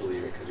stress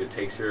relieving because it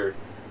takes your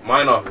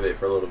mind off of it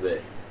for a little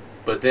bit.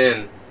 But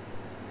then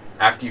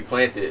after you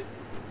plant it,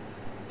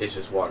 it's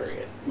just watering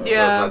it. So it's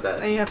Yeah, not that.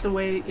 and you have to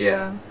wait. Yeah.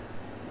 Yeah.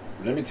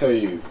 Let me tell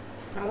you,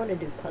 I want to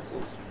do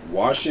puzzles.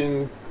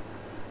 washing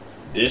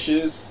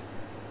dishes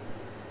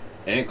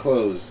and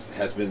clothes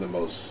has been the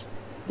most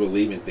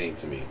relieving thing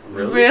to me.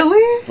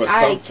 Really? For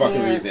I some fucking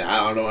can't. reason.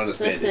 I don't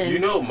understand Listen. it. You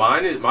know,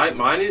 mine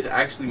is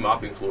actually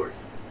mopping floors.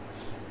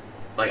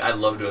 Like I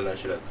love doing that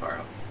shit at the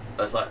firehouse.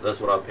 That's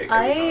what I'll pick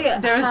every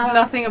time. There's have-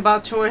 nothing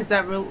about chores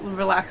that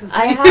relaxes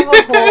me. I have a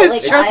whole, it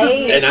like, stresses I-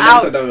 me And I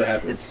out. never thought that would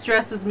happen. It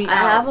stresses me I out.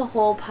 have a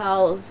whole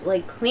pile of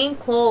like clean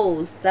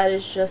clothes that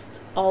is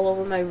just all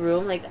over my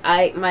room. Like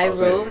my Oh,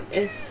 same. room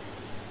is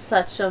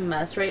such a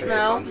mess right Same,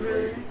 now. I'm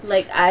just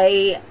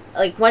lazy.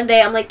 Like one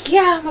day I'm like,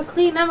 yeah, I'm a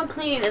clean,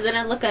 and then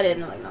I look at it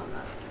and I'm like, no, I'm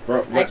not.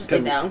 Bro, I just lay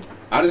 'cause down.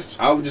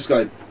 I would just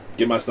like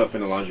get my stuff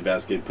in the laundry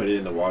basket, put it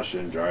in the washer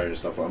and dryer and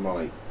stuff. I'm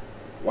like,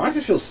 why does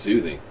it feel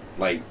soothing?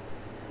 Like,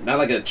 not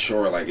like a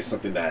chore. Like it's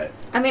something that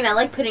I mean, I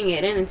like putting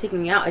it in and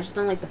taking it out. I just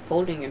don't like the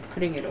folding and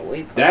putting it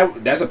away.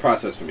 Part. that's a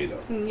process for me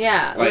though.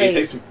 Yeah, Like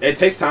it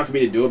takes time for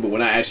me to do it, but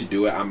when I actually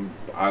do it,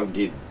 I'll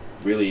get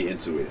really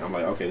into it. I'm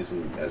like, okay, this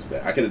isn't as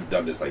bad. I could have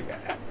done this like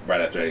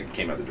right after I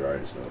came out the dryer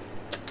and stuff.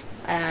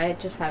 I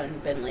just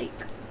haven't been like.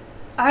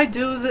 I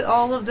do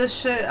all of this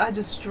shit. I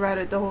just dread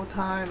it the whole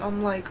time.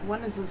 I'm like,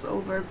 when is this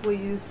over,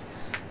 please?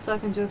 So I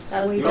can just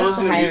That was wait You don't best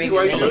listen to hiring music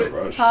while a you maid. do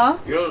it? Rush. Huh?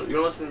 You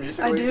don't listen to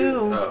music I while you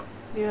do. Oh.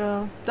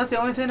 Yeah. That's the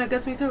only thing that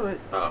gets me through it.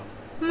 Oh.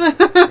 Yeah,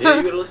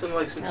 you gotta listen to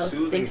like some I was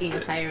soothing thinking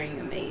shit. of hiring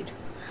a maid.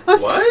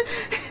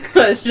 What?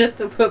 Cause just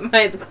to put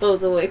my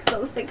clothes away. Cause I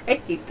was like, I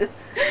hate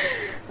this.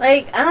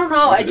 Like, I don't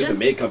know. There's a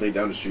maid company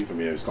down the street from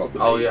here. It's called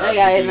the Oh, Maids. yeah. Oh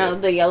yeah, I seen know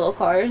it. the yellow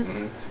cars.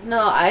 Mhm.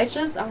 No, I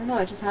don't know.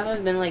 I just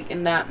haven't been like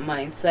in that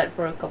mindset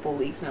for a couple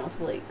weeks now.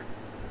 To like,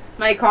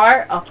 my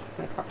car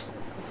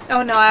stinks.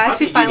 Oh no, I I'll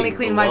actually be finally getting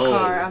cleaned my blown.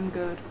 car. I'm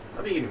good.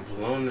 I've been getting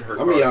blown in her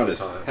I'll be car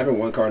honest. sometimes. Having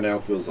one car now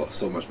feels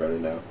so much better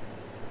now.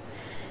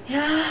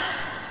 Yeah.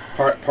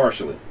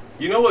 Partially.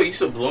 You know what used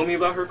to blow me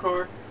about her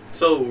car?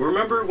 So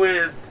remember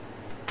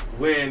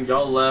when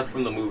y'all left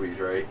from the movies,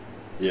 right?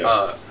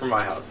 Yeah. From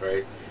my house,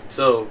 right?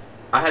 So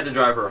I had to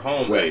drive her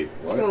home. Wait,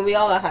 what? When we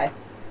all got high.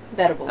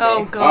 That'll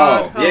Oh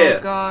god. Oh, yeah. Oh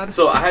god.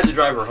 So I had to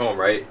drive her home,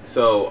 right?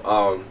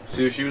 So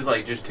she was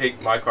like, just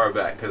take my car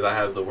back because I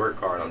have the work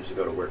car and I'm just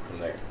gonna go to work from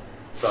there.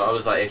 So I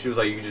was like, and she was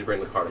like, you can just bring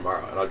the car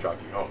tomorrow and I'll drop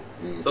you home.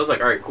 Mm. So I was like,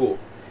 all right, cool.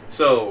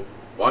 So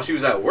while she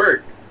was at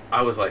work,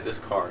 I was like, this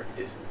car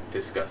is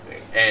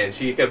disgusting, and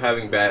she kept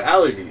having bad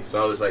allergies.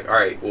 So I was like, all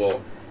right,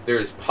 well,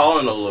 there's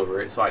pollen all over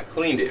it, so I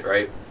cleaned it,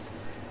 right?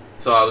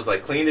 So I was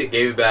like, cleaned it,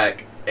 gave it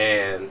back,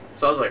 and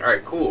so I was like, all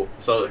right, cool.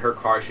 So her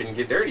car shouldn't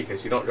get dirty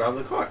because she don't drive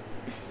the car.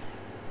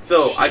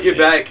 So I get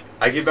back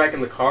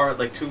in the car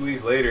like 2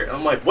 weeks later, and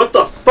I'm like, what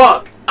the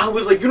fuck? I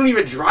was like, you don't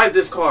even drive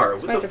this car.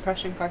 It's What my the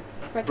depression car.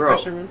 My bro?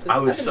 depression room too. I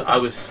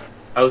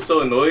was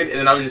so annoyed, and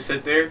then I would just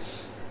sit there,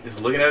 just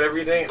looking at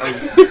everything. I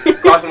was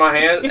just crossing my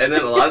hands, and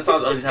then a lot of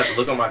times I would just have to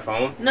look on my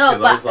phone. No,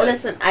 'cause I was but like,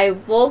 listen, I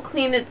will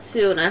clean it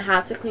soon. I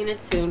have to clean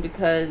it soon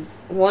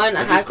because one,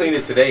 I I have just to cleaned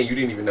it today, and you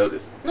didn't even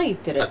notice. No, you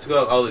didn't. I took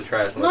out all the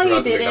trash when No, I took you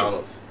out the didn't.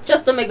 McDonald's.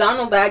 Just the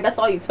McDonald's bag. That's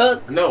all you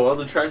took. No, all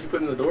the trash you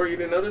put in the door, you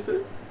didn't notice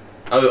it?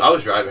 I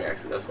was driving,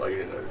 actually. That's why you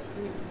didn't notice it.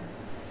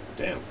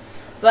 Damn.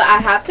 But I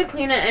have to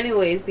clean it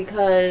anyways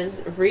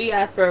because Ree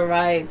asked for a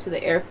ride to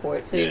the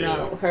airport. So, you Yeah.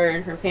 know, her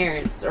and her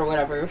parents or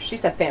whatever. She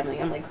said family.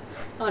 I'm like,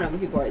 I don't know how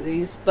many people are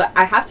these. But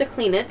I have to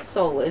clean it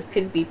so it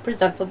could be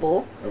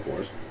presentable. Of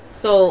course.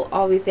 So,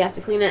 obviously, I have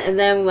to clean it. And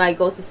then when I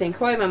go to St.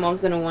 Croix, my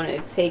mom's going to want to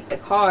take the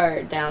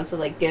car down to,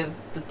 like, give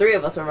the three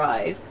of us a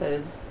ride.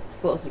 Because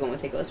who else is going to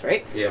take us,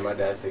 right? Yeah, my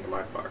dad's taking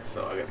my car,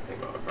 so I gotta clean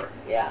my car.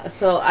 Yeah.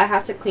 So, I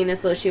have to clean it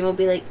so she won't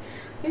be like,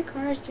 your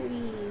car's dirty.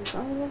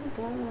 Blah, blah,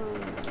 blah,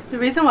 blah. The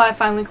reason why I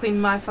finally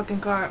cleaned my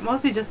fucking car,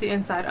 mostly just the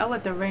inside. I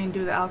let the rain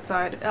do the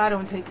outside. I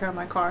don't take care of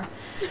my car.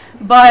 You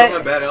don't But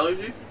have bad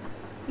allergies?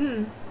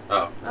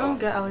 Oh. I don't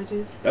get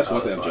allergies. That's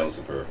one Oh, thing I'm that's jealous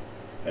of her.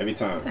 Every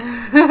time.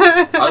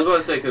 I was going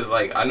to say, because,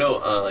 like, I know,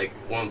 like,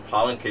 when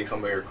pollen cakes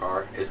on your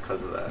car, it's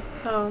because of that.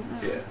 Oh.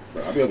 Yeah.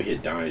 Bro, I'll be over here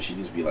dying. She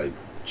just be like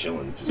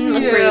chilling. Just Yeah.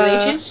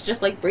 Breathing. She's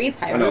just like breathe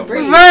I higher. know.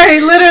 Breathe. Right,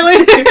 literally.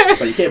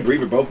 It's like you can't breathe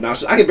with both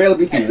nostrils. I can barely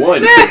breathe through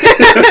one.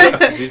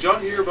 Did y'all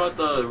hear about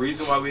the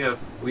reason why we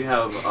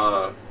have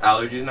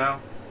allergies now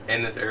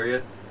in this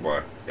area?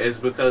 Why? It's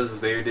because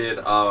they did,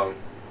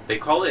 they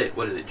call it,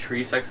 what is it,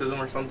 tree sexism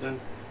or something?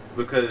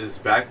 Because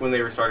back when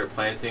they started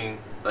planting,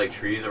 like,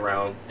 trees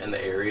around in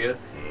the area,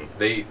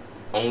 they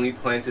only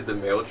planted the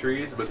male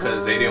trees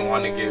because they didn't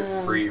want to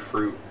give free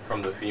fruit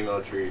from the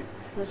female trees.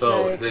 That's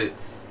So right.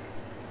 it's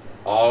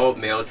all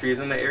male trees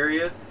in the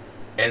area,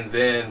 and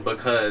then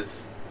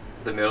because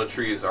the male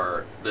trees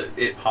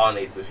it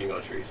pollinates the female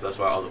trees, so that's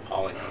why all the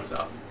pollen comes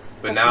out.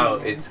 But now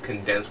it's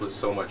condensed with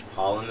so much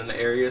pollen in the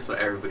area, so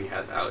everybody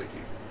has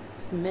allergies.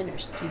 Men are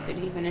stupid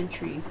even in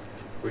trees.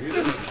 Would you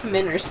just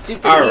Men are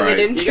stupid All even right.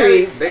 in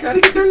trees. they gotta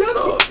get their nut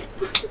off.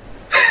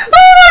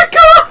 Oh my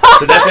god!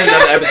 So that's been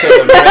another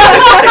episode of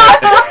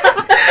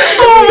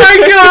Oh my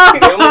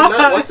god! They only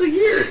nut once a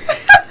year.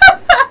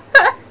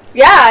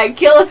 Yeah,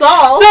 kill us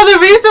all. So the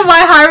reason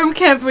why Hiram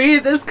can't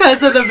breathe is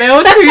because of the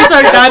male trees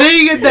are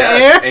nutting in the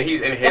Yeah, air? and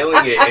he's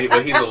inhaling it,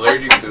 but he's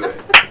allergic to it.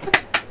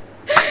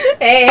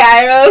 Hey,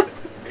 Hiram.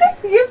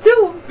 You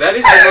too. That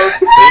is the most.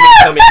 So you mean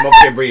to tell me I'm over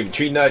here breathing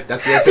tree nut?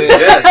 That's what you're saying?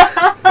 Yes,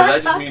 but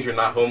that just means you're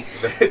not home.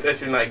 That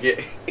you're not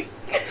gay.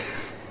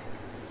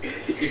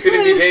 You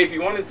couldn't be gay if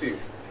you wanted to.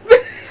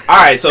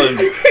 Alright, so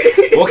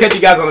we'll catch you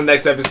guys on the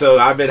next episode.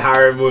 I've been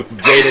hiring with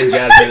Jaden,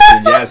 Jasmine,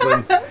 and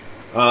Yaslin.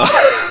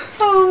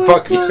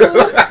 Fuck you.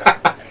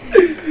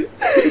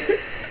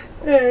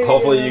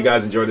 Hopefully you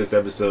guys enjoyed this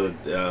episode.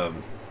 I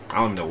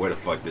don't even know where the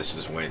fuck this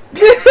just went.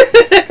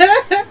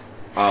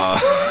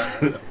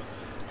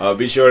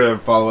 Be sure to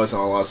follow us on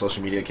all our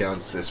social media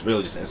accounts. It's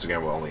really just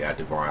Instagram we're only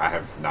active on. I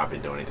have not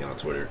been doing anything on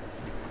Twitter.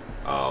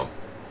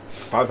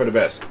 Probably for the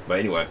best. But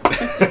anyway. We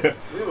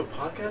have a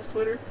podcast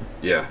Twitter?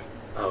 Yeah.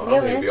 Oh, We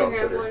have I'm an gonna be on Instagram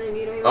Twitter. one and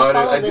you don't even Oh,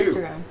 follow I the do.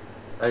 Instagram.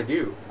 I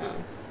do. Oh.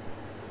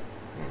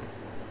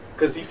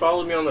 Because he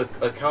followed me on the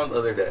account the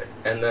other day,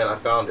 and then I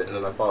found it, and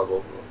then I followed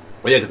both of them.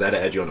 Well, yeah, because I had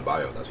to add you on the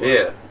bio. That's why.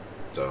 Yeah.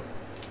 So.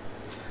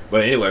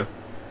 But anyway.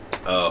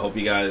 Hope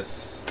you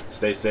guys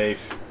stay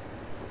safe.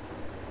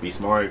 Be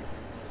smart.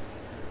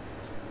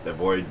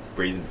 Avoid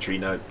breathing tree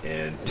nut.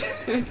 And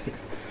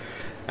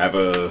have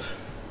a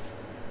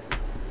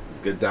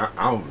good time.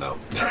 I don't know.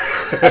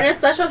 And a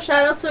special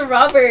shout out to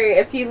Robert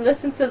if you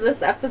listen to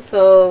this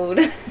episode.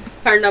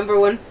 Our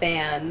 #1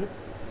 fan.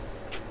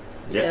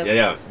 Yeah,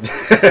 Yep.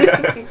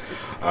 yeah.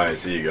 Alright,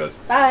 see you guys.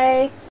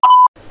 Bye.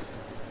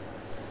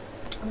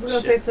 I was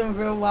gonna say some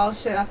real wild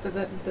shit after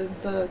the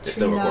It's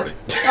still tree nut. recording.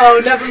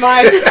 Oh, never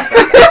mind.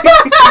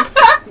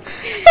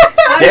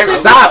 Damn it,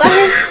 stop!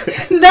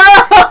 No!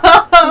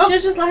 You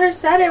should just let her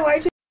set it.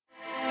 Why'd you